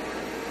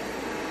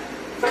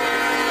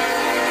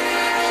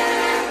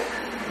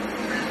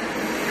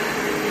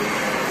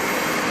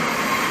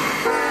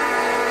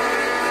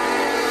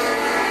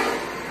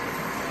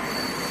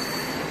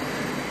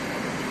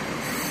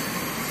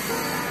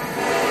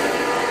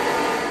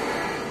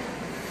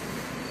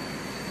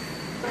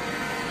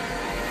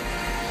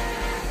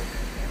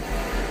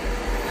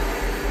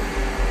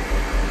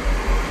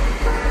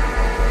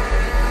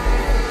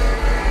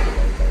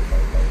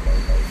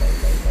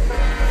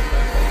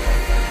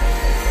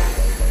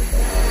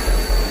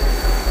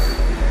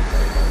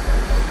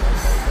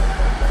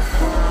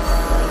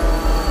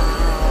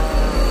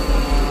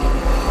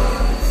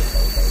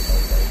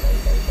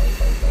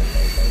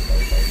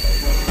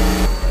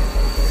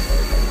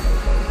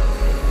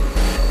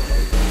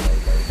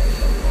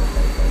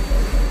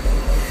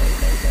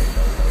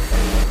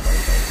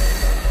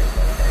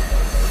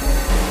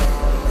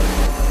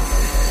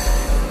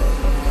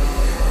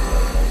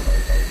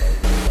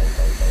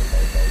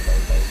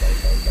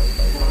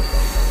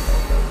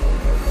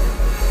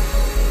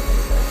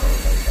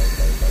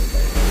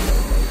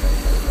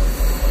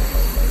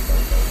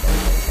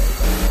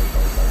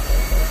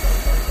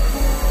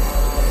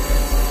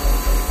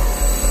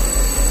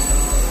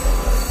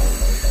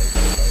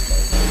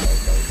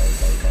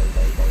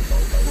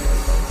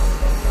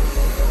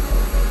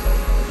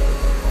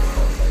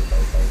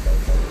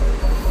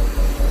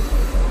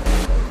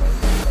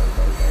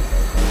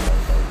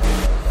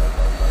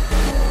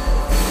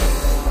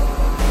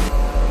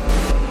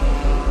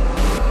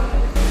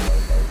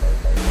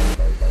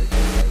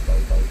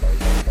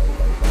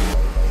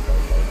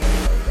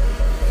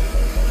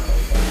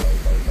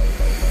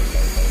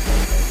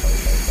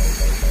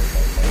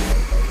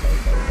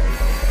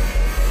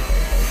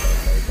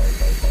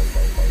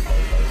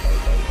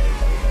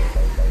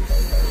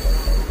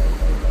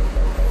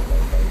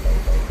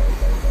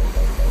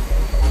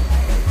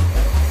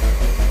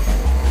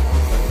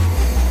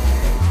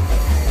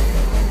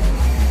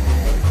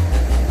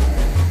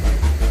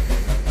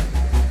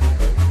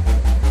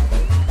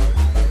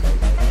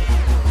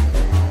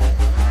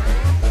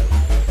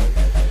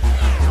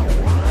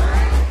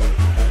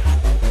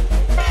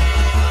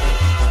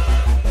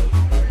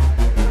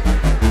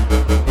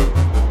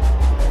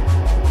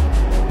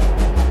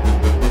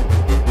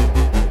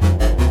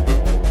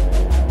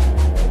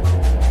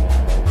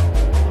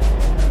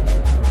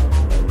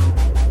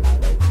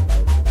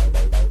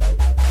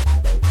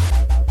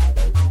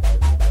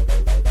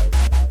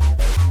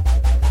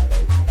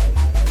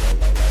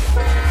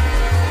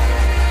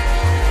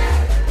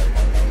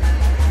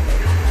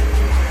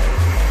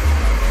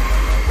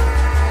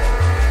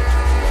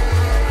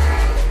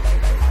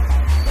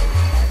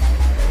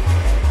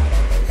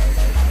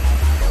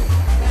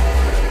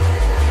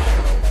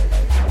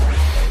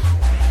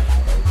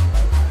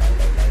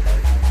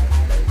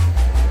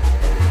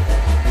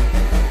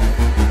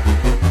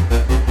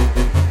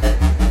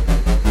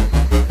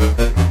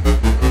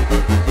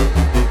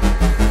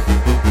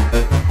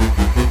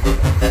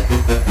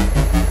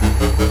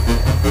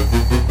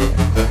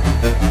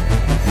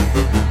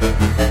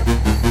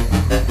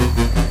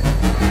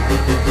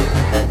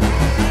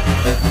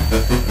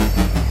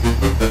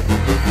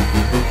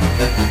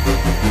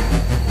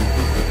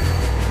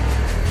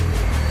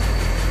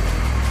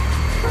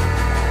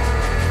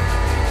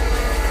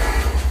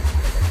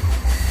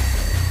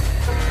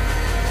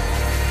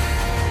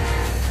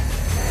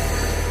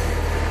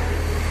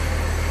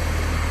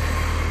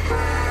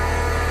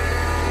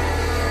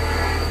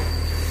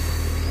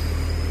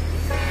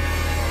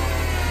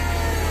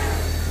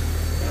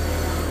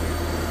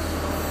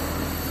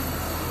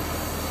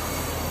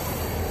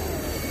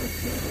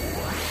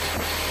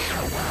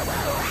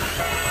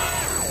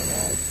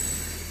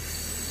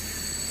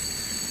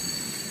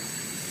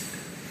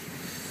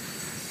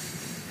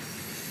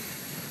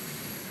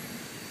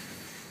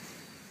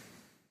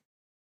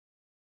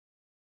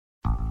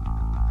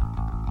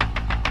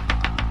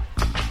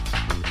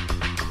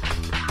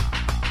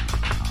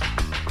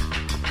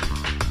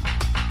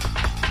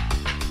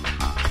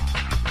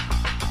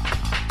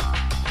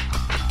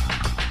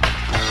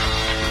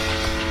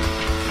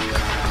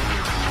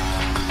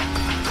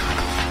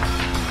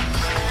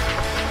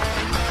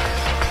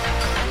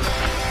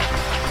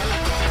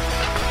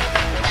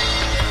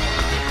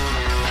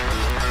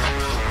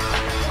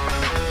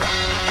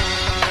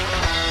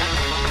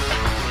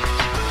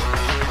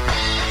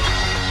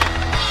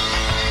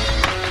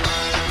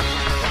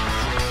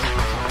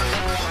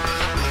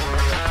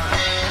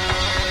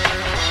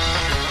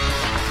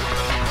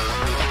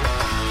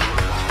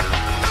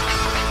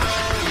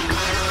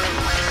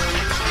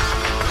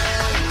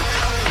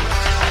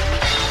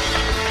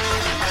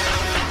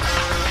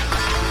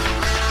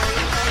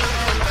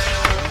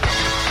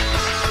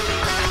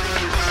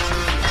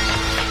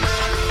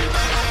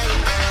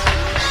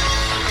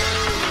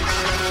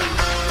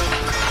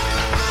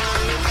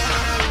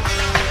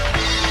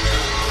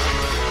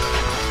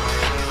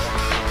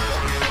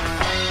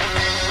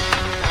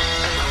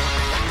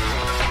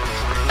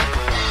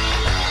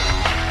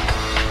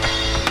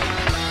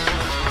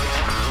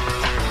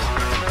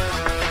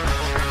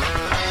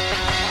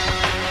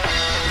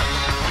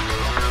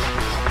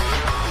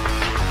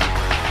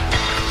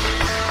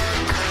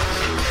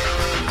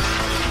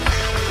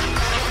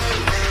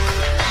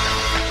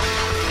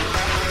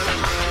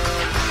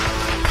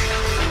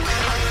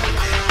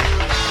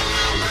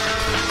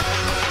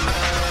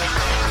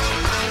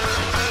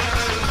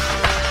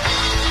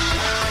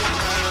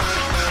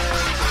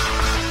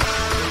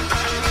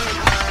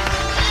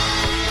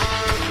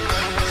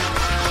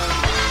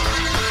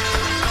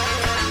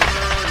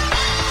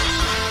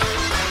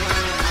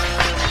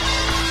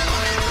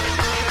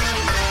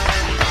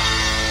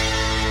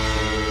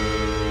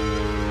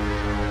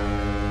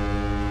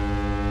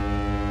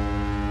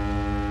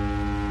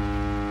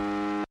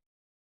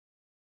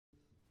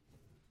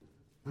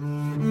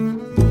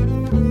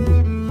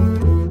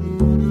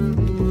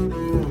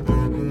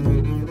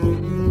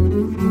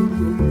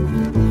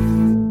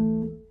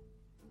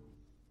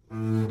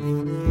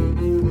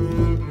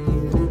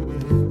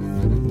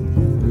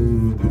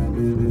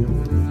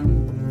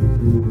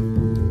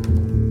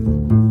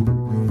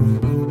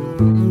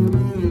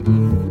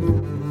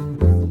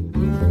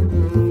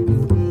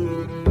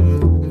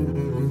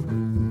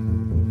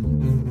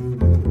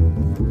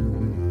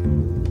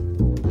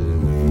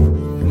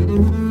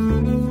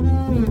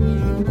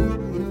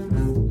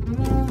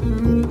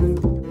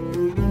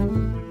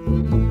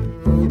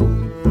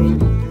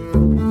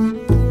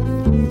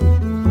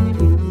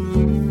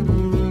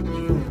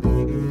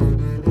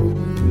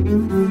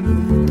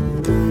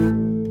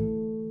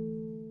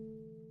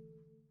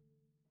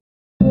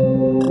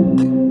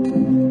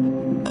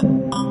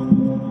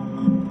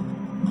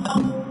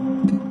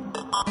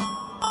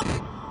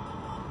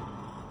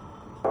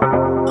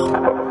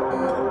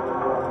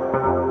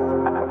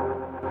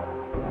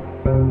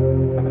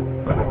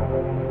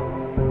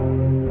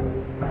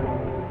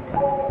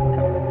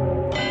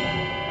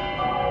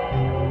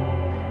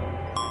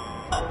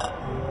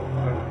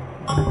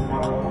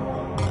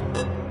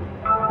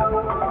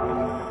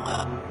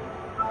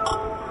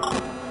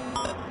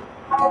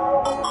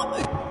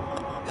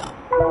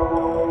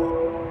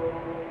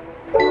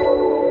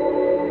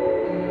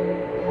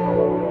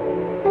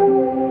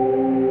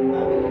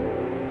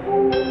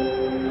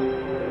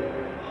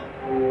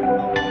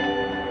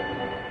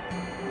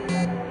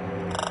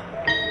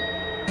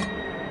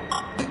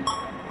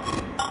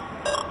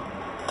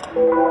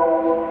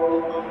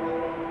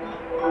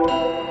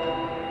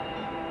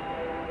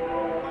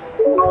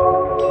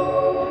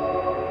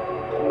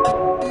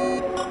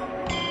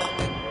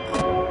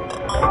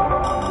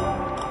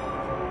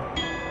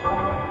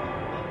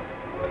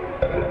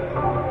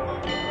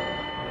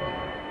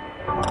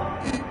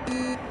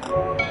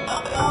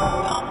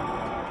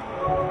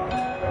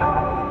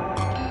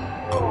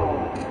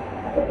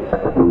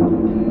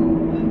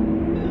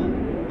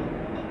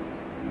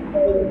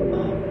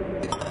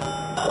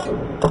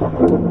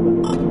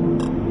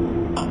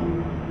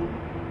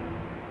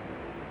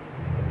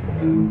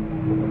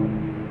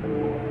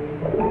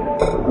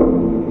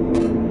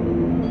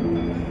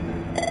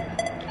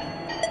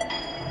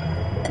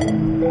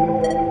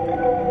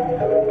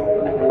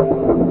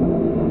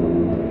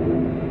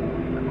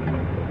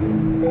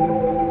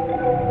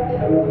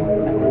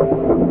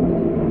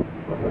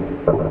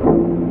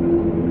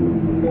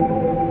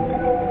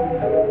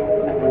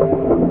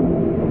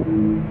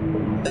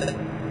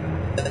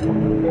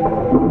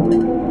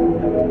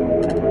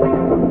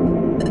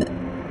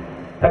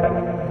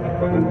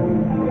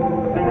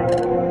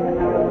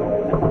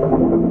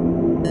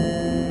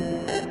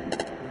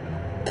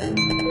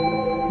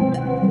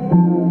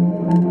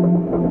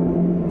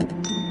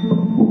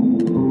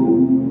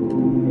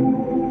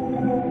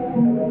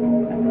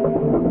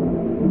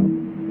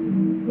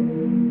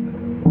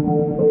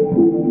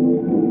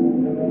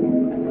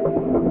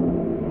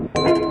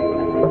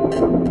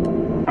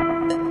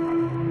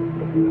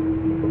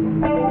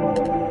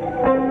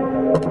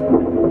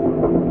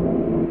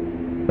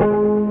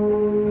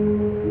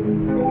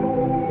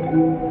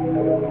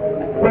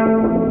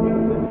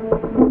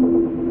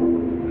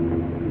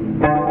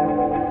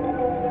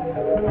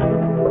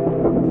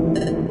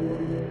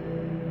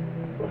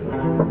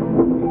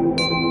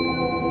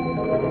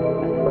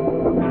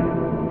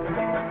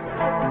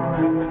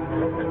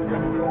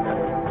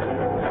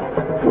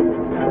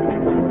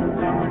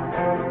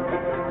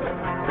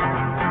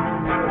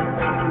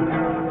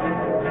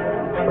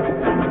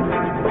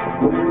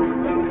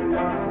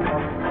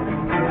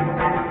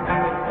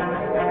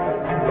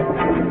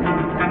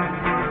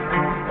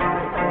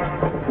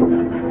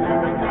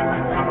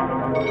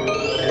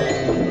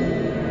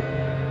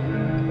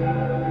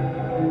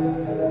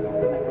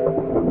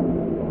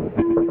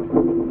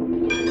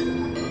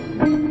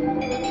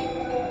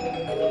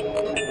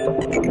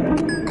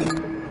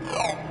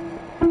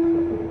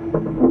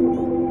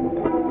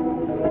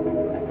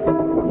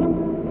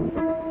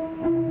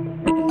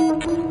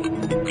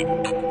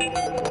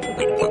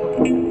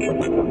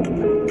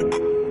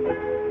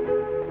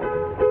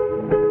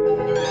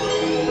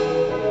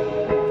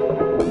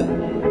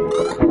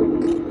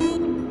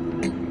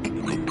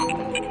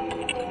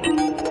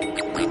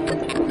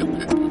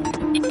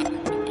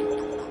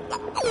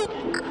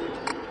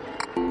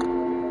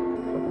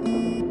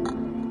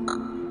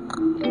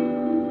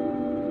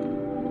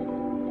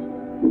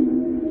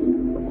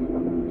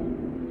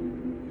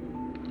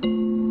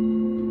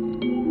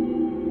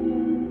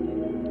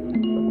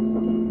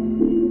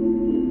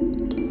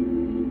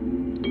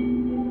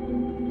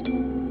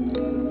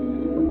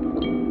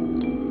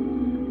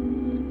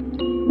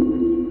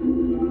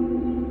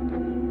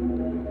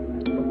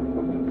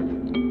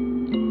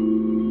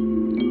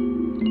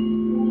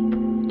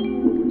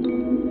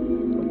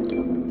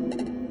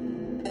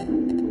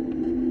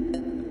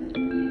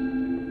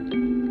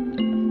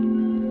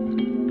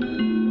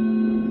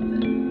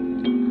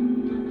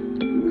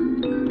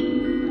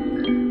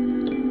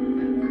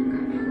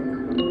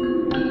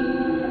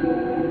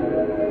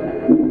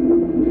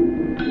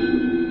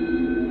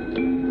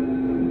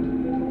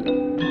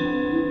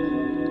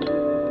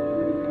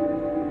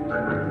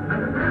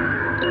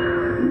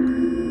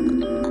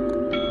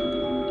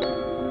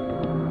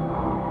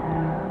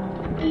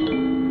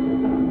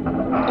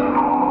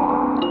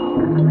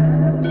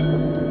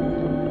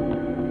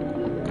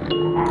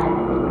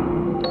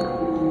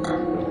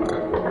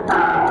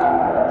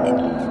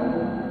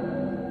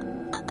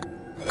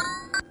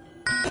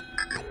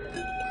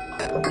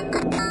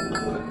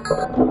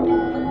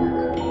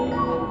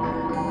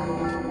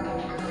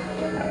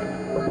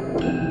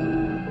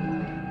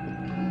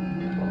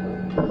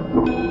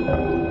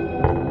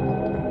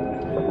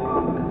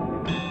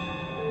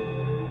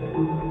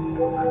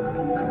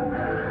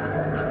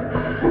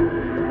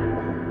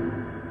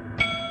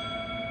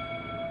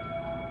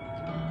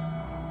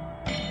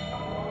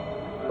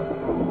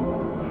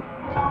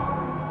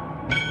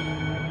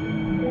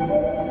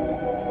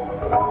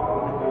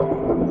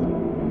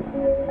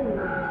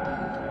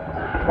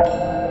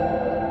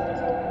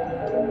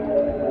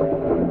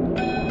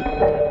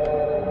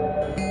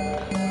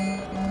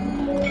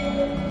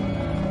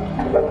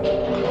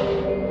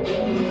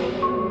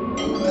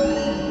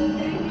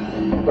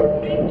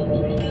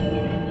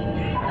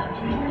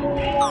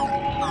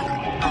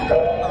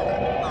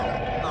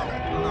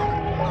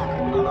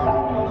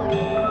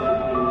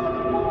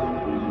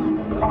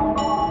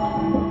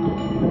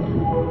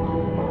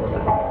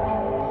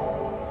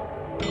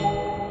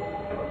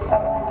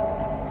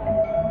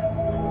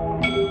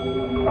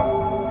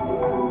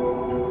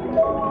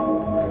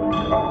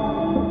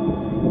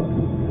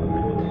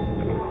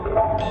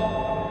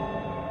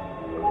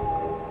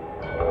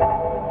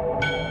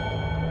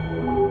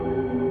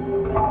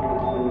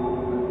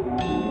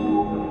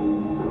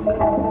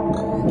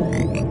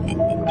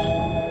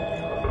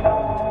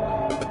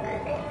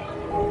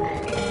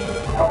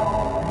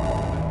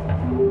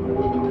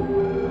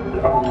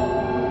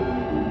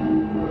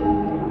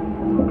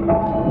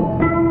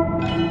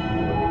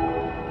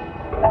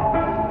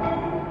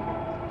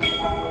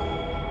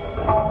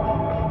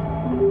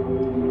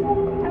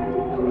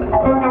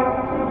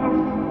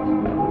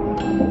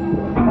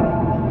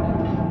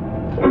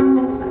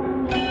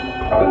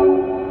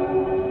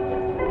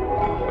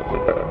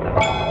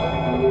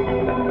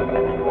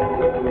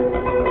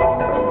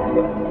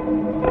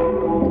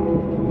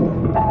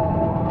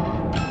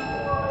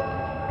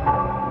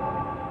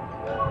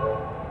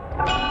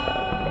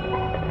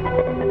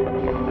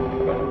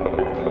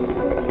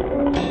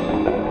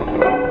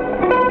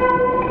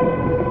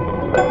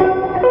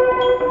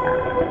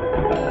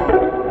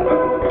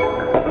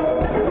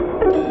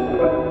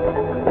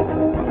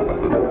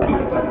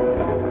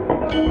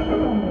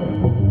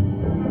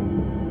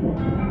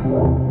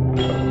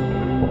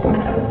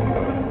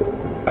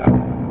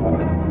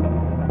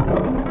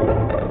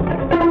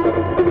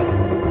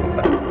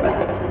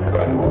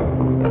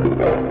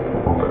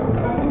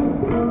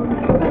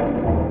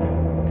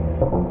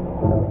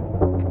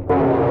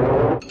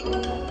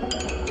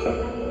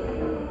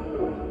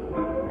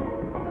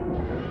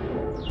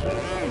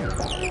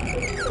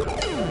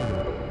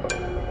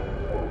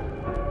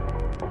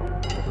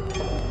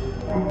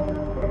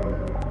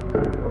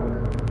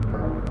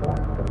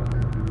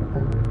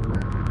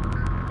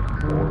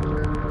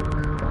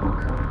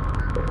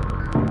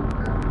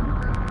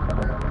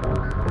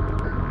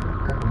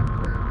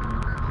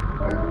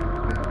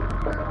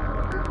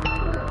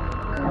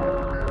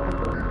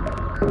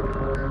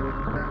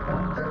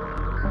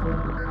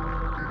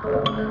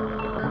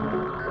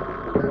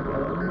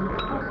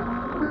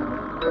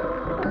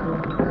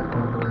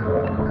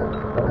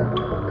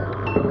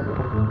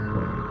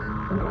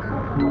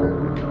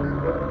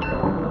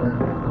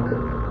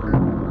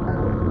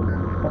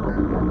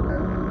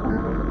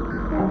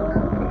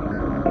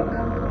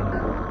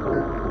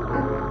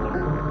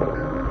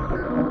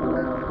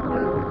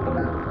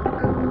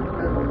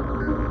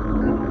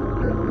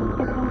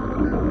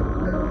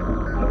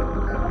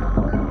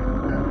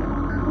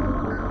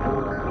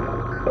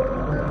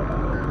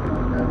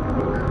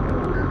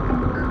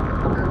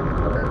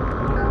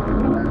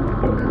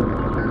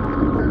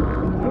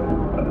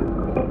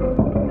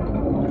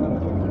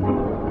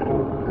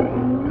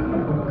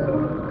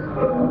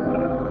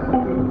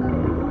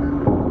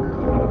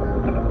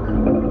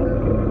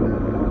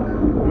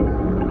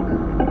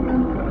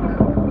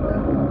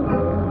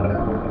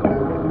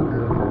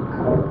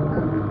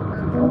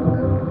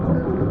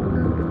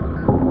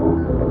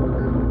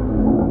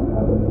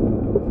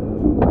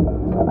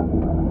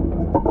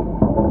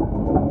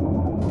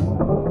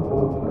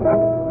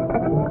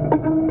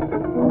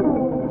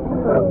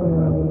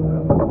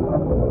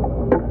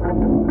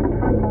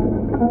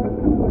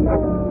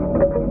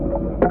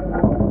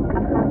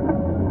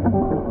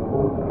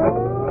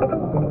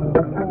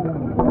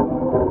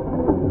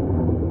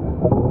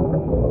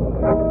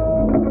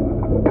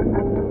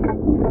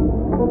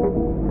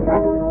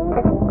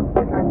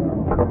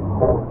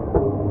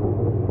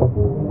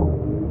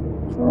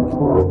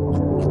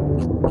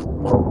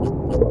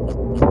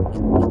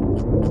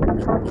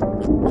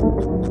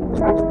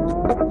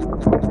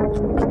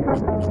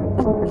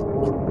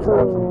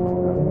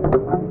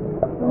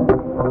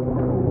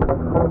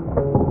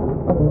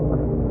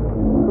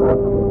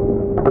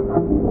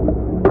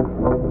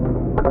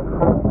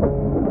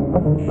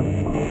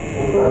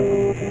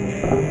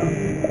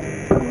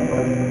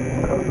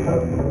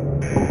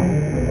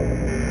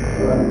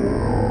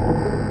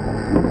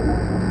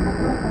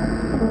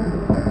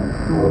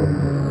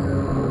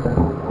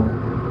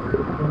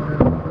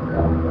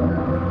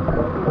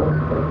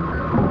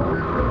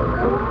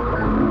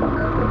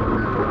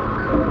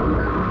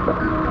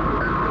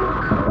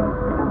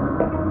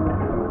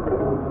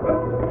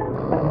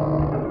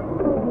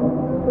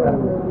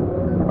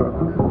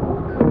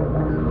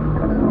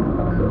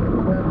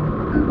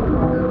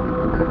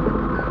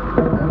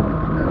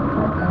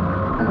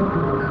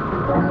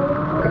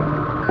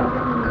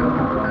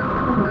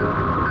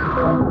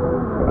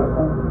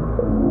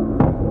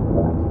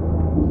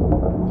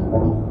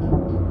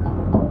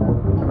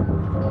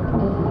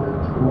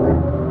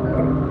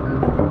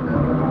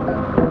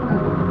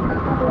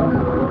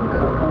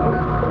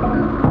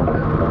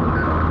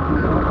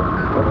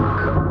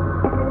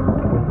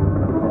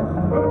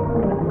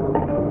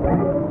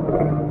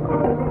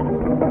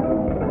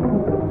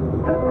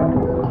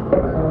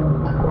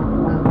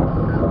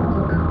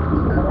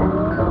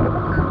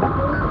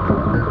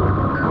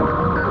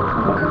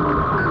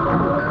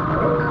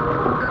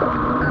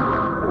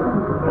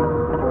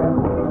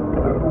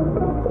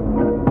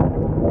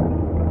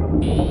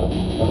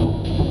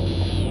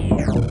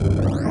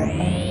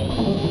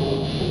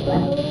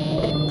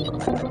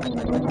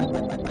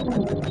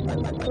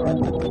 You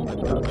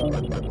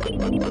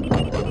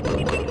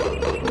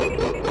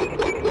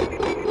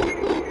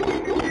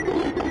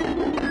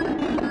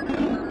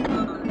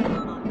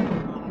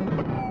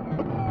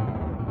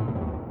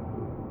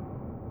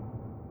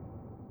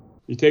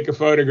take a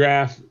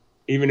photograph,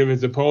 even if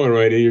it's a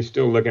Polaroid, you're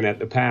still looking at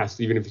the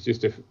past, even if it's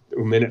just a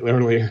minute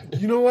earlier.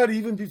 You know what?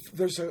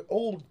 There's an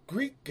old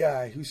Greek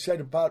guy who said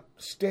about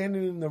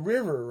standing in the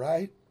river,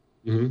 right?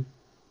 Mm-hmm.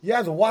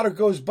 Yeah, the water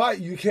goes by.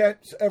 You can't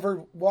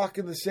ever walk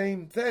in the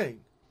same thing.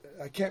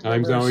 I can't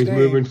remember. Time's always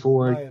moving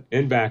forward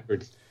and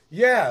backwards.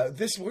 Yeah,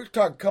 we're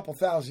talking a couple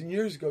thousand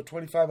years ago,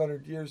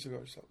 2,500 years ago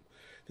or something.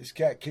 This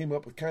cat came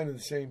up with kind of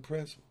the same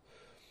principle.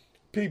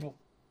 People,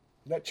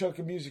 that chunk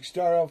of music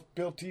started off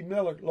Bill T.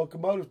 Miller,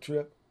 Locomotive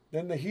Trip.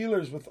 Then the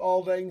Heelerz with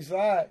Auld Lang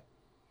Syne.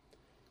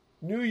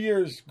 New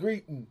Year's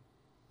Greeting,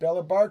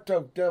 Bela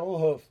Bartok, Devil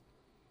Hoof,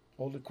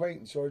 Old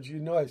Acquaintance, Orgy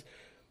and Noise.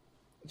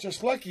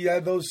 Just lucky I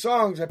had those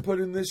songs I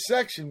put in this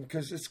section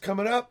because it's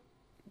coming up.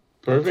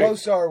 Perfect. How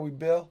close are we,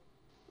 Bill?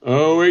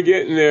 Oh, we're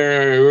getting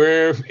there.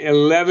 We're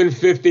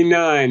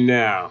 11:59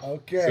 now.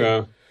 Okay.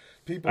 So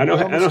I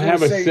don't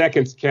have a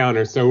seconds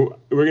counter, so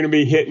we're going to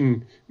be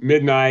hitting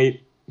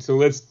midnight. So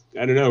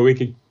we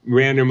could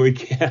randomly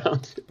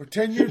count.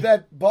 Pretend you're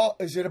that ball.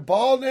 Is it a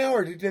ball now,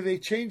 or did they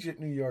change it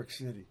in New York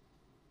City?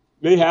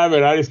 They have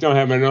it. I just don't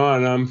have it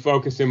on. I'm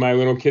focusing my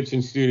little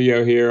kitchen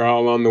studio here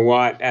all on the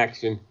watt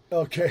action.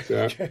 Okay.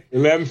 So, okay.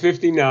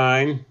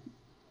 11:59.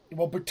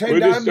 Well,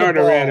 pretend I'm the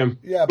ball. Random.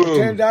 Yeah, boom.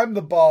 Pretend I'm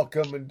the ball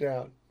coming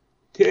down.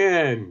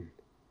 10,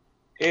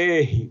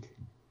 8,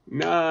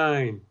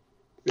 9,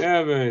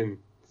 7,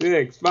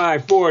 6,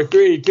 5, 4,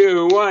 3,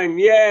 2, 1.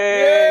 Yay!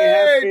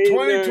 Yay!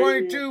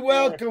 2022.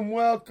 Welcome.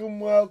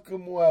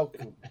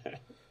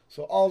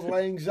 So Auld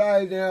Lang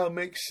Syne now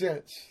makes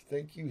sense.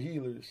 Thank you,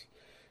 Heelerz.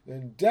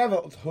 And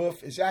Devil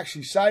Hoof is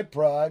actually side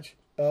proj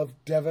of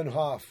Devin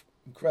Hoff,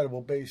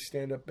 incredible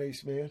stand-up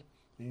bass man.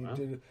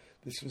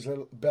 This was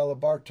a Bela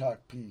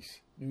Bartok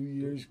piece, New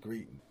Year's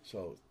Greeting.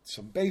 So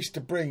some bass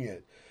to bring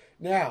in.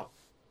 Now,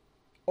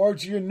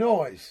 Orgy and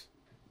Noise.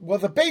 Well,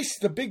 the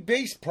big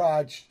bass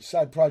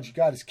side proj you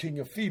got is King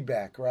of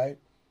Feedback, right?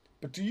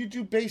 But do you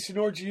do bass and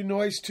Orgy and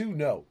Noise too?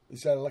 No.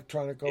 Is that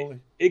electronic only?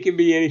 It can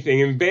be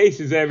anything, and bass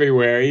is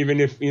everywhere,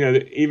 even if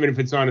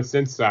it's on a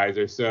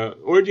synthesizer. So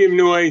Orgy and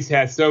Noise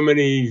has so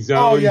many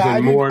zones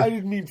more. I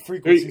didn't mean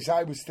frequencies.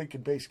 I was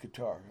thinking bass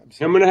guitar.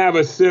 I'm going to have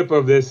a sip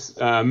of this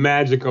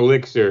magic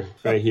elixir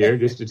right here,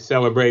 just to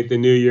celebrate the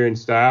new year in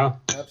style.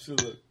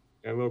 Absolutely.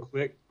 Got a little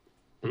click.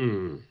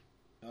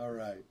 All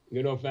right.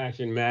 Good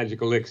old-fashioned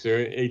magic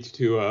elixir,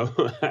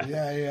 H2O.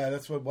 yeah,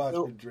 that's what Bob's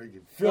been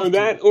drinking. So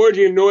that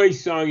Orgy and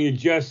Noise song you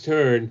just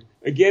heard,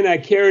 again, I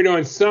carried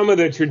on some of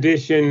the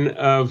tradition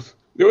of...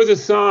 There was a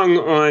song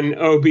on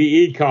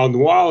OBE called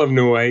Wall of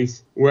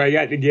Noise, where I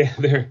got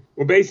together...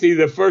 Well, basically,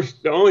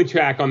 the only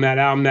track on that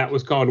album that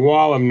was called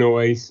Wall of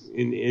Noise,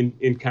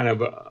 in kind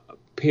of a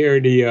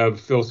parody of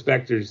Phil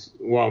Spector's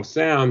Wall of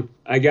Sound.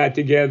 I got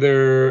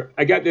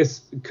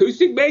this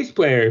acoustic bass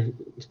player,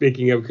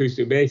 speaking of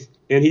acoustic bass,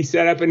 and he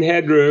set up in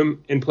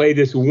Headroom and played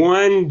this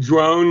one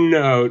drone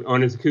note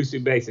on his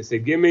acoustic bass. I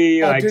said, give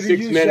me 6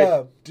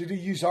 minutes. Did he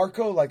use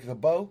Arco, like the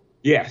bow?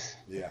 Yes.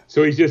 Yeah.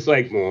 So he's just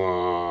like,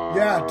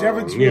 yeah,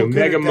 Devin's real good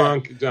Mega at that.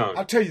 Monk zone.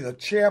 I'll tell you, the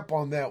champ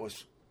on that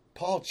was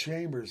Paul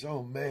Chambers.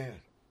 Oh,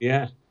 man.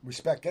 Yeah.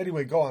 Respect.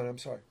 Anyway, go on. I'm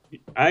sorry.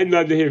 I'd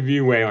love to hear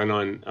you wailing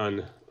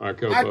on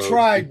Arco. I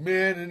tried,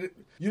 man. And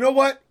you know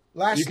what?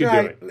 Last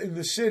night in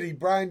the city,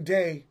 Brian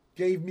Day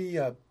gave me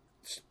a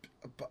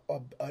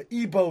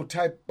Ebo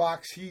type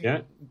box he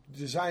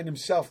designed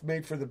himself,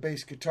 made for the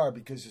bass guitar,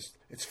 because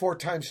it's 4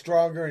 times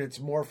stronger and it's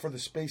more for the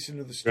spacing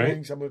of the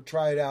strings. Right. I'm going to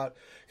try it out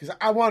because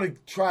I want to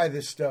try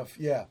this stuff.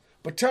 Yeah.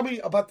 But tell me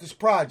about this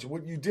project,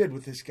 what you did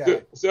with this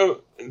guy.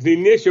 So the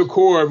initial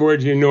core of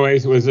Orgy and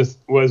Noise was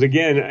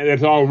again,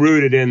 it's all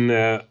rooted in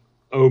the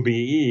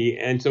OBE.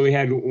 And so we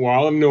had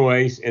Wall of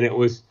Noise, and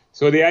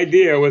so the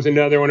idea was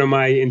another one of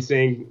my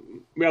insane,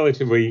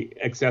 relatively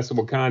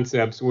accessible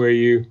concepts where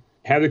you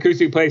have the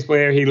acoustic bass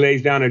player, he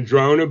lays down a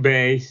drone of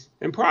bass,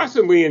 and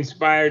possibly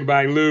inspired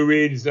by Lou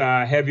Reed's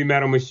Heavy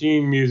Metal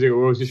Machine music,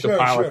 where it was just a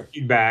pile of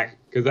feedback,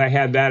 because I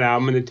had that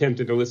album and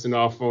attempted to listen to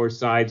all 4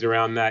 sides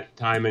around that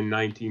time in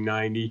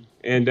 1990,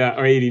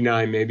 or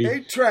 89 maybe.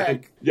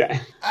 8-track. Yeah,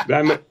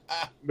 that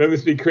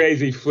must be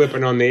crazy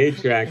flipping on the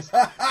 8-tracks.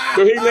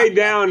 So he laid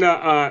down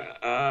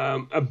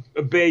a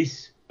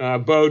bass,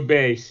 bowed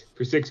bass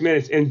for 6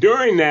 minutes, and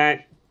during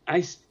that,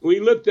 we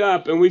looked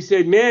up and we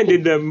said, man,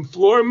 did the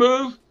floor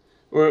move?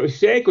 Or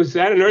shake? Was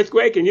that an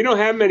earthquake? And you don't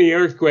have many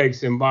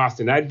earthquakes in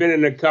Boston. I'd been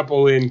in a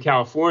couple in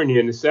California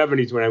in the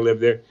 70s when I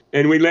lived there.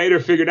 And we later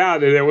figured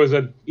out that there was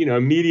a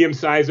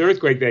medium-sized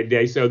earthquake that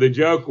day. So the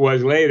joke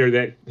was later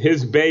that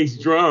his bass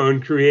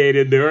drone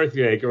created the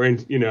earthquake.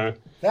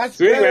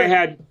 So anyway,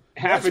 I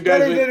half That's a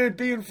dozen. better than it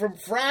being from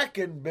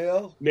fracking,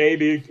 Bill.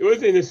 Maybe. It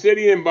was in the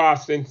city in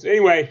Boston. So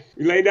anyway,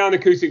 we laid down the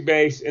acoustic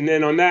bass, and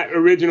then on that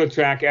original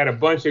track, I had a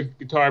bunch of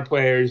guitar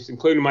players,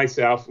 including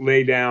myself,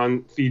 lay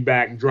down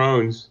feedback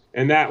drones.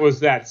 And that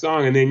was that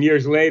song. And then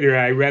years later,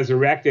 I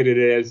resurrected it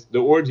as the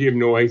Orgy of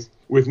Noise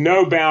with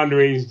no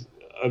boundaries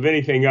of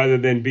anything other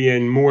than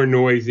being more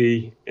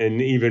noisy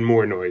and even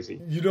more noisy.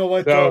 You know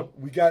what, so though?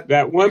 We got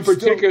that one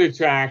particular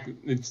track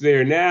that's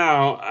there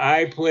now.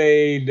 I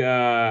played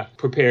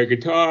prepared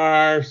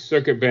guitar,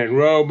 circuit bent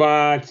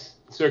robots,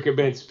 circuit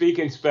bent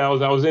speaking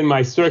spells. I was in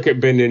my circuit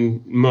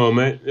bending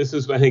moment. This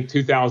is, I think,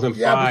 2005.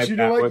 Yeah, but you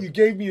know what? You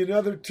gave me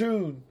another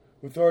tune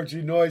with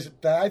Orgy Noise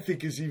that I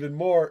think is even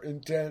more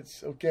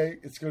intense, okay?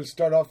 It's going to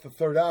start off the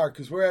third hour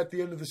because we're at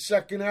the end of the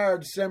second hour,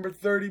 December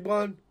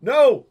 31.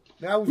 No!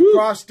 Now we've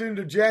crossed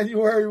into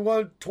January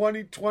 1,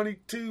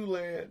 2022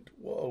 land.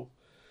 Whoa.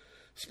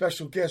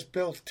 Special guest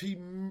Bill T.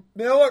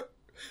 Miller.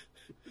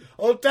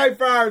 Hold tight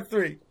for hour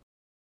 3.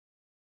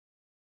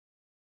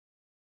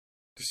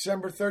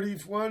 December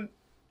 31.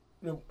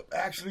 No,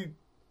 actually,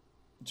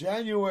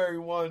 January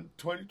 1,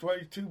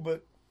 2022,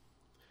 but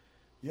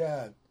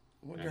yeah.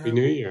 Happy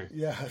New Year.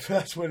 Yeah,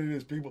 that's what it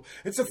is, people.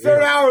 It's the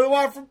third hour of the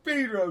One from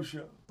Pedro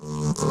Show.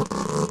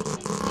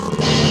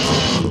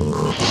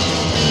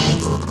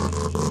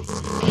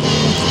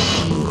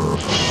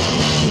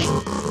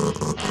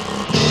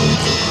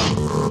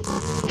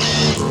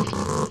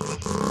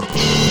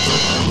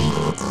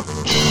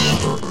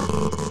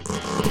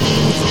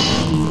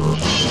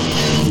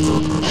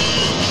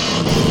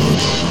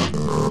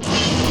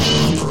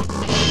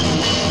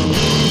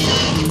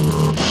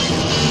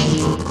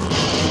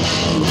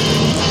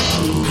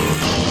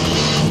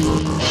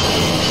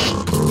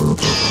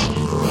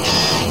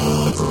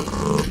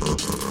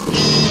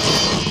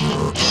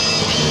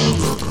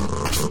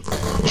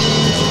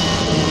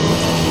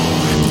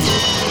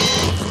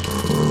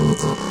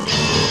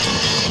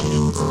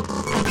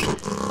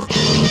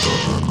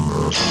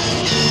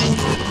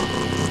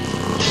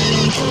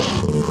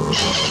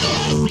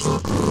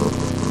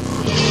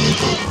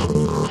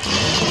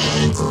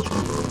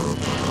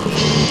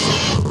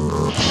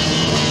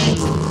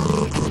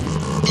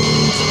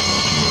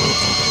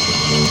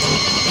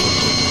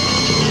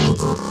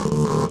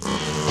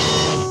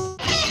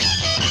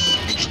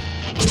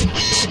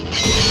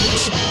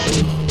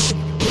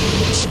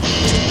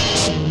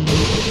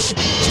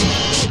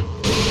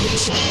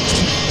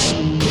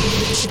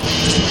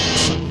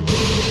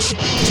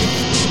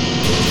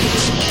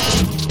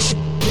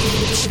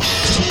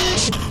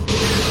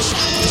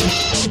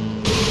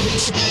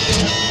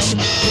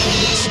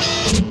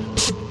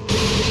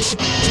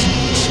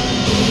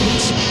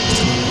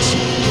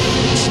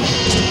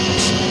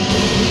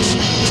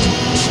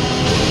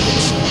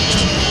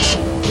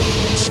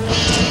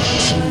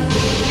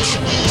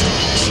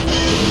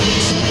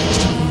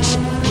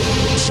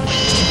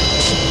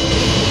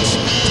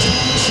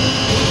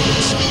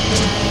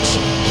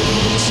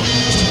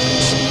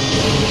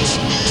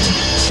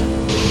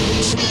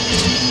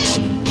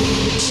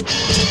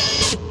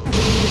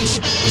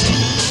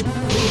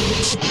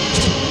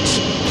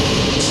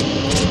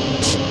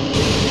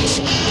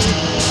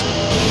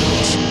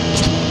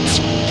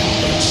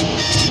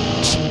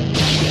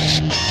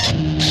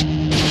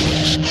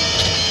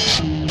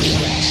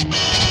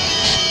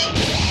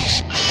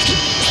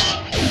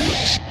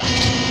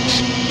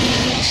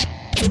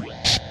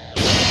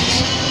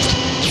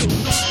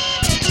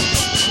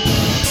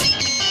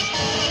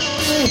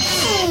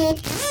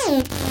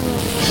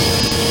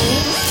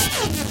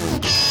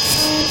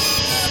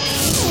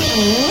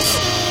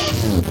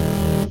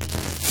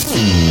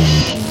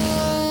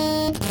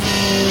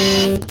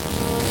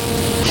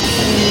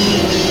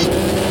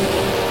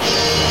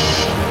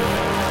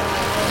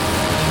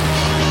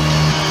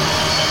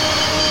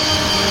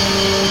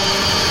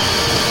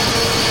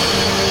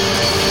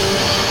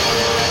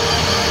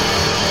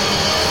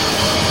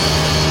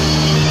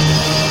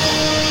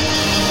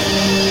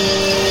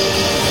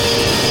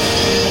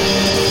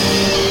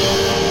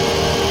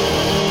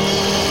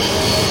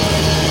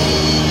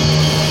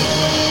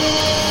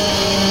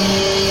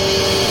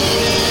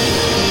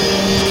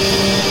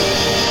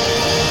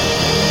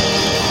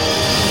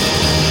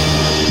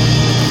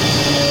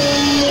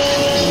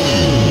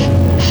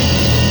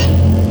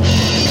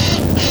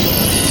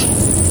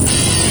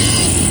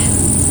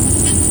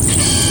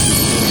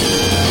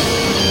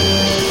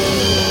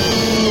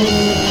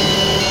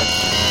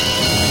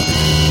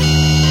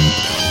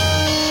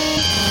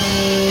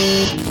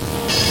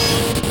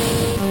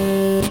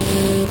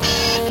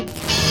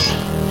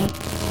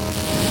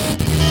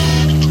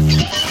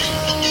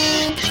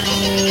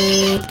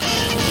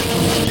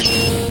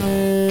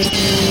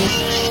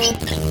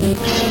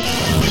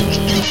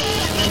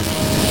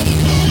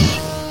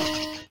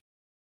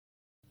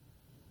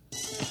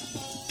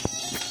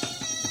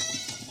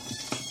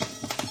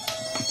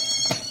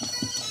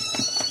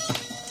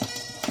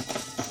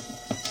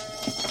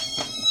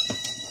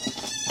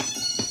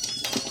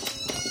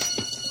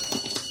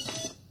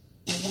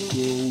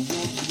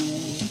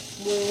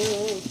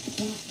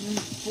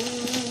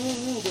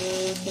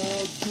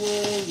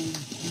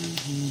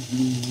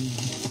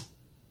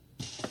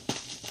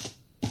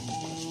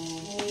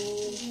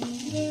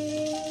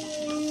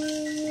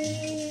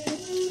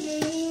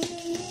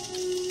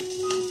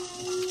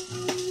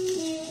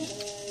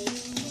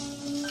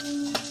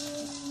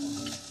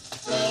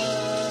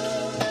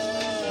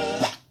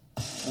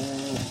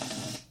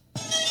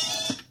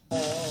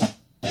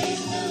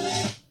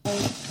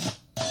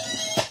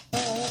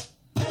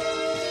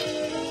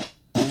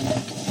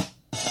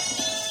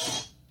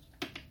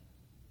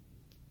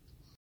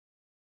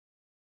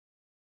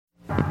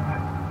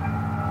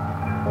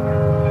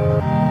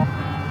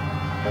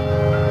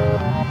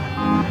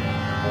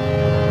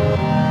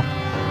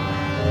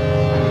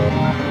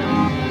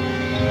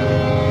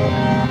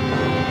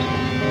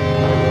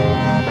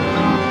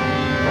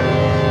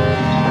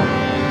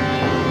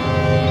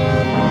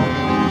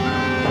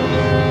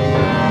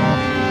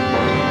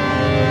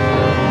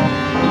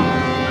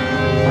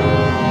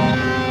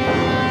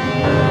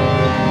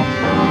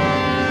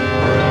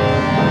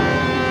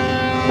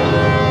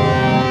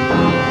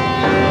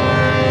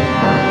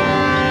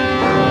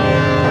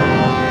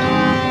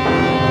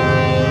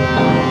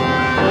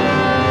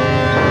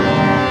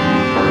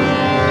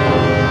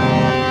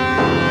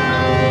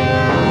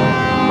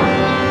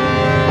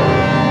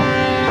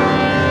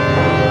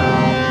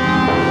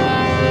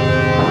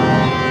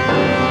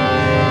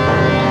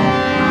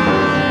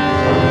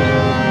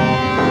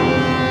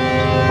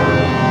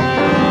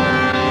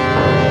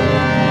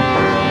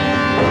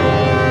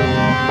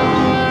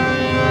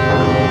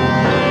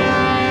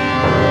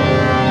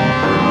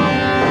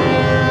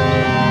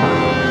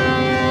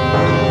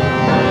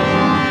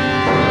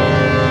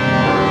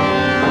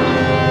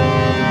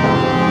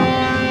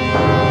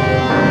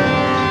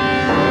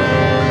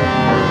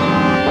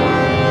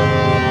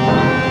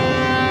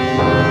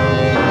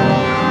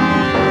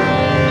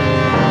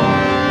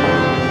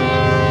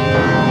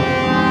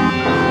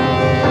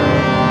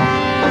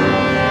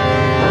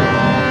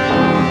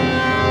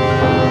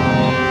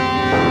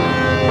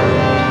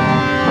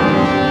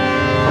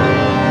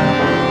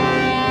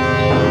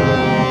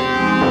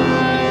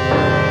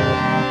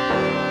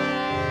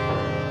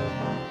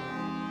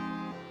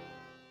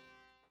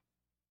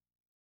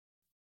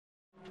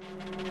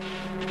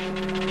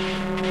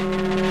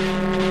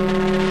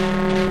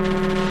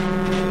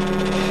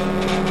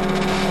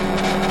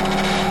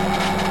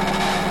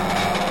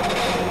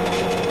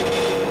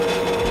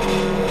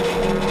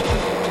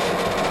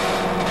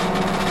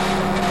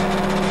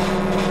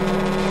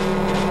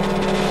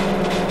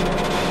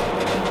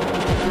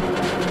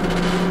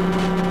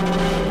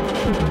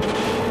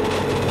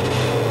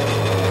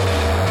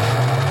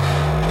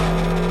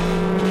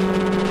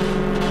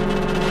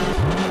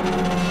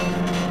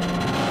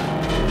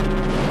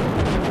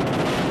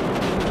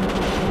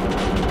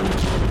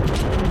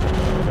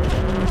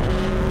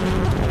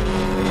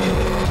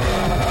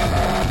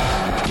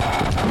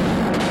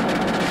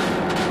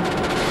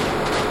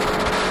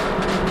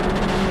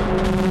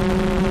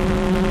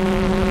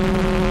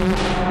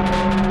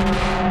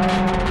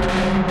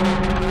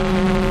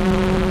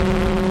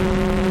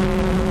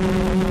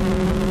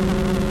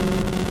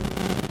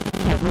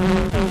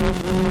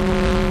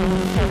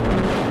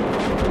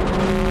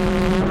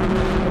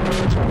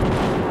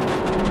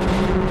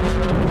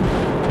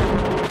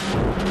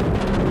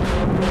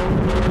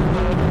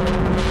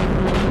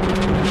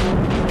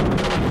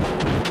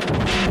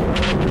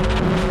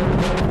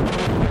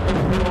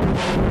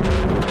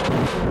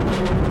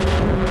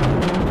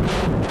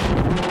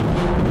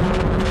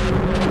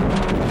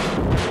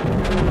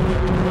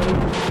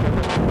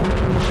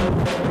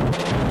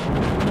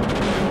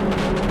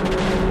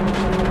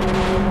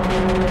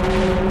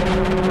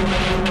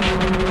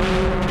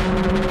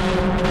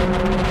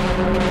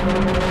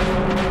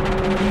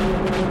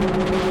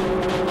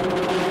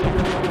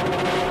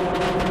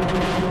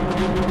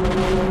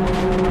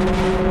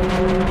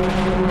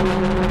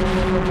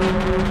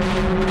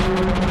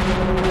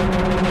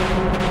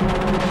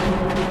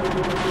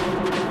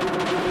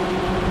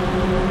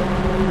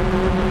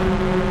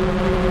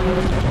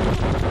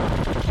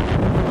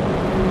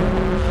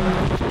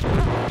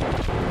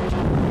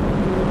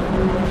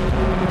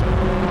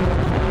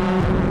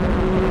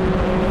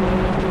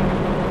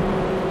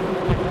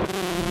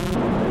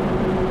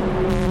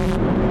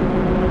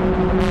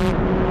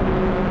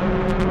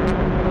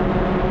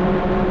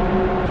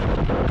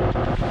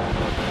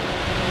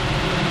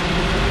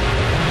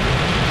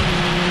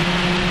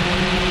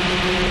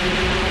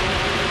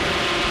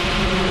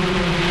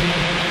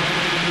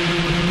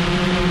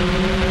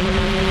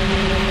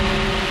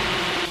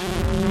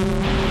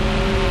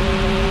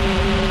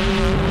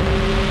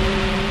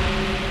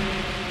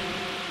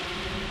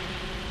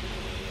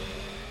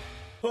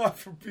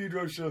 From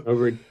Pedro Show.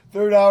 Over.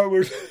 Third hour,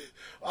 we're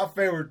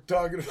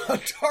talking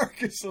about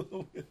Darkest a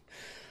little bit.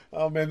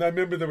 Oh, man, I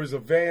remember there was a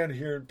van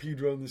here in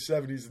Pedro in the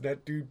 70s, and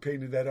that dude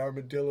painted that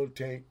armadillo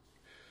tank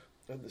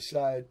on the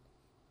side.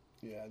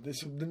 Yeah,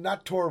 this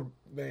not tour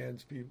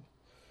vans, people.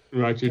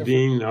 Roger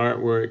Dean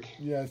artwork.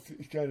 Yeah,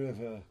 it's kind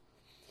of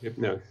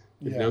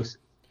hypnosis.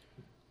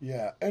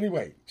 Yeah.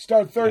 Anyway,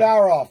 start third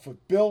hour off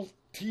with Bill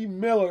T.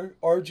 Miller,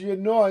 Orgy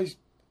and Noise,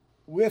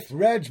 with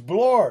Reg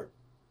Bloor.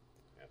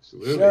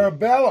 Absolutely.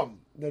 Cerebellum.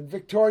 Then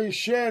Victoria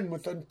Shen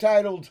with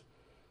Untitled,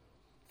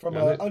 from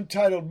an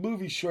Untitled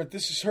movie short.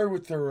 This is her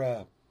with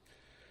her,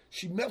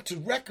 she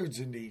melted records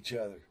into each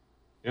other.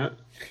 Yeah.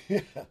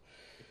 Yeah.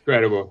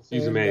 Incredible.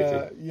 She's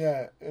amazing.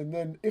 Yeah. And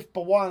then If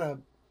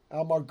Bwana,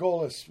 Al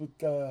Margolis with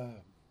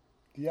the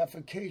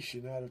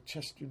evocation out of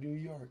Chester, New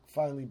York.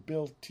 Finally,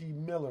 Bill T.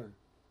 Miller,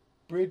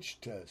 Bridge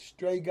to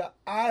Strega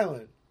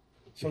Island.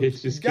 So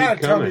It's you just got to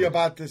keep tell coming. me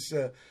about this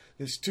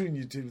this tune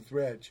you did with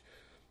Reg.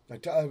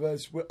 I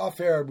was off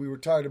air. We were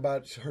talking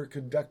about her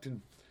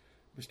conducting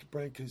Mr.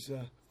 Branca's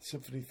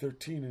Symphony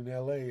 13 in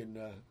L.A. and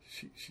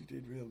she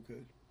did real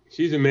good.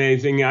 She's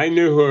amazing. I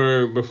knew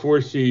her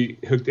before she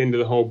hooked into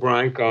the whole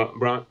Branca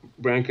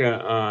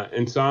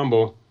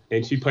ensemble,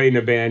 and she played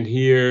in a band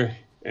here.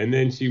 And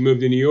then she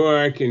moved to New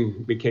York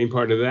and became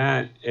part of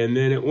that. And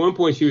then at one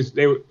point,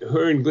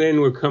 her and Glenn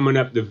were coming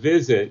up to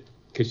visit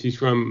because she's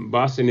from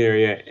Boston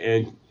area,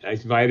 and I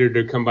invited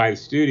her to come by the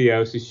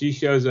studio. So she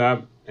shows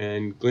up,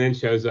 and Glenn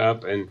shows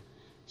up, and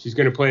she's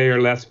going to play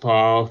her Les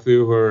Paul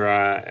through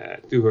her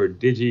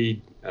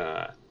Digitech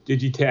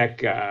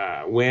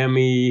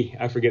whammy.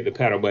 I forget the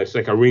pedal, but it's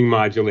like a ring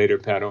modulator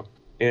pedal.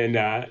 And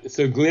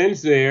so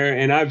Glenn's there,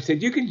 and I've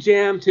said, you can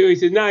jam too. He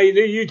said, no,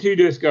 you two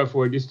just go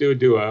for it. Just do a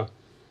duo.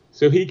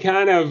 So he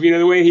kind of,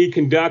 the way he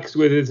conducts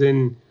with his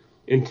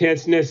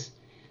intenseness,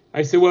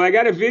 I said, well, I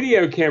got a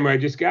video camera I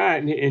just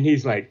got. And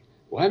he's like,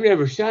 well, I've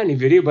never shot any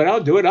video, but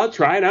I'll do it. I'll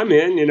try it. I'm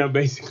in.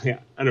 Basically, I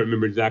don't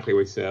remember exactly what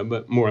he said,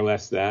 but more or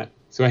less that.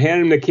 So I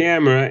handed him the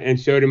camera and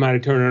showed him how to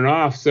turn it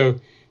off. So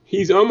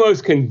he's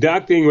almost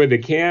conducting with the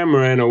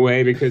camera in a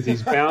way because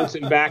he's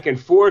bouncing back and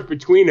forth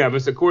between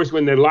us. Of course,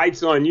 when the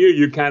light's on you,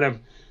 you kind of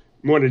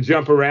want to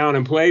jump around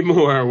and play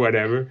more or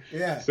whatever.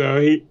 Yeah.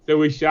 So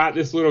we shot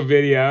this little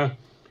video.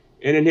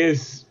 And in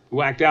his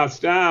whacked out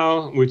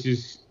style, which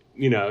is,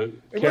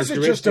 it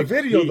wasn't just a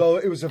video, though.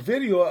 It was a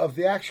video of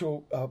the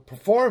actual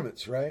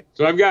performance, right?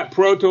 So I've got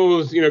Pro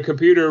Tools,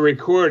 computer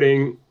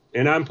recording,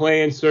 and I'm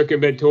playing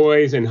circuit bit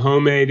toys and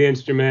homemade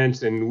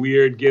instruments and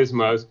weird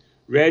gizmos.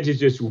 Reg is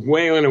just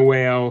wailing a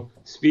wail,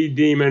 Speed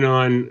Demon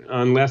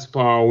on Les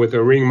Paul with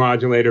a ring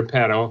modulator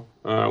pedal,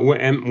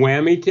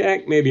 whammy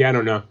tech, maybe, I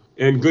don't know.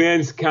 And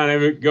Glenn's kind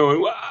of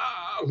going,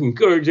 wow,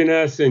 encouraging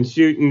us and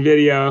shooting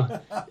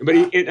video. But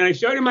I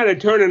showed him how to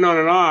turn it on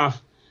and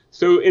off.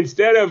 So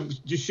instead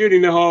of just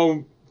shooting the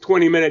whole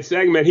 20-minute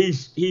segment,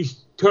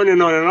 he's turning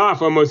on and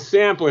off, almost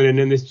sampling it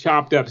in this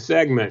chopped up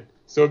segment.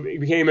 So it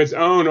became its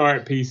own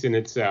art piece in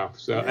itself.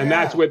 So And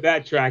that's what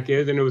that track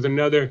is. And it was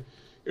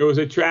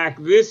a track,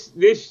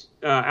 this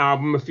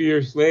album a few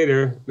years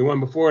later, the one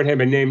before it had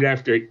been named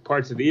after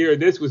parts of the ear.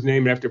 This was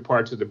named after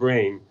parts of the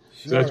brain.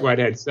 Sure. So that's why it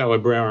had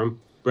cerebellum.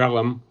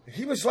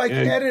 He was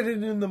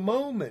edited in the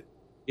moment.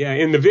 Yeah,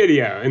 in the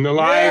video, in the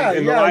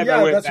live,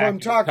 yeah, that's what I'm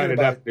talking cut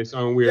about. It up its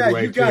own weird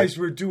way. You guys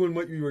were doing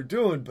what you were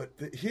doing, but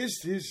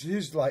his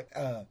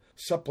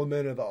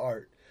supplement of the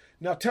art.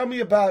 Now tell me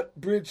about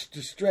Bridge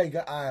to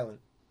Strega Island.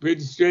 Bridge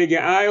to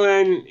Strega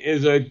Island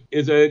is a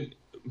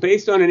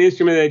based on an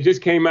instrument that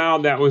just came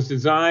out that was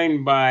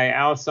designed by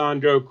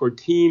Alessandro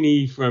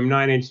Cortini from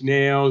Nine Inch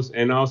Nails,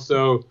 and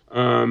also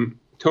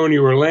Tony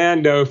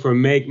Orlando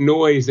from Make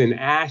Noise in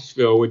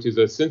Asheville, which is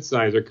a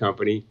synthesizer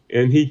company.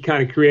 And he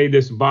kind of created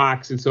this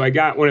box. And so I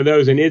got one of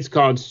those, and it's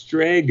called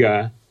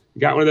Strega.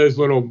 Got one of those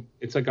little,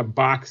 it's like a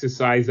box the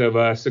size of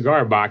a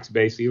cigar box,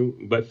 basically,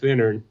 but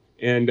thinner.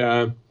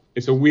 And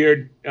it's a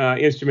weird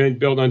instrument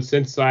built on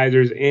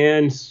synthesizers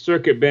and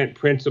circuit bent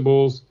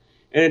principles.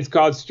 And it's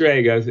called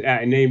Strega,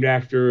 named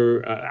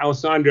after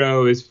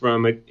Alessandro is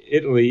from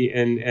Italy,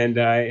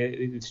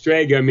 and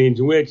Strega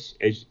means witch.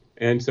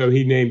 And so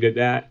he named it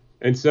that.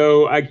 And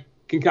so I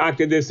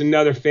concocted this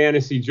another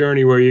fantasy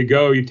journey where you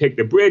take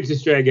the bridge to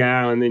Strega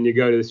Island, then you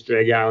go to the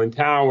Strega Island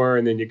Tower,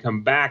 and then you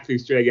come back through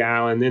Strega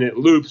Island, then it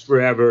loops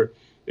forever,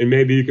 and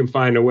maybe you can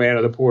find a way out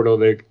of the portal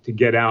to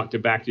get out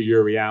back to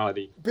your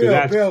reality.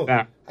 Bill,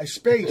 I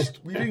spaced.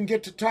 We didn't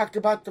get to talk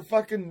about the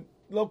fucking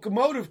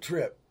locomotive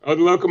trip. Oh,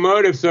 the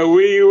locomotive. So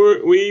we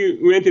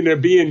rented a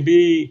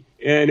B&B,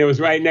 and it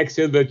was right next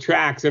to the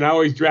tracks, and I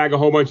always drag a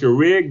whole bunch of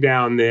rig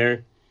down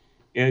there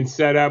and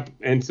set up,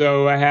 and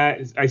so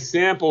I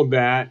sampled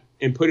that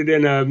and put it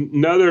in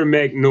another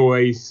Make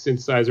Noise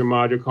synthesizer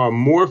module called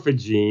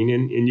Morphogene,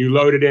 and you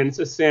load it in. It's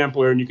a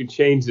sampler, and you can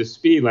change the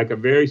speed, like a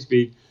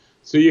vari-speed.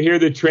 So you hear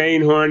the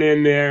train horn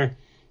in there,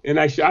 and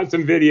I shot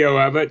some video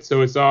of it,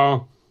 so it's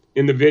all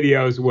in the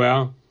video as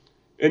well.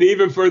 And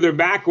even further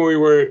back when we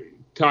were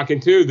talking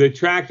too, the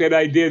track that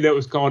I did that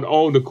was called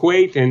Old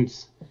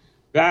Acquaintance,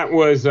 that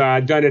was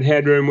done at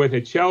Headroom with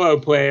a cello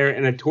player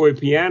and a toy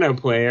piano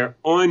player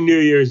on New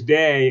Year's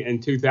Day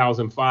in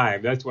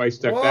 2005. That's why I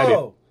stuck that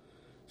in.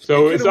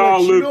 So it's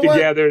all looped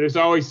together. There's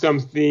always some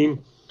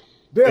theme.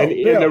 And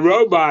the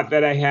robot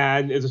that I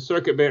had is a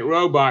circuit bent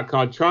robot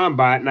called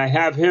Trombot, and I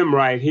have him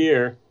right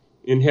here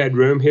in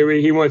Headroom. Here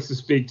he wants to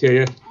speak to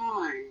you.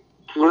 I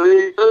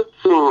play a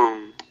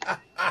song.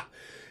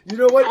 You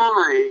know what?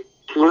 I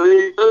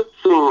play a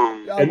song.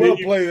 I will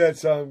play that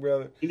song,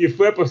 brother. And you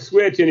flip a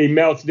switch and he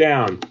melts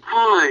down.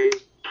 Hi.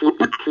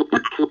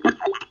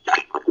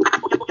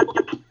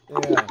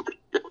 Yeah.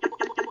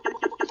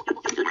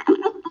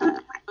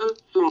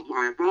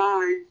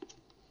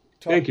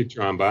 Thank you,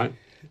 Trombot.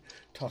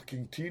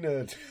 Talking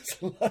Tina.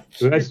 Like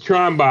So that's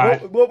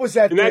Trombot. what was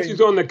that And thing? that's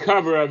who's on the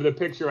cover of the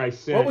picture I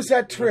sent. What was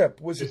that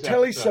trip? Was it Just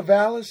Telly that stuff.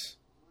 Savalas?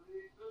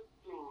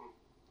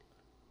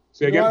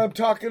 Say You know what again? I'm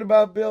talking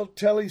about, Bill?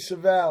 Telly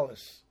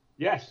Savalas.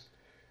 Yes.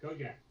 Go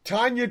again.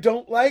 Tanya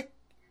don't like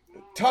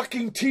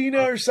Talking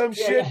Tina or some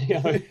shit.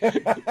 Yeah.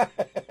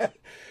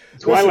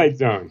 Twilight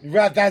Zone.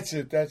 Right, that's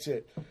it. That's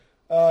it.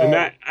 And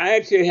that I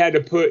actually had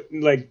to put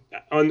like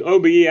on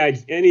OBE.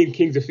 Any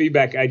Kings of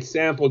Feedback. I'd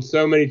sampled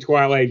so many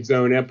Twilight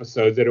Zone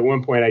episodes that at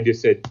one point I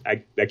just said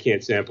I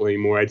can't sample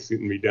anymore. It's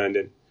getting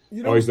redundant.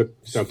 You know, Always look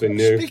for something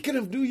new. Speaking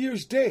of New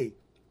Year's Day,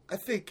 I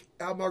think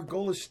Al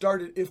Margolis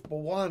started If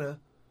Bwana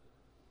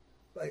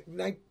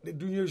like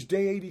New Year's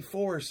Day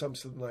 '84 or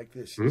something like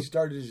this. He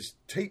started his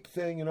tape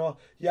thing and all.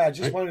 Yeah, I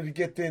just wanted to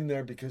get in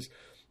there because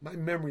my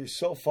memory is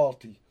so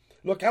faulty.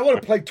 Look, I want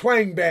to play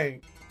Twang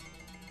Bang.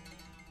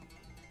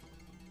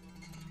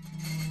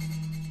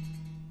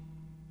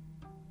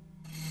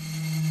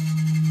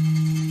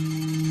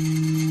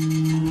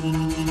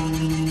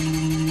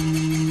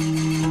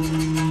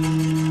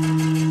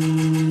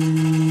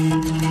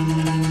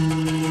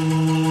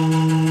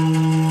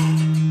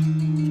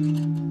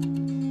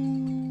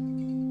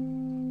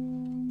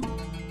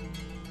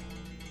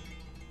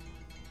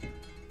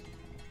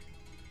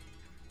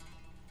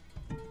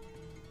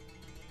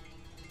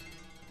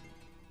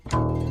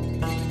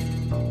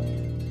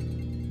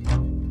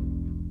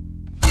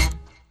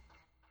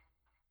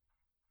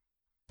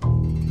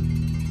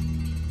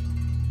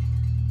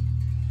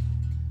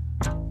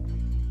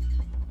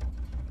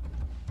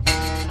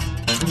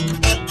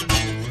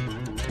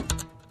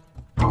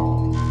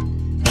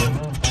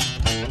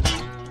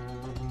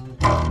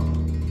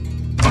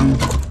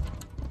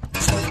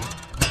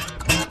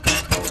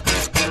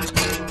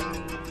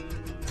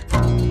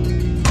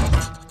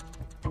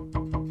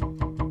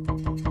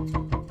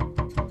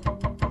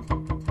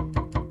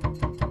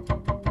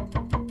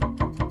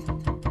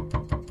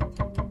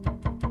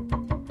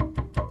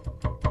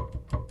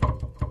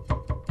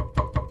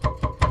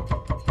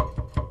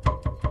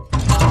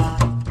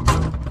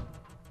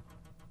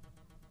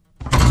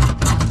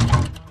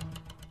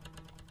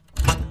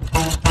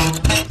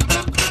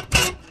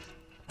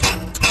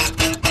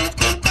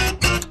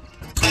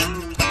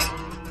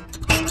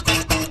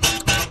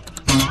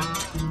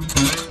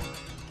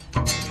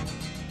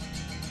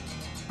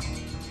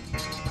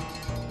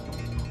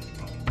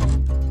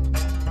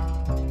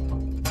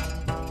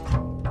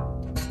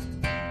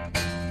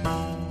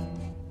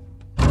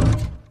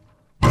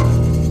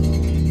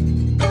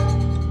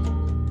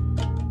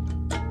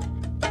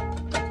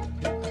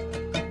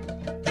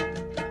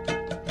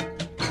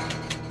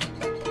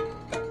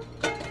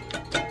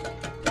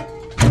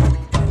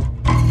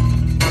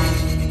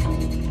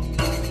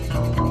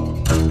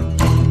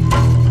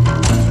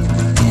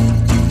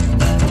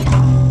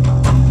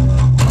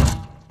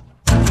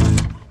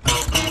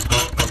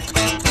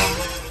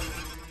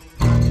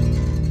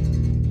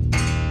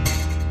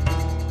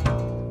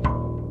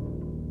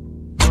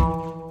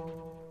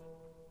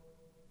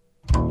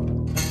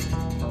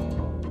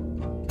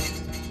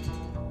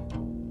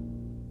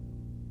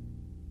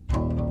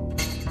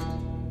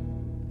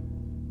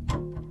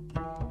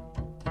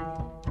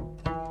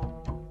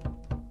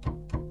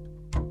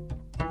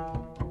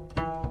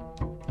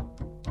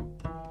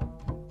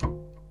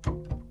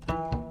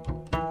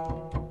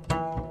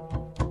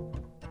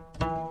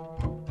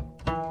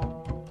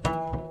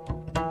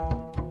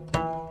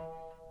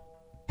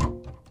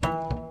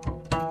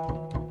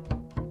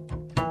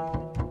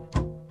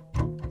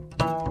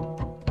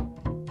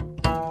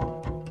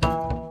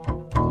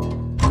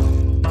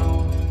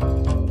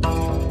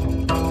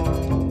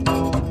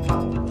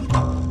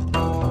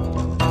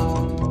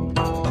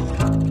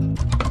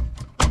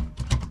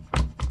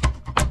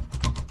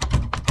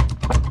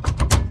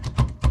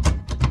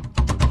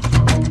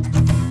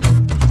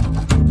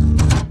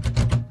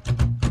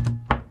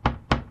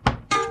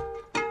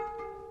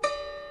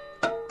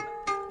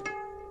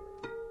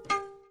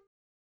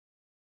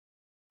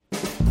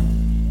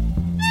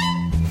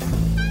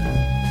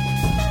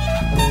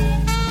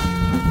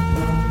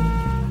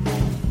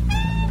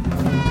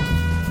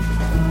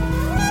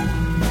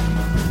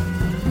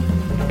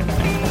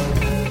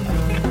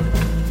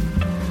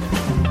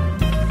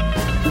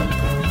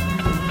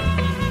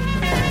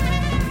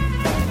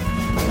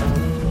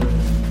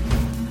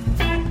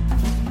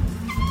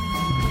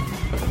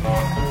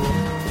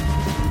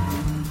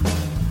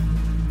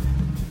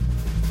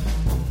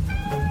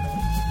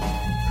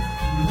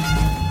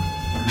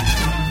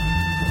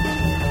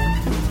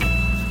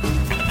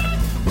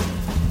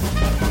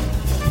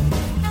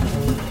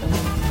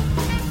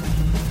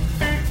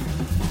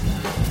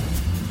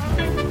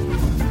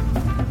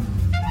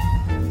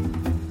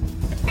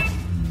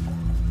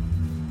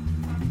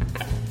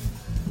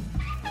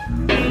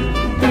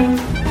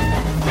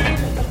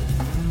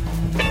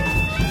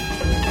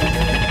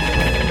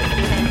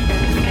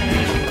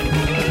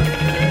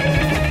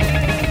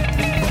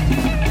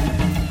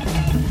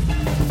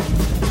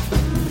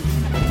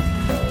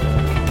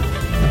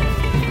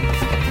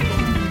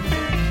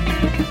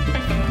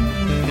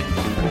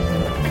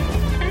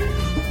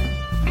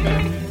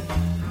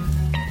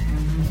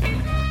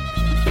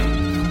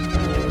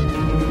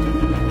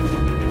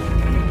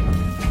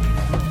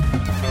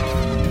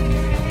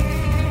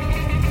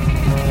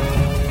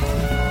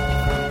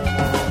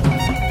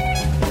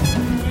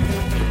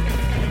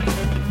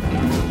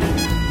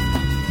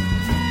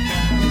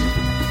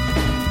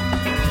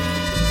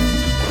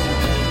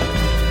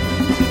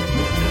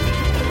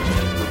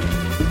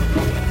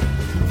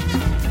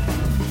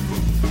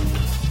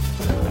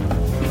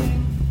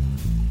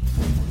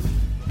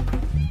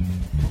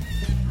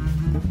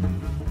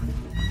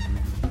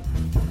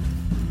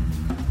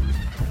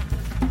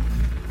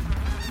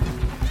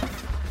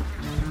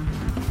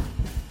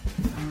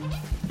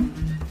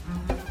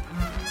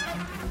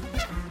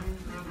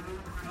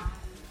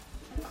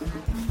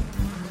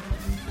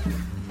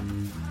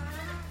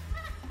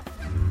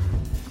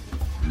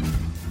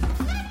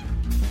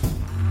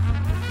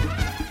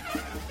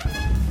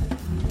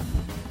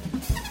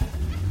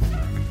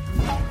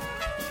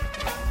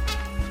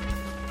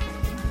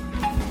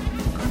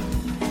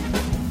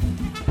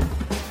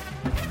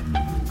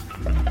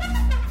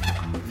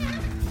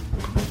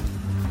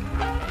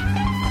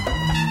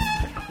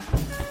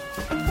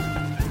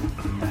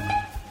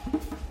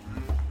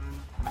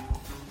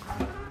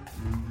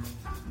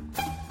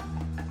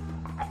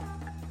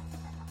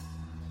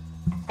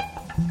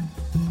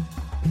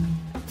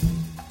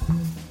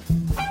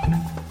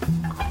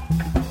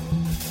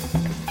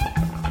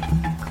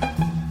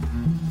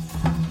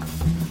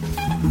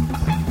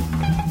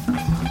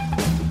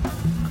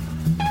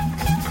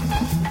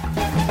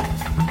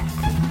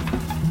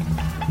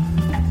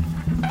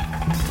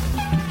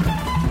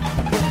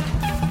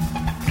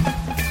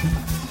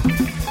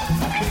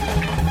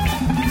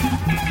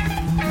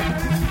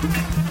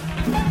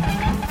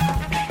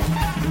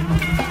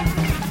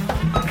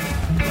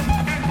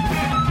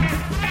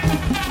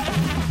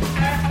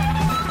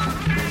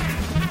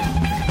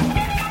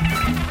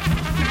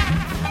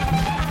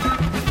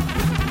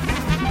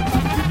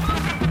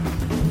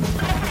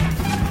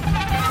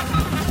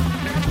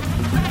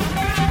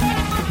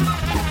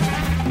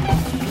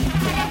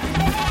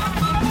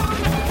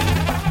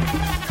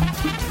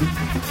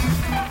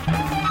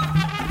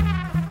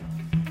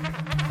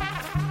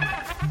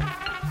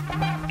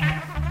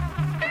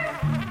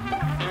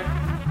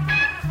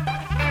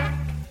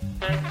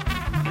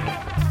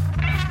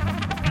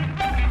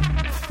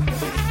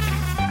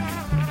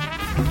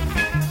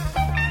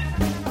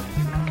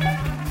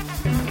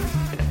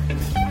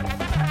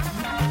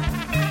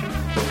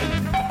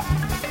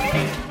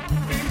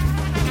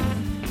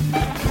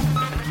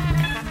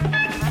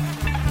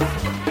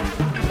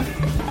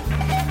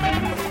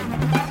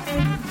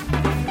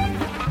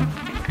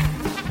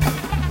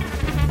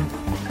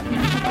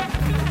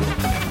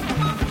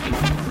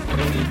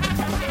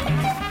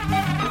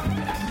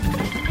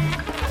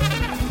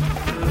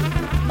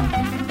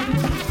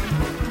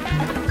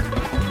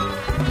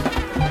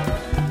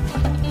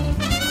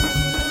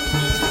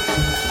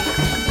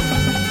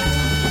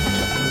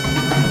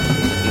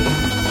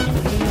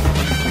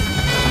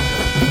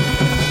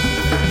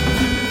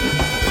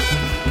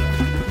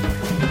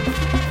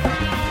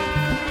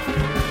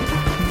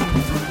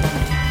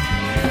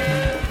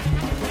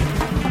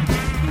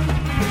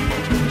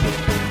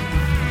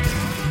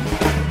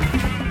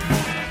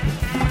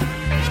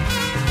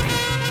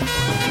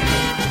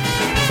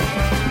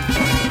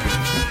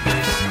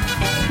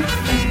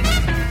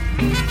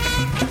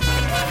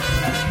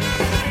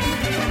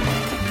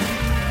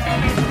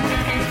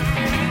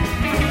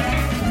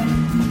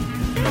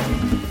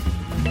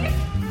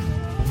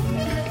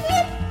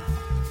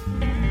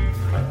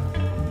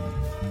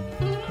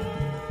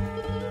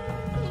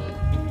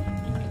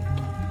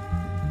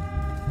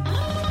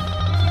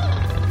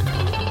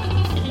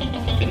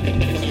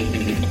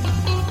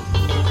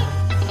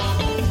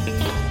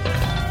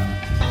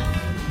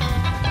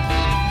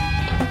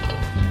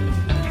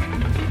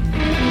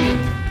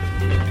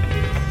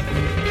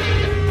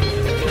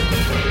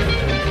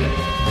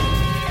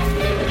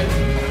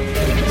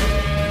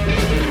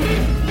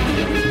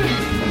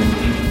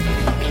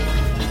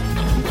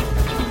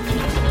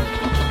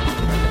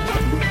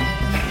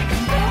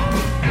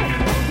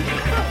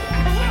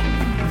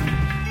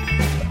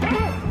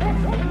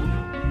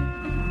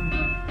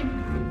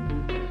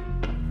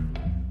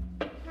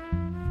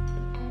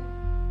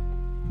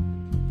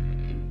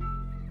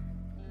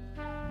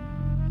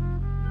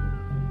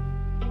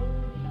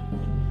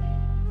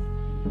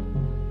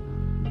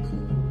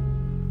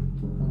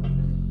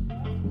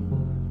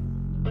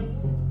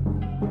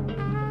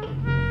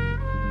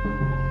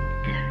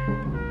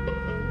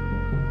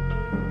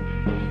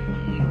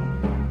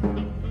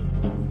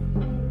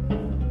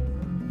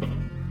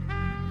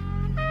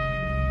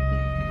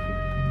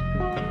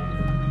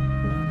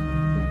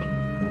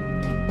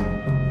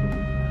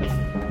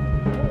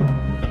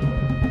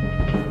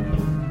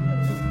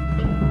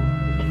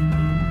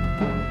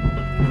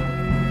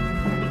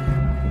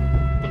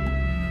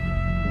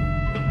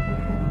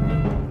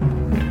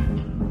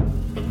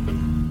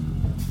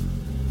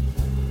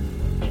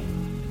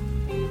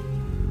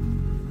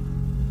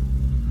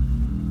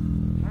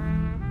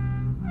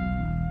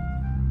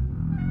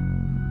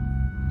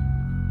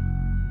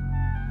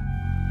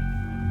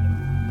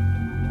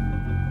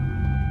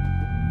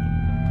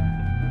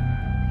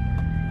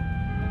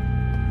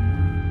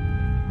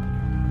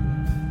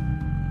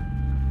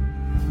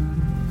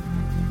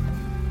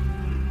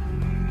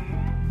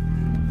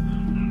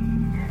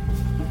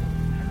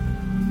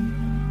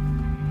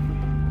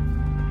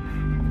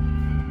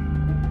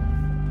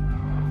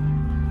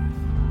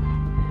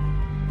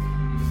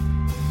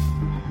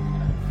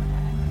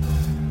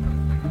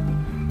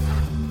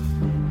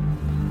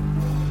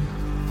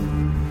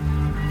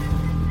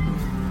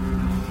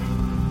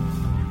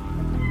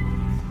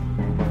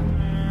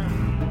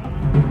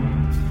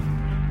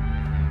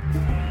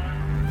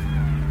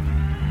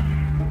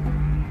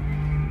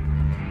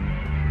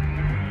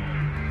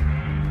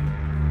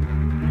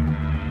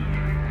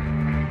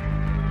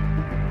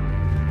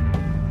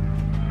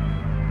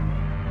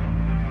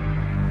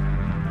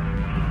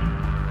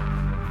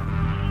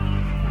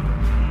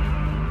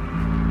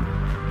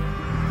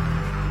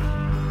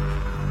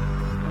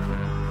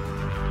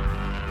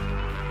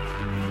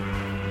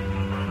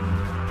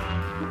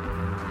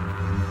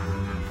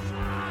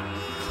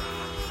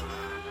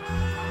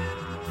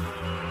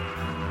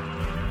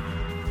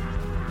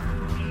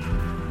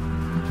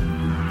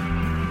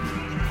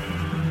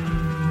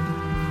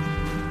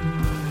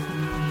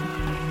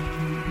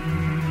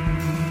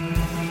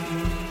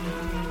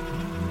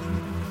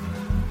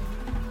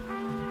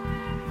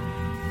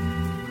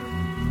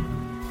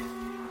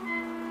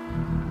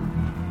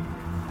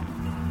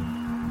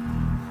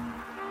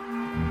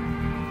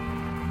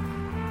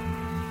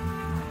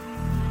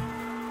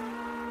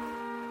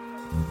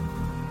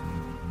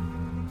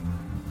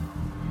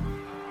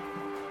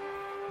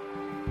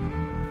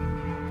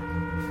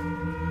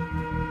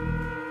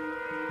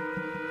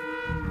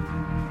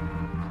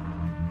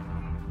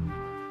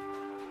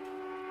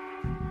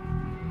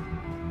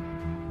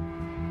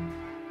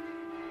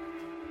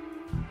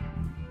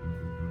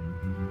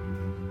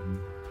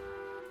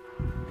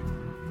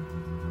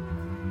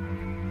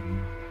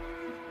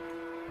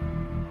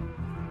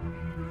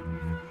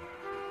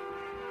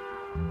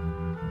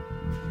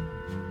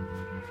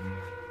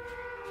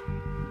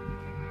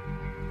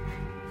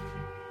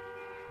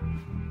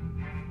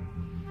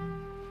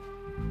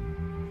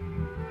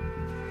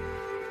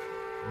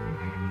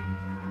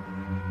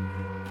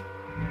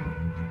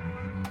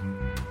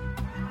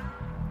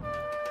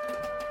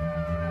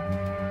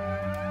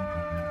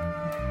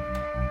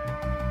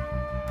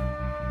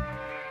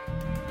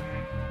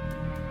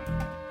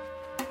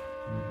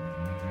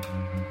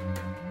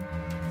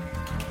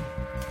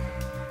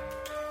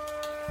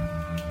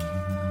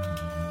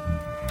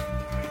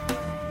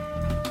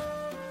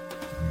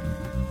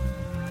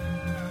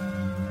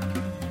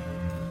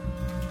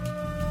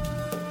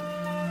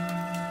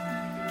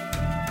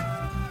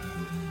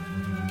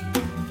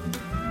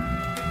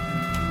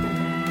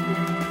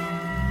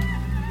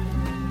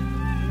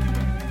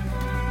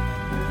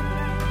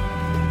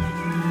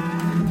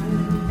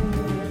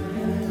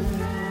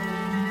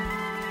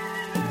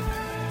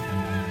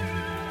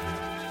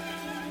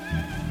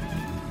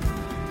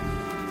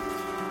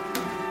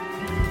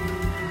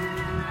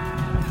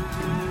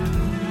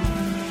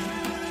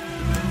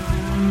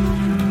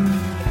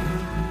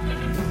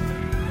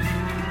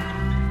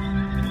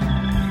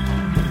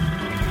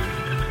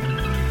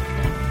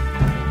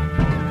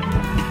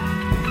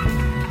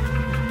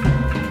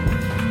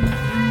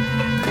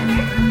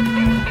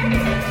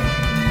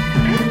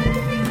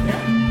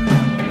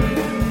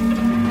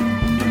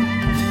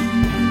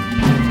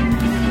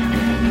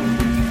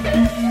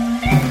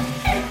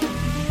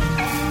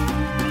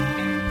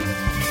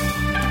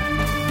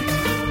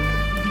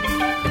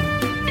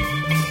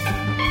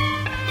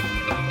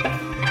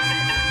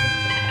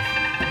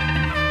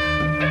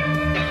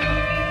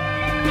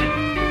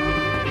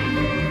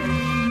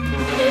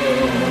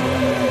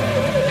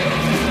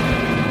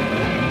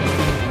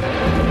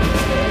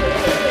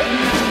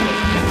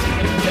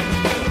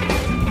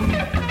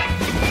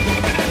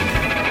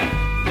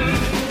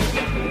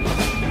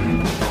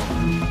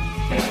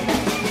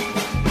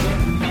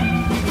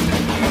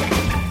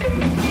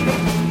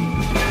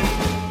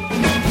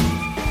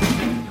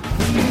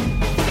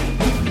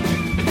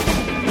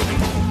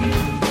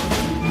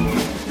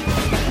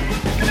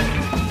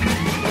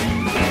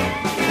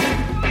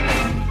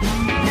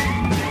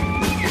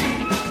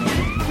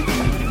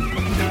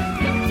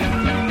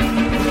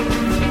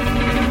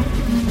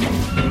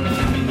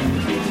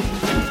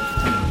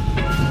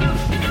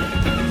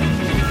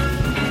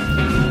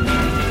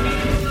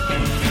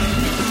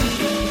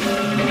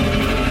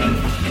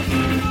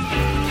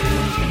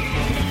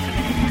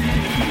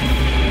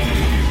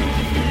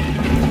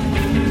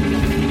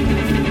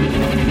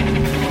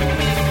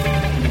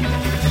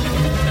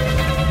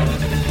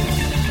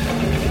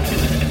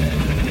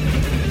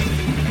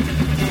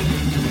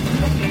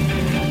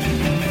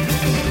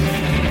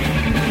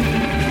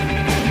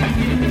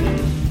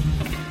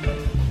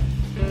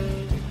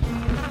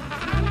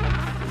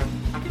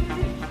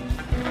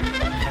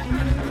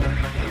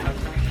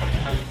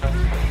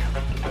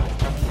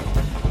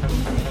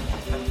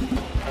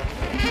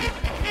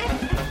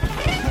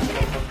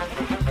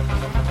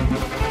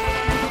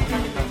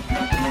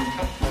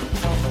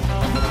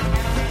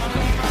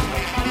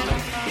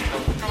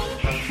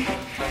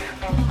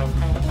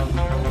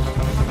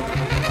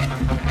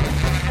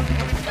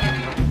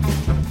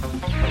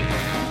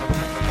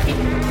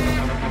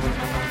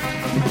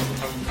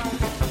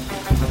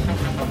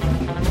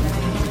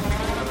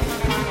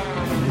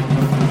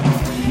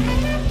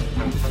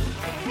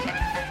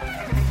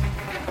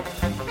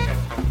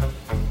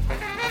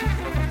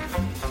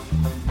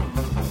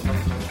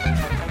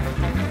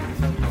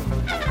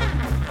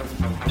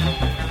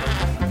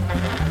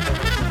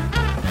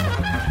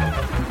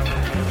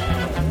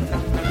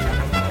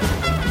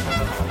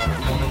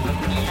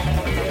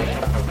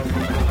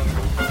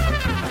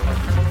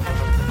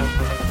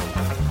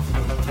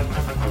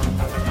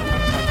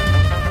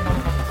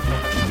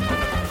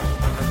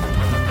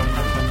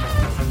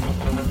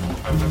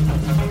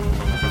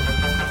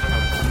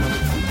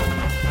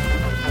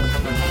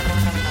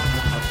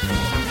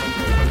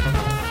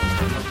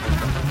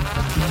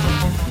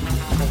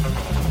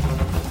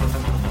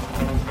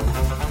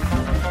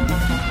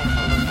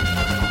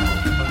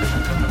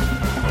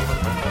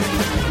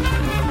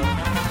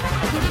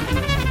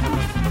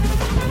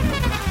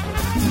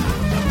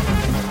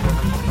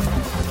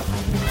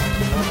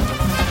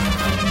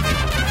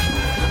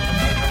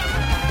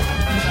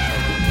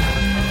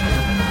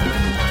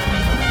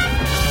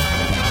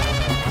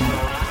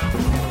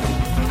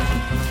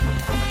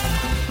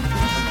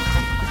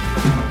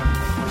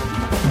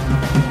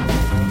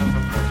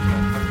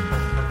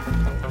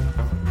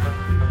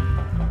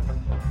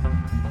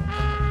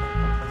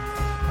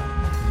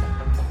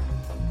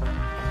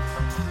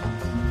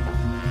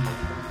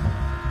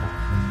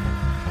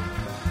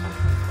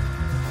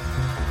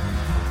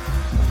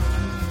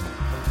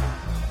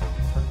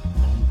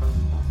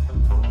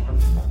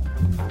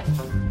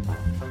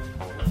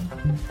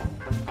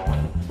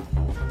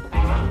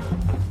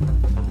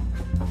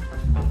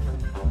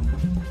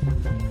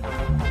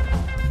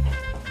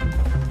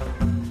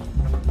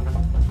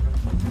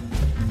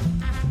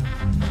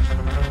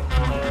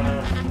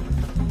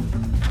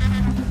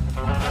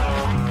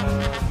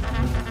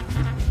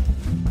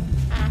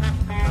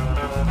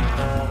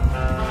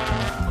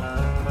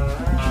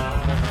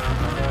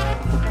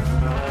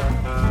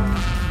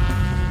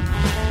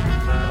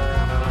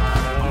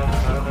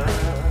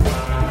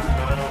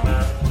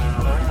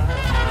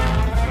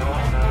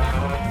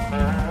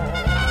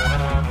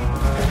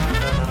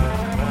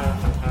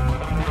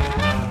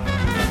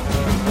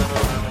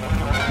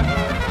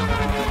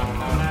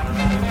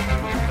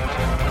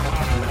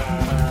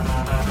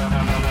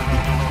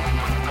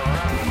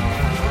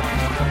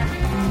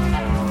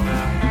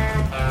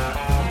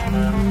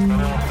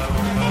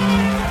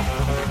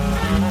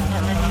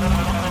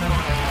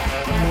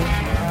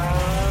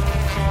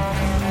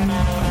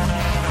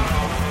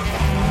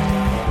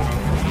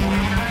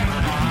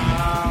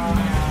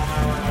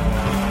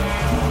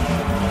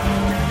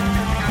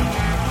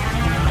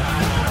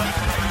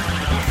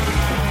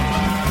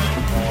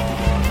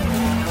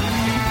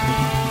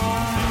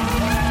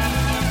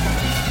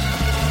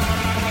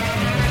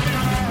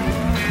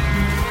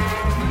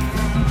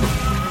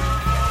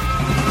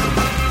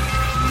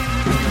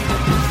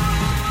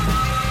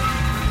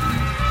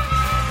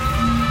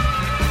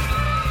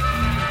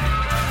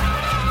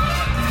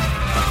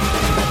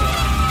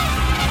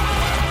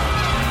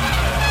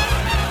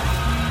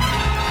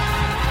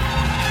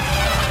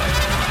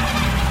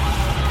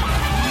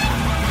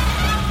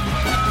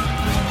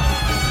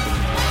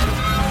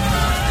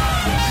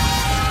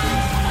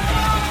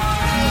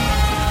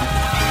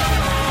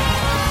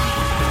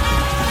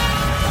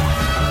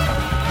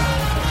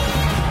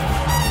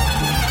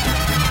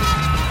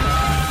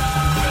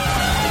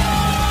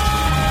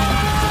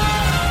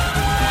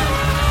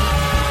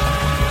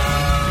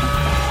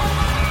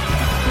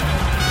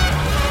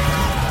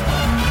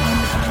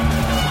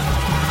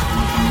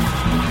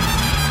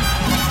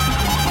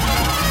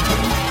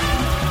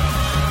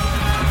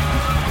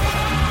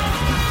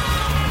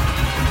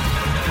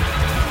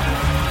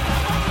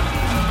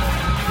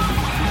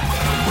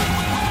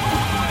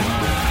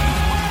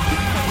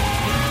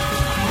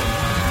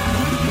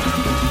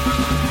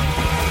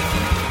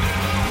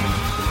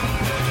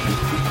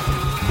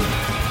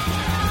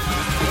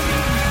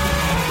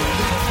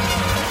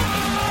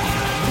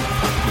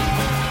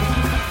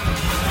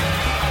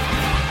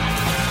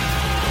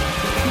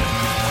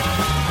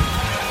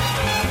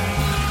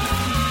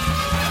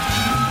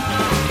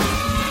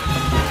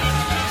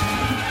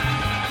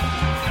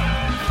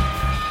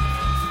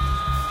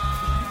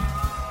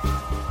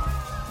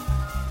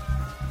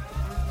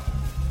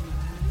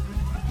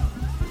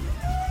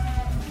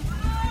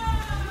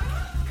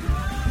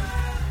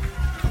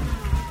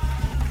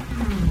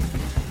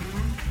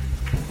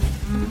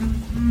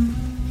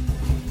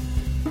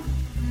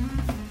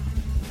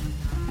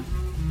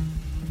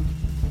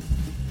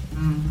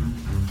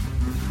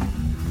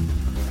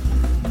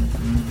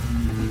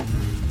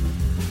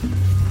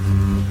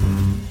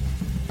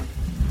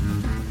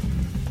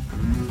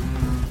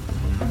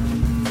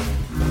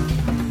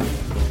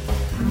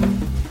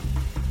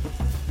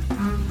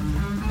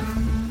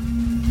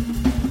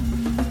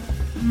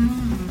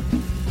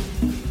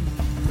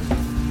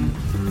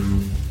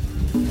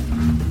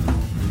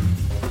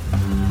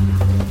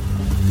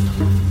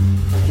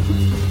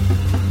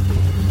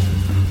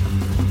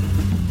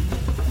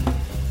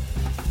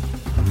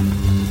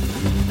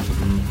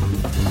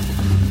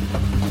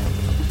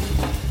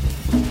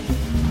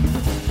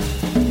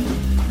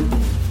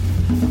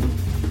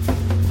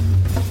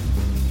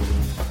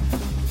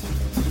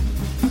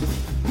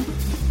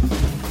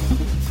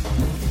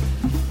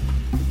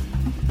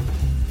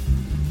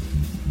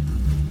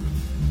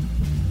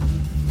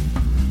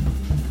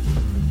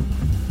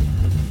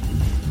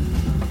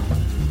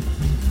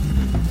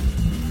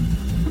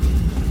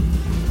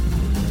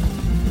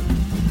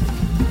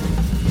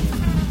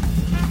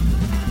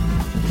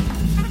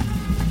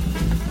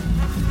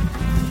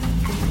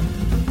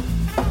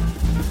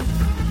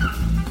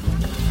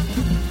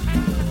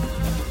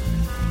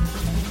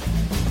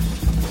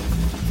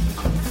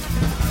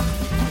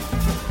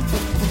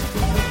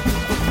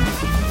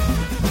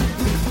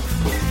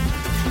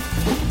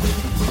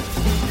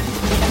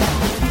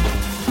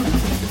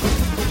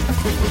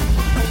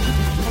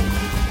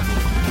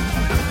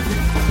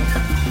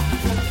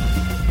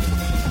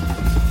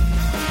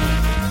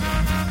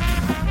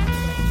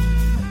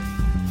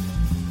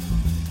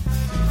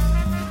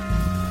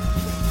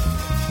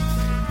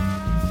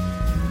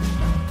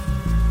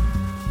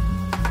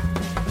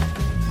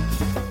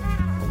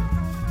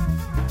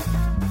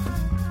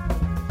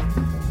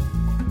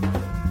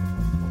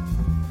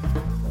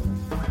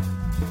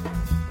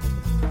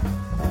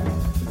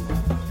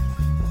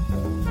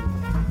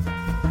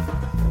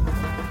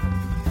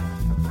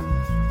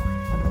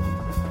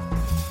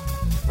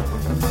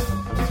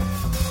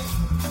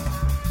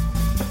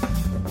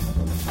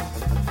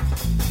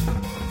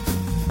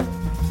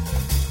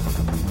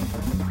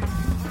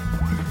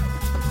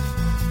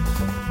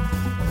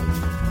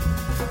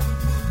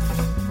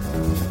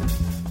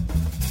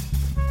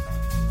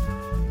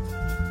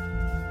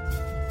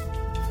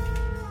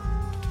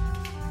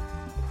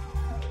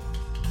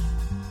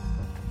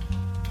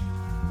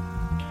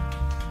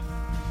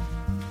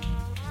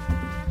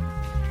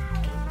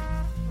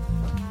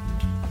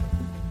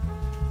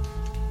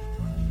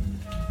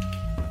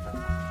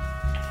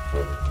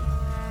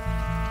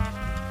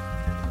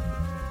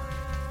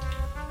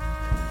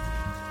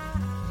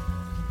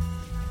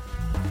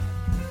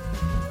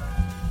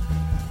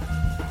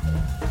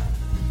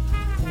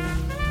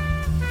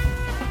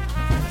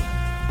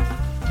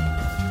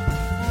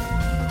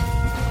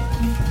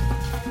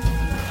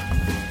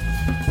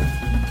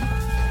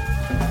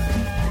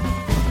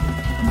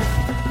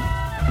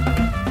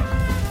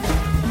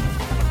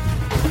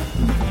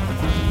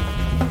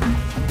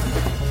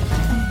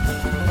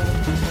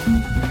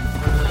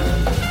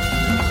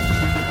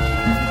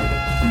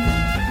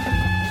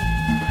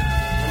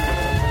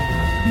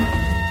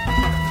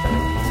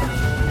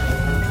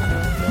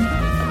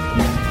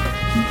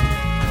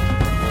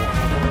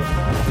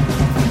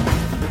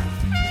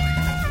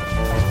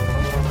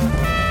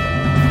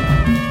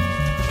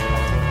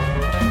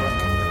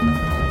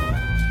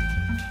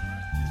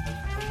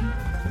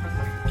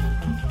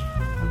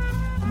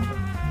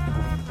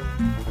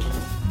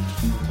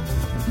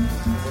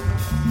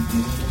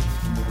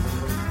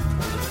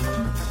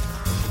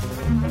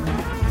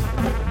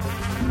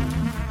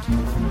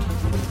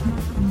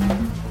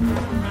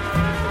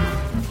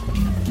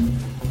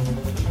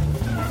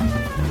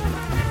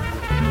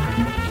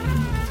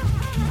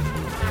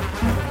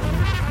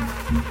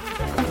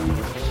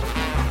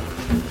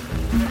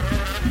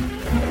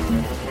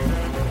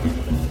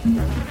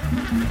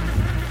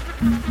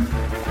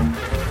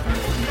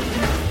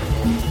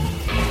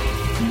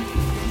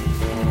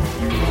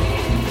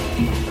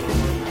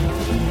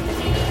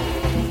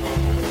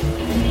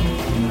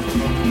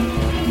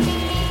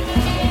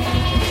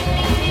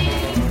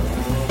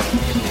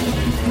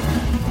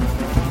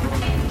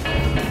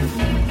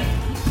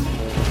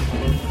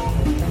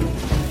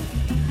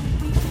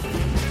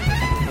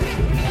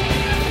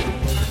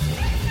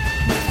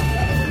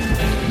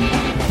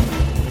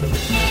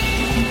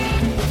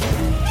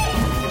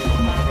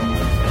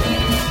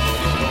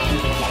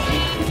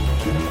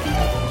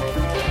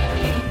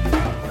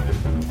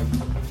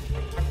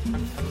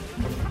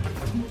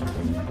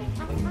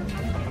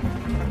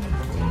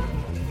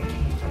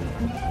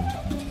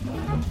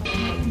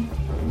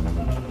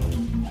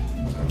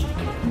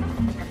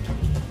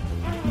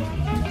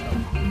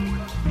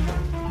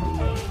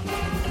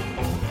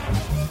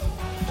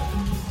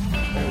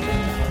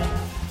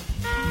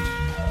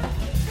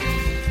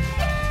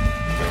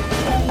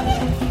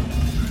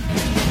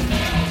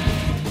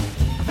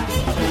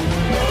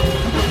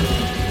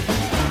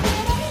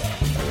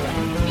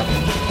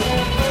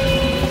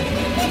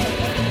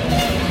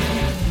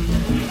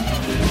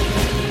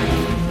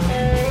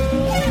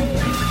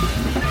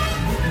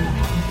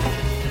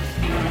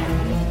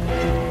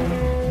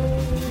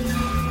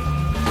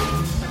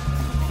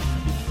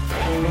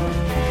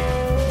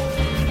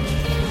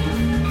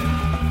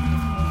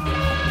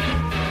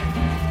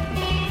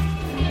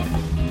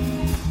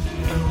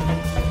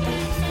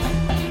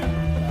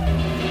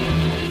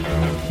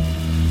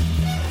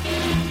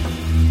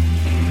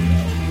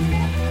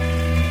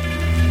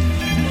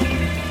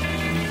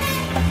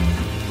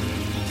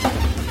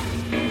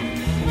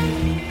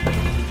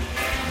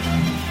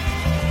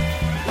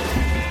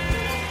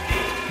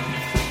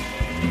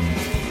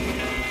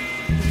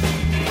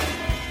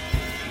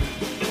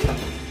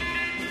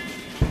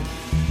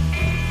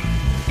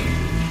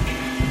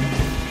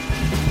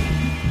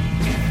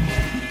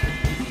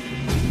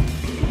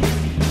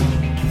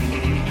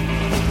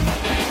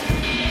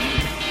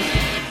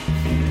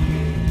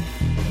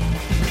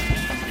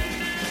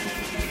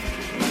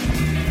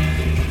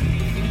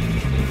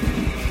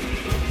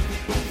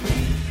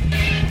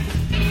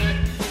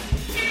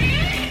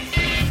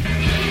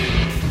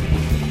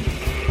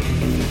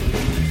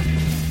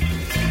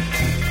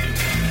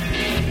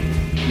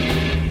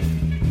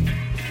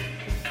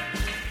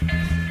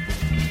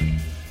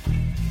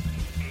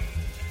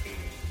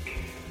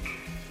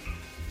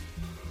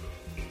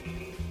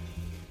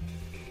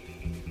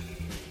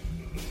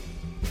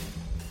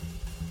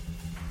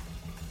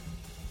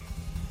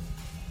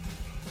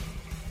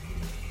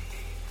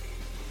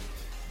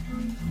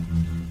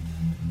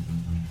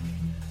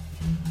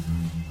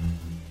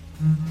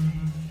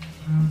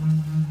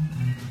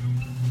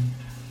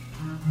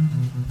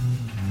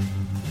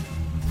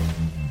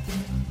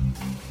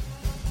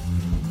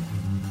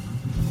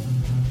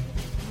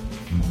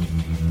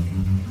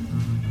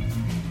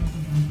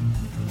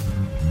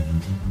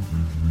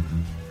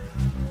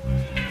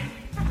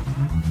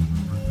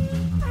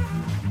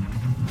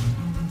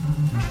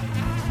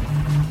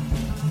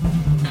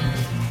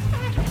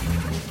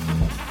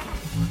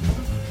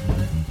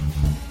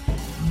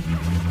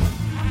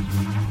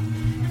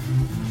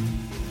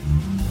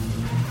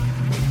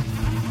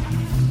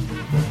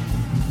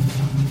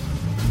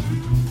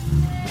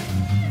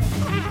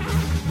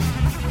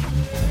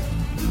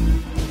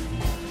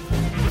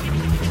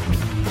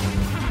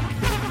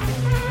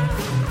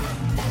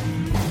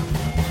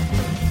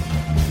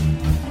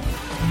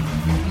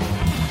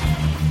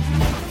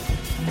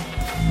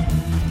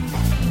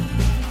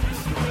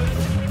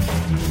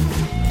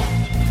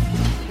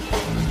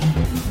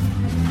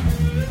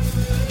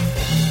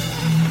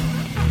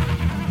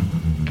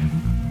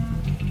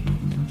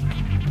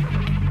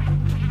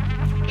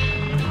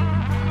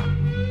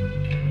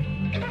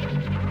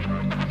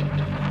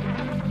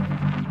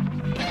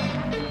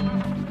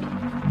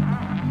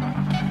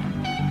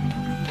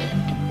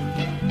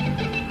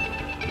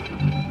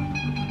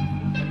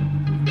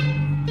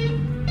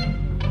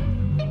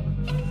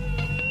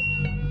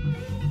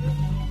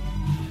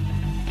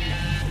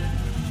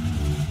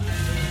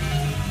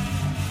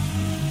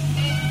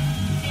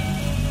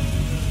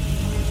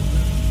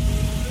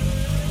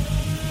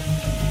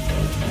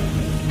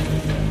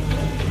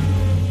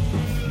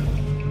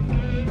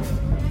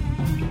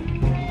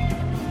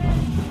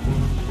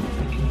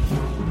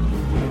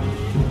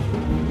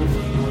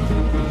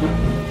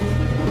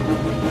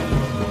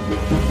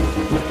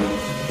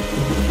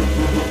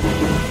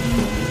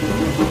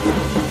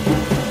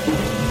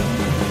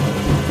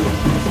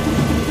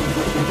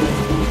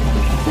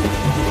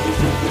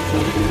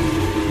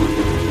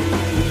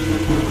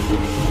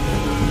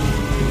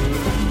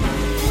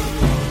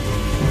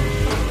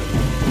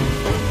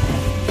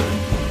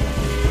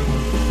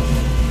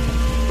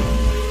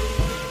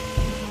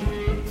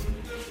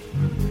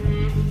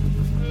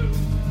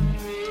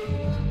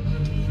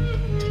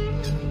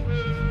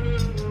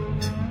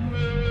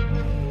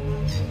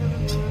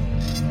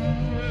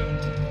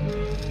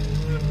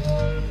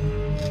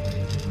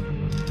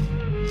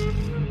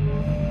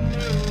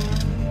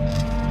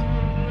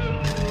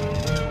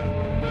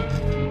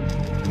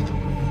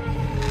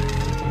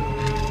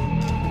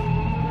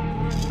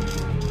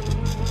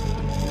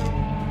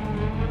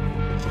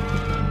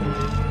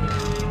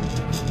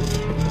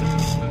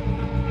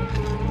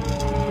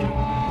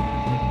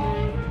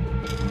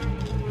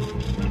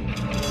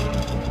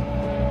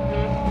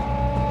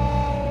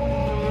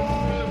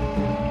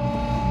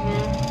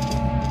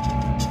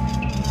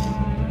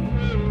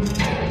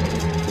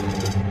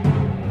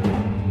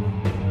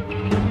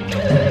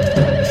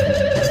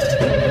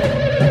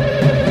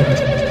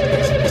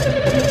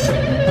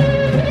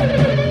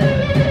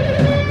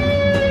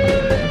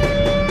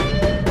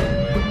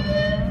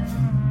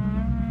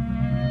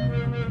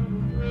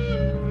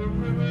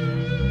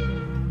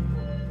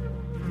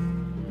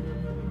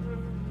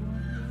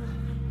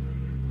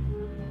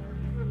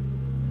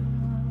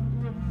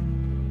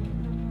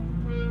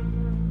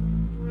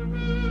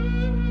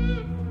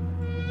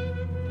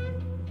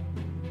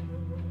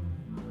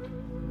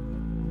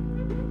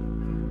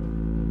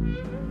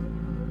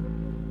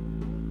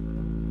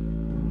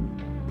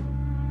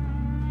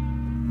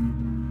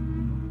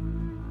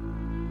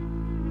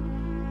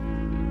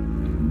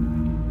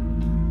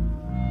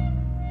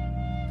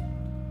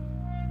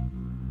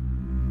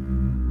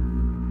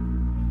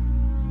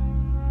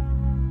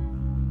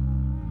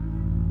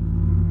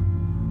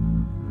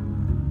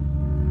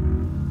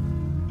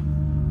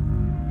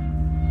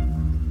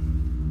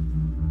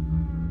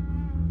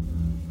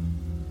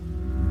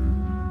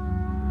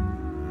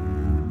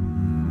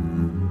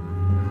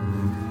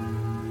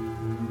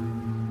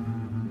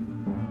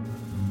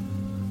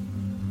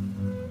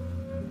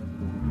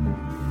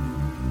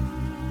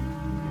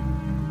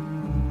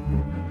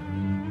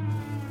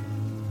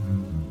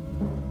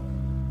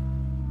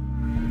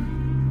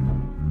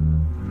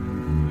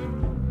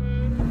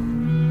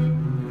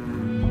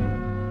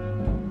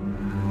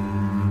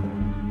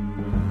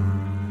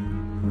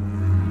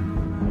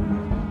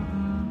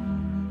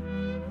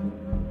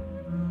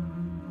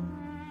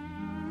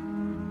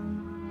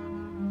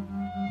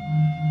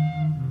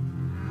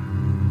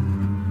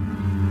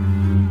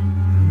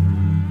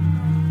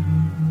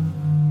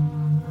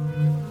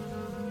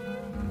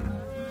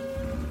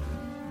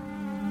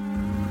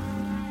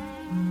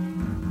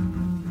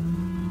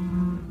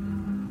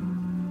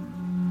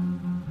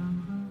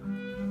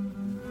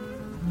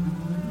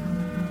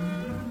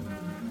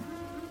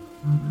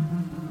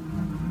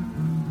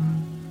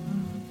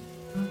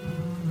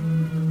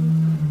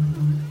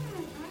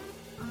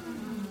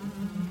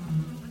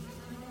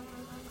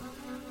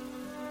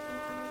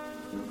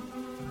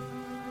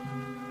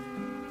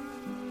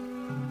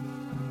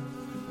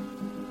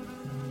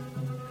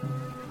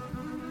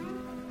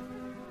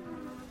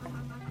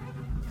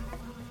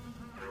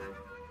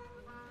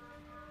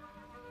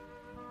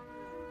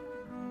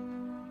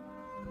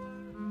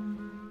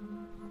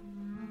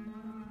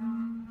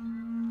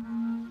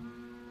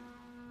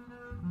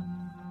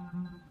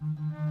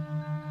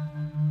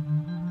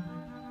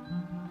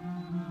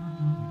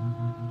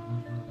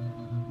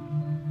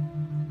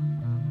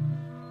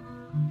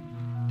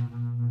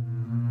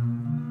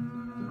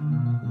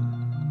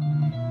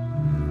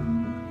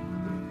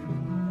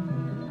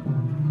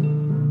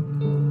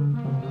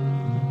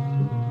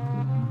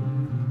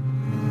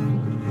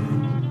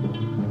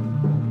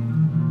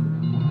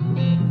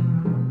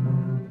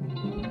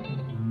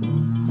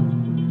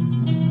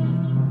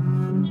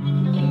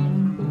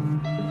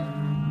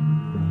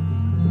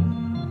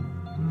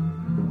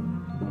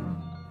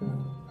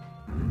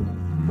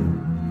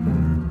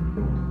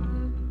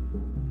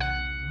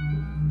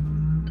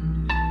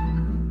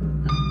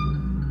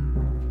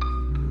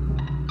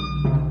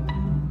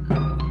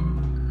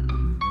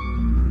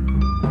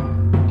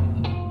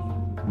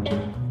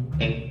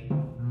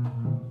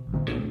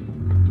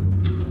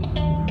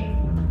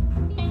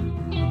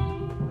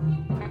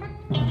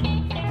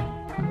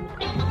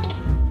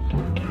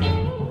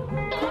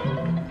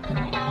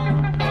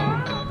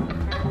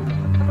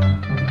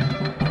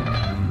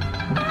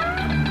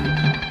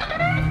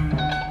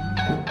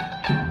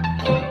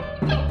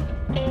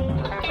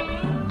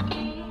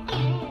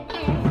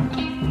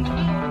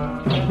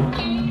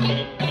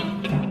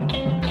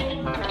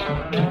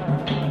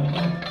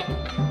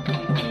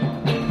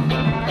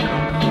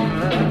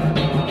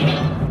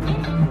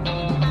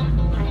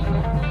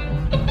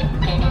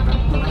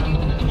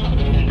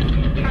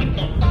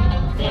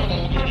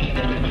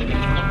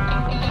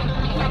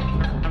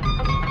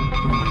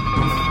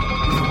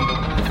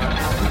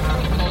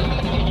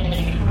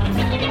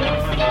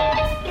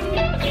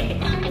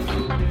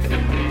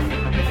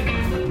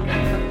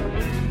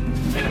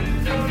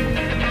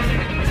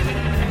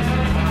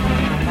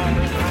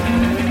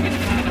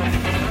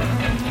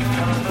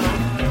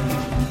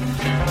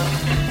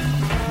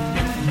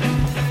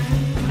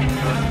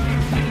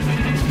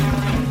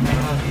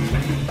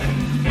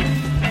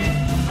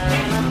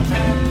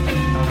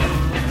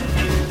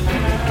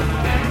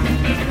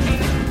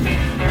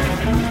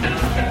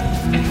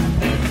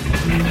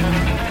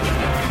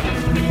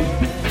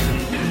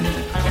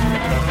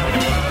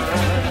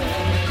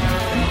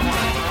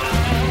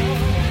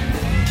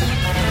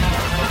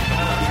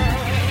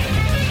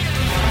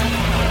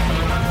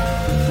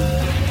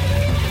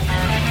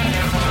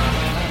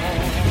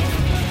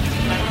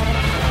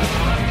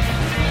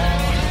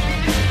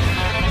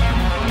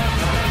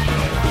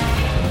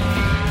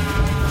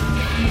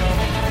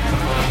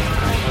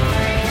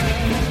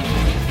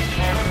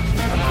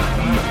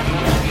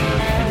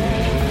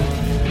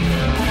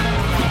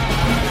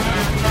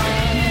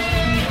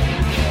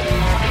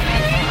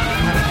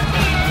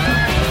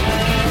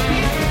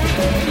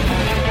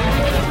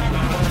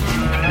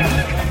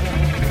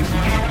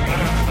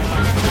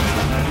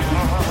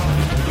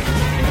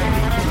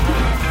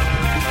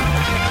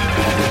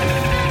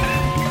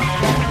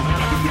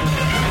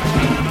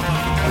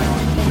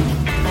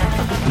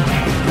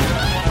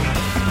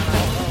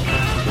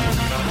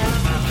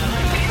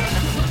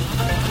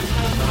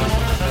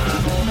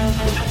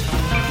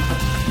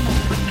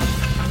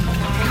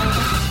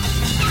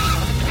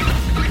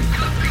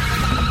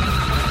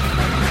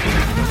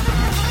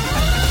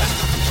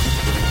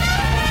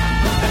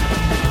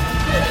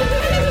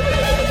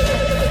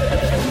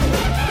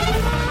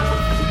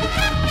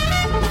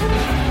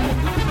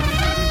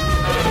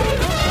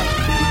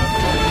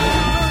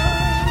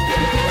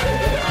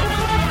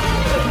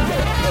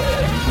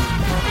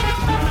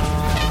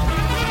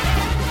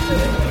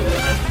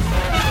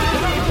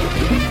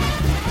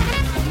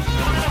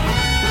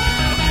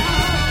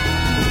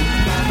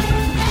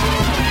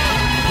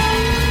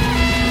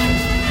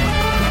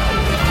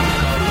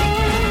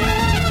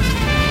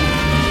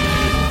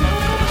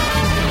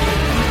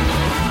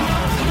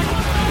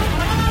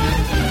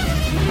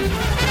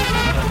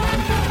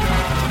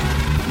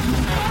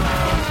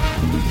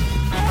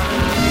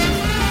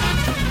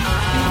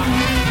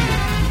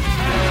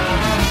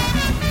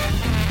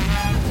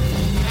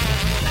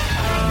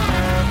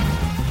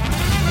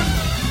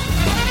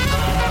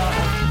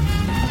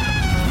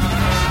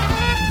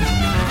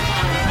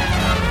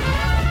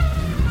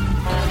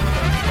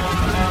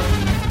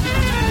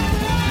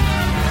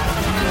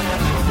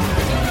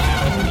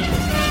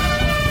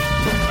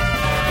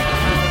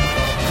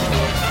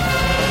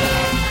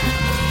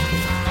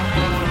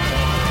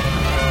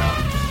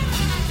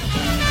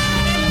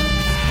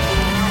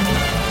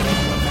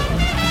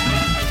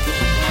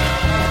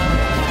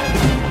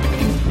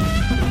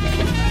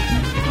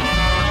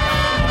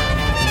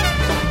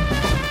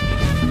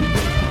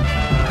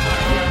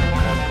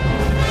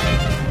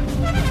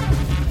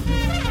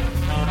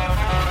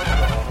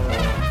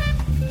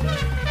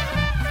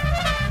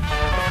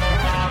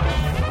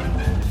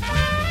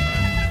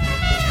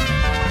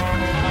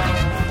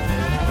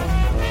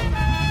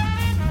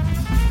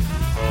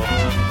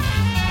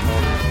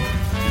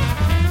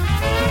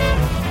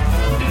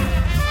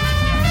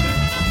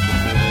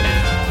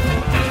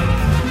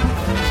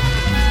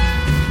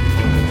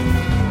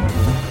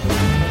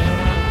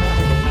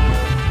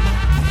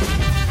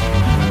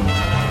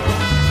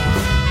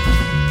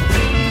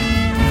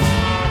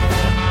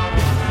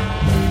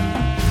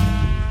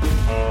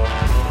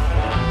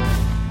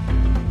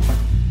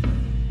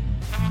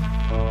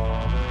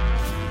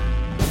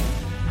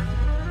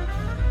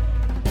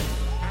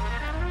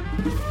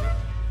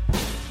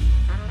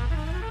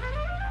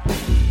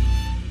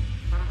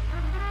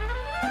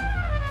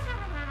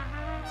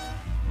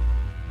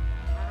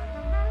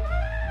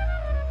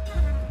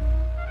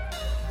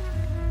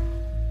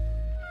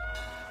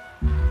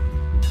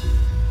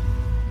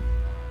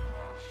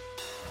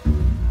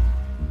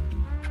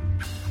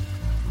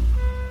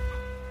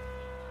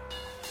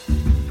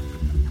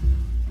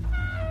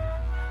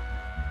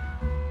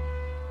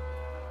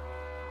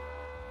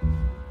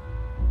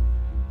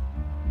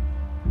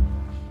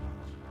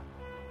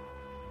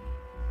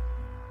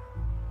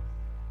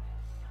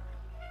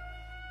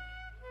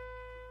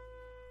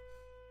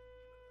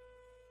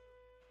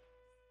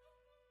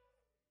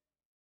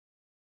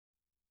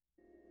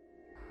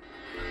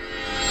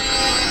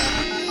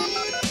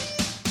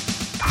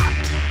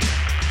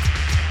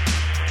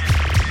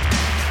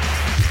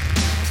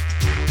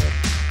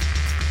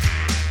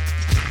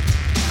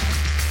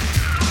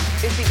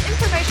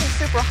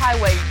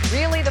 highway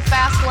really the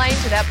fast lane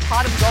to that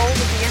pot of gold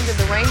at the end of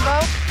the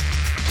rainbow?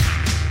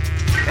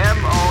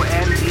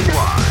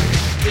 M-O-N-E-Y.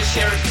 This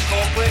here is the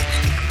culprit.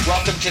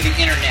 Welcome to the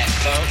internet,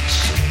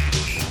 folks.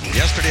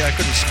 Yesterday I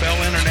couldn't spell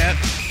internet.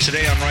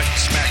 Today I'm right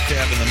smack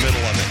dab in the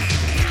middle of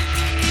it.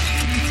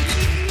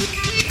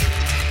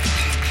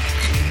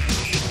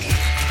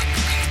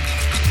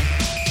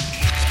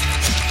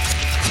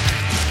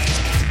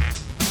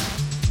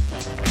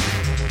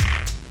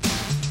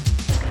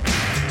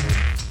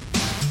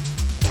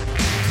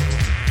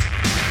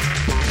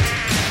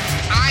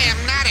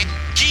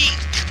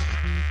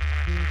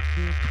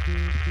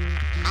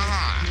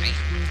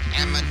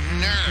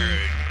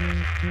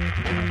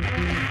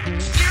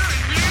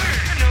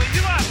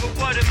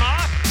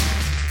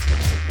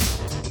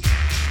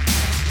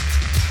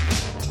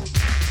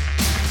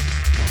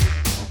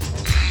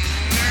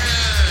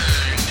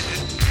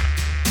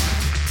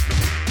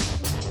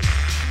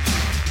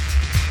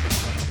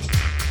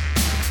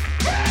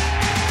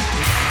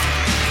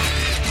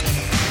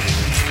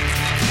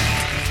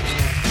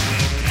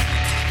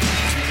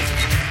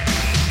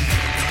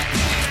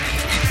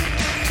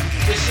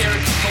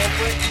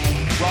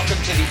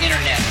 Welcome to the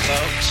internet,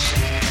 folks.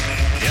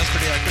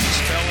 Yesterday I couldn't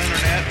spell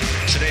internet.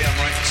 Today I'm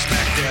right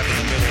smack dab in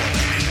the middle of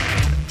it.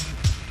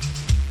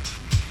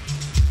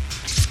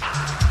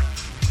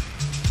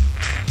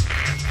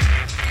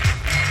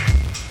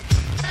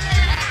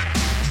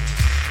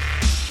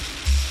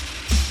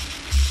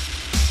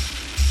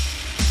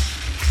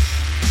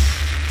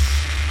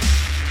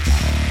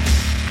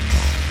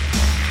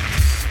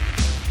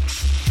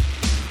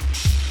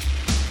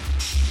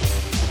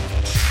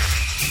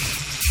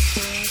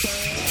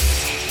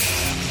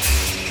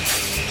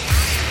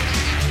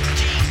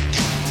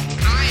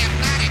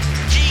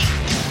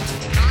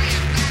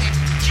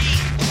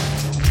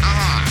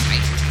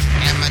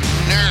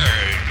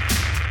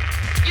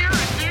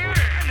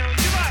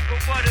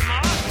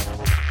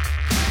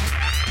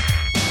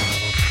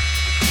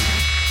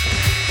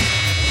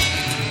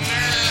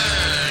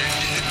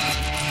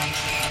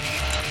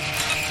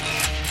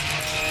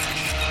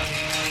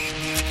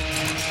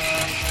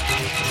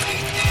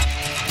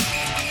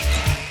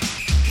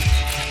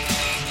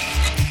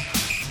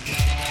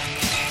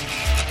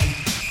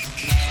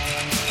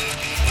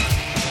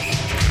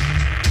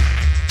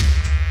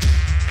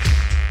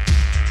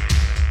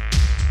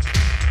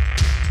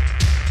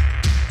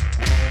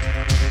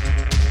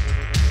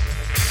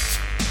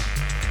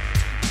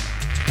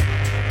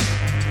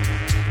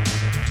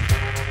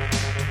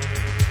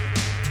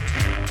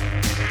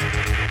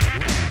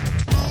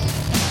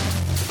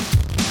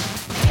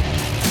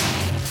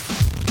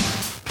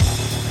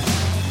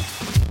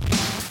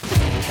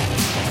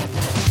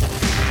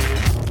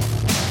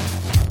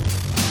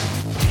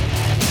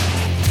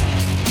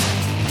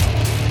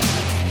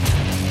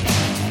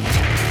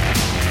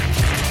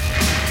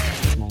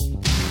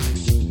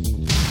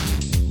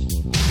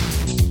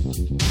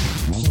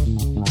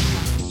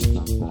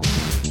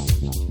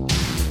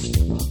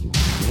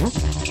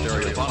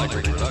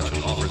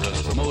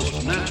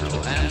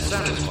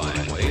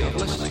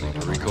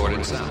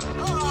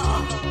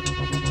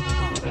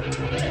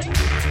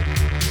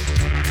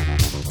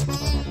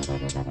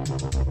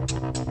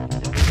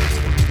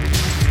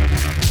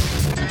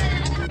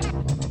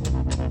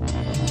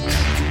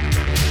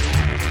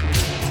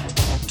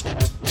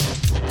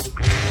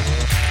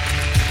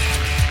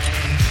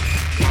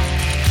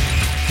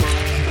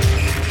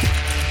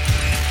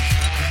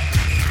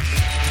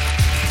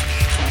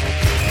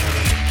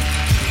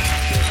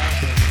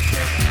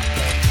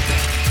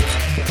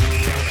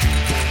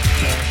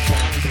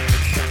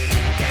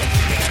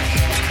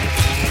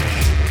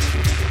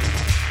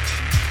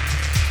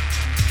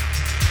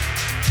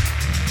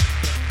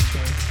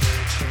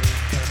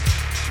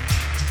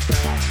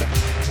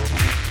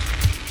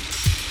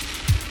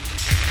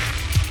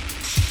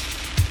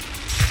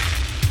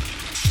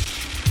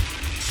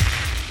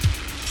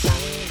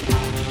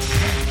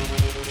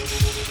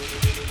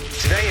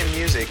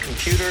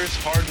 Computers,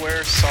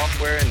 hardware,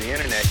 software, and the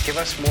internet give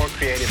us more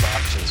creative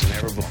options than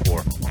ever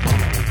before.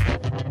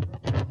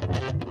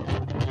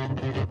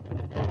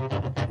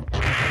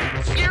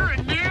 You're a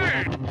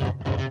nerd!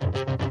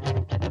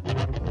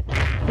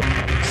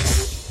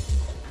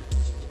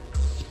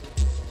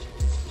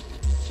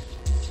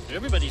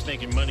 Everybody's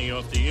making money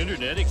off the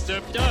internet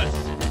except us.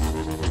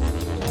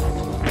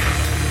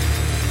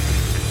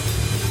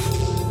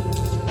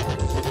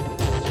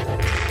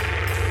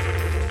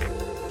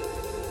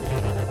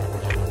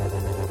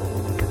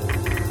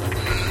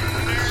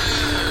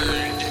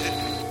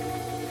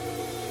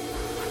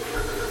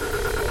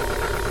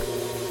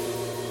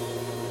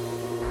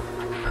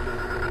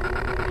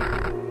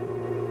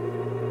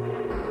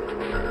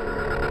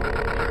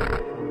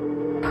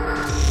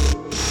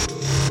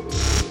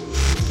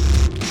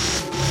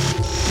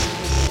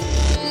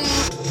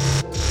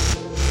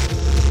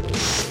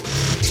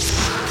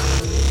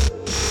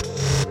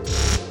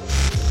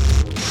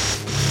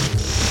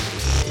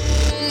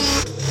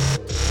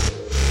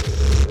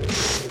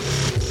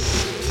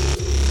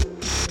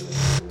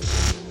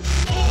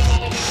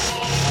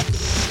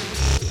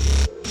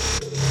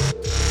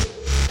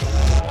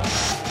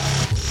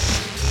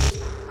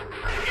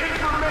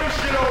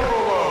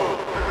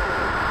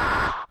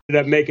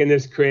 up making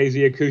this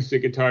crazy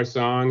acoustic guitar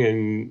song,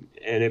 and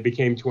it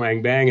became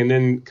Twang Bang. And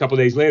then a couple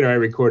days later, I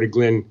recorded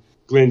Glenn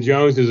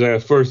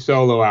Jones's first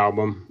solo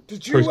album.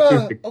 Did you?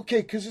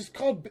 Okay, because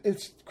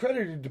it's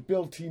credited to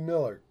Bill T.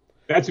 Miller.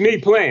 That's me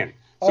playing.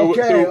 So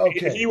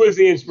he was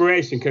the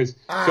inspiration because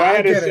I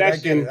had a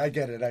session. I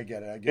get it.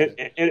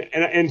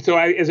 And so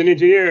I, as an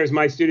engineer, it was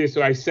my studio.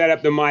 So I set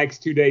up the mics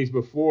 2 days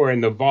before in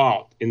the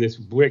vault in this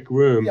brick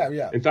room.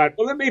 Yeah. And thought,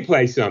 well, let me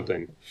play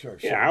something. Sure.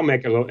 Yeah, I'll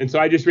make a little. And so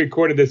I just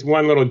recorded this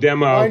one little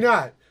demo. Why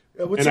not?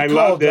 What's and it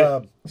called?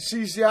 Loved it.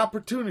 Seize the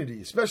opportunity,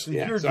 especially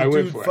if you're so the I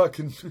went dude for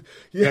fucking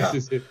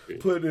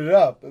putting it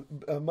up.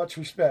 Much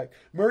respect.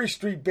 Murray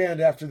Street Band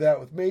after that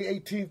with May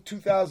 18th,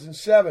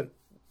 2007,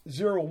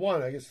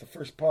 01, I guess the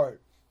first part.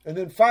 And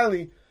then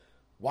finally,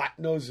 Watt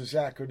knows this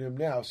acronym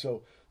now.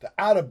 So the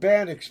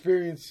out-of-band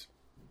experience,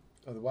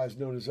 otherwise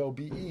known as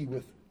OBE,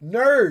 with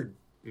Nerd.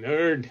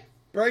 Nerd.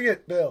 Bring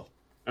it, Bill.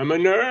 I'm a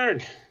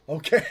nerd.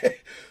 Okay.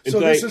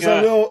 So this is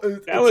a little...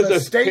 That was a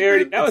statement.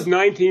 Parody. That was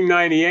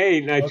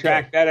 1998, and I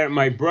tracked that at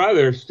my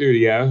brother's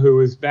studio, who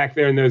was back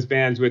there in those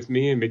bands with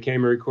me and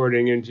became a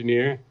recording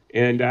engineer.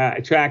 And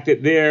I tracked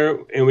it there,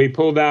 and we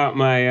pulled out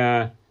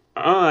my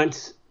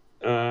aunt's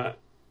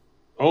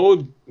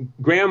old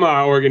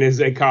grandma organ, as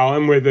they call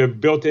them, with a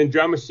built-in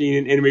drum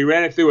machine, and we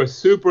ran it through a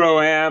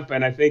Supro amp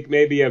and I think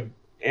maybe a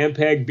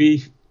Ampeg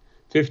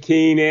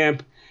B15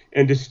 amp,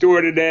 and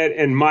distorted it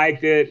and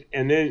mic'd it,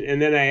 and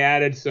then I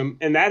added some,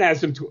 and that has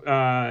some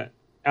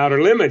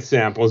Outer Limits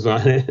samples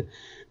on it.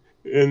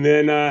 And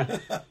then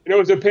it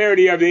was a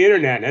parody of the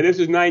internet. Now this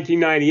is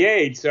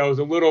 1998, so it was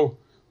a little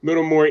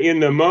more in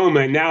the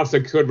moment. Now it's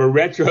a sort of a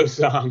retro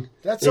song.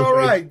 That's all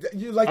right.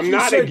 I'm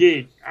not a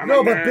geek.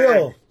 But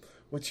Bill,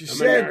 what you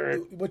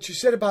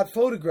said about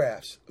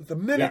photographs, the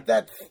minute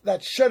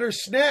that shutter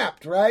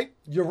snapped, right?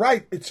 You're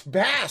right. It's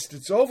vast.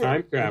 It's over.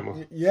 Time travel.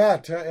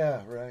 Right.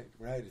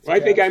 Well, I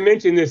think I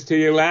mentioned this to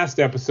you last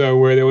episode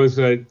where there was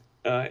an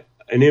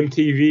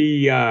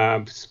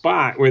MTV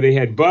spot where they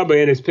had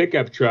Bubba in his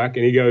pickup truck,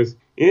 and he goes,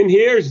 "In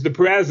here's the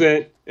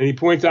present," and he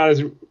points out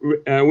his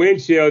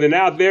windshield, and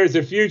out there's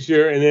the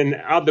future, and then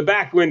out the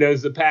back window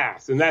is the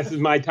past, and that's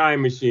my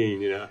time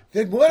machine, you know.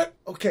 Then what?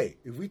 Okay,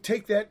 if we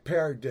take that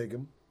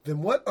paradigm,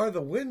 then what are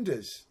the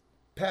windows,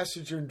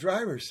 passenger and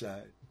driver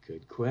side?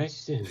 Good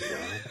question,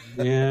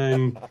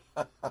 man.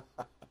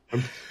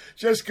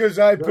 Just because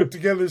I put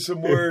together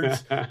some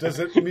words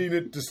doesn't mean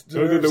it deserves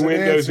those are the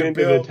windows answer,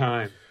 into Bill. the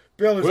time.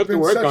 Bill, it's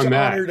been such an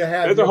honor to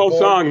have you. There's a whole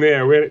song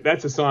there.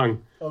 That's a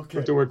song. Okay. We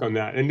have to work on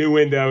that. A new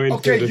window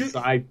into the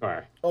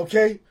sidecar.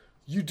 Okay,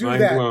 you do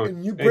Mind that, blown.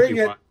 and you Thank bring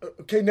you, it. Juan.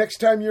 Okay, next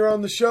time you're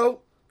on the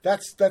show,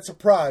 that's a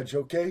proj,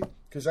 okay?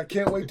 Because I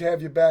can't wait to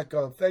have you back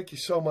on. Thank you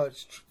so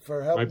much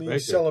for helping me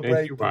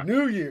celebrate the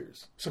New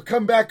Year's. So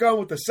come back on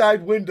with the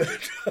side window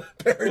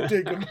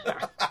paradigm.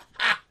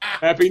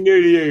 Happy New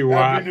Year,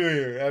 Juan. Happy New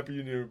Year. Happy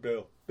New Year,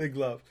 Bill. Big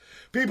love.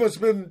 People, it's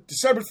been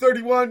December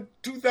 31,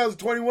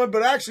 2021,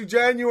 but actually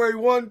January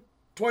 1,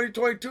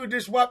 2022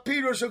 edition. What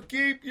Pedro, so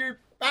keep your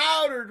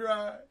powder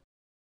dry.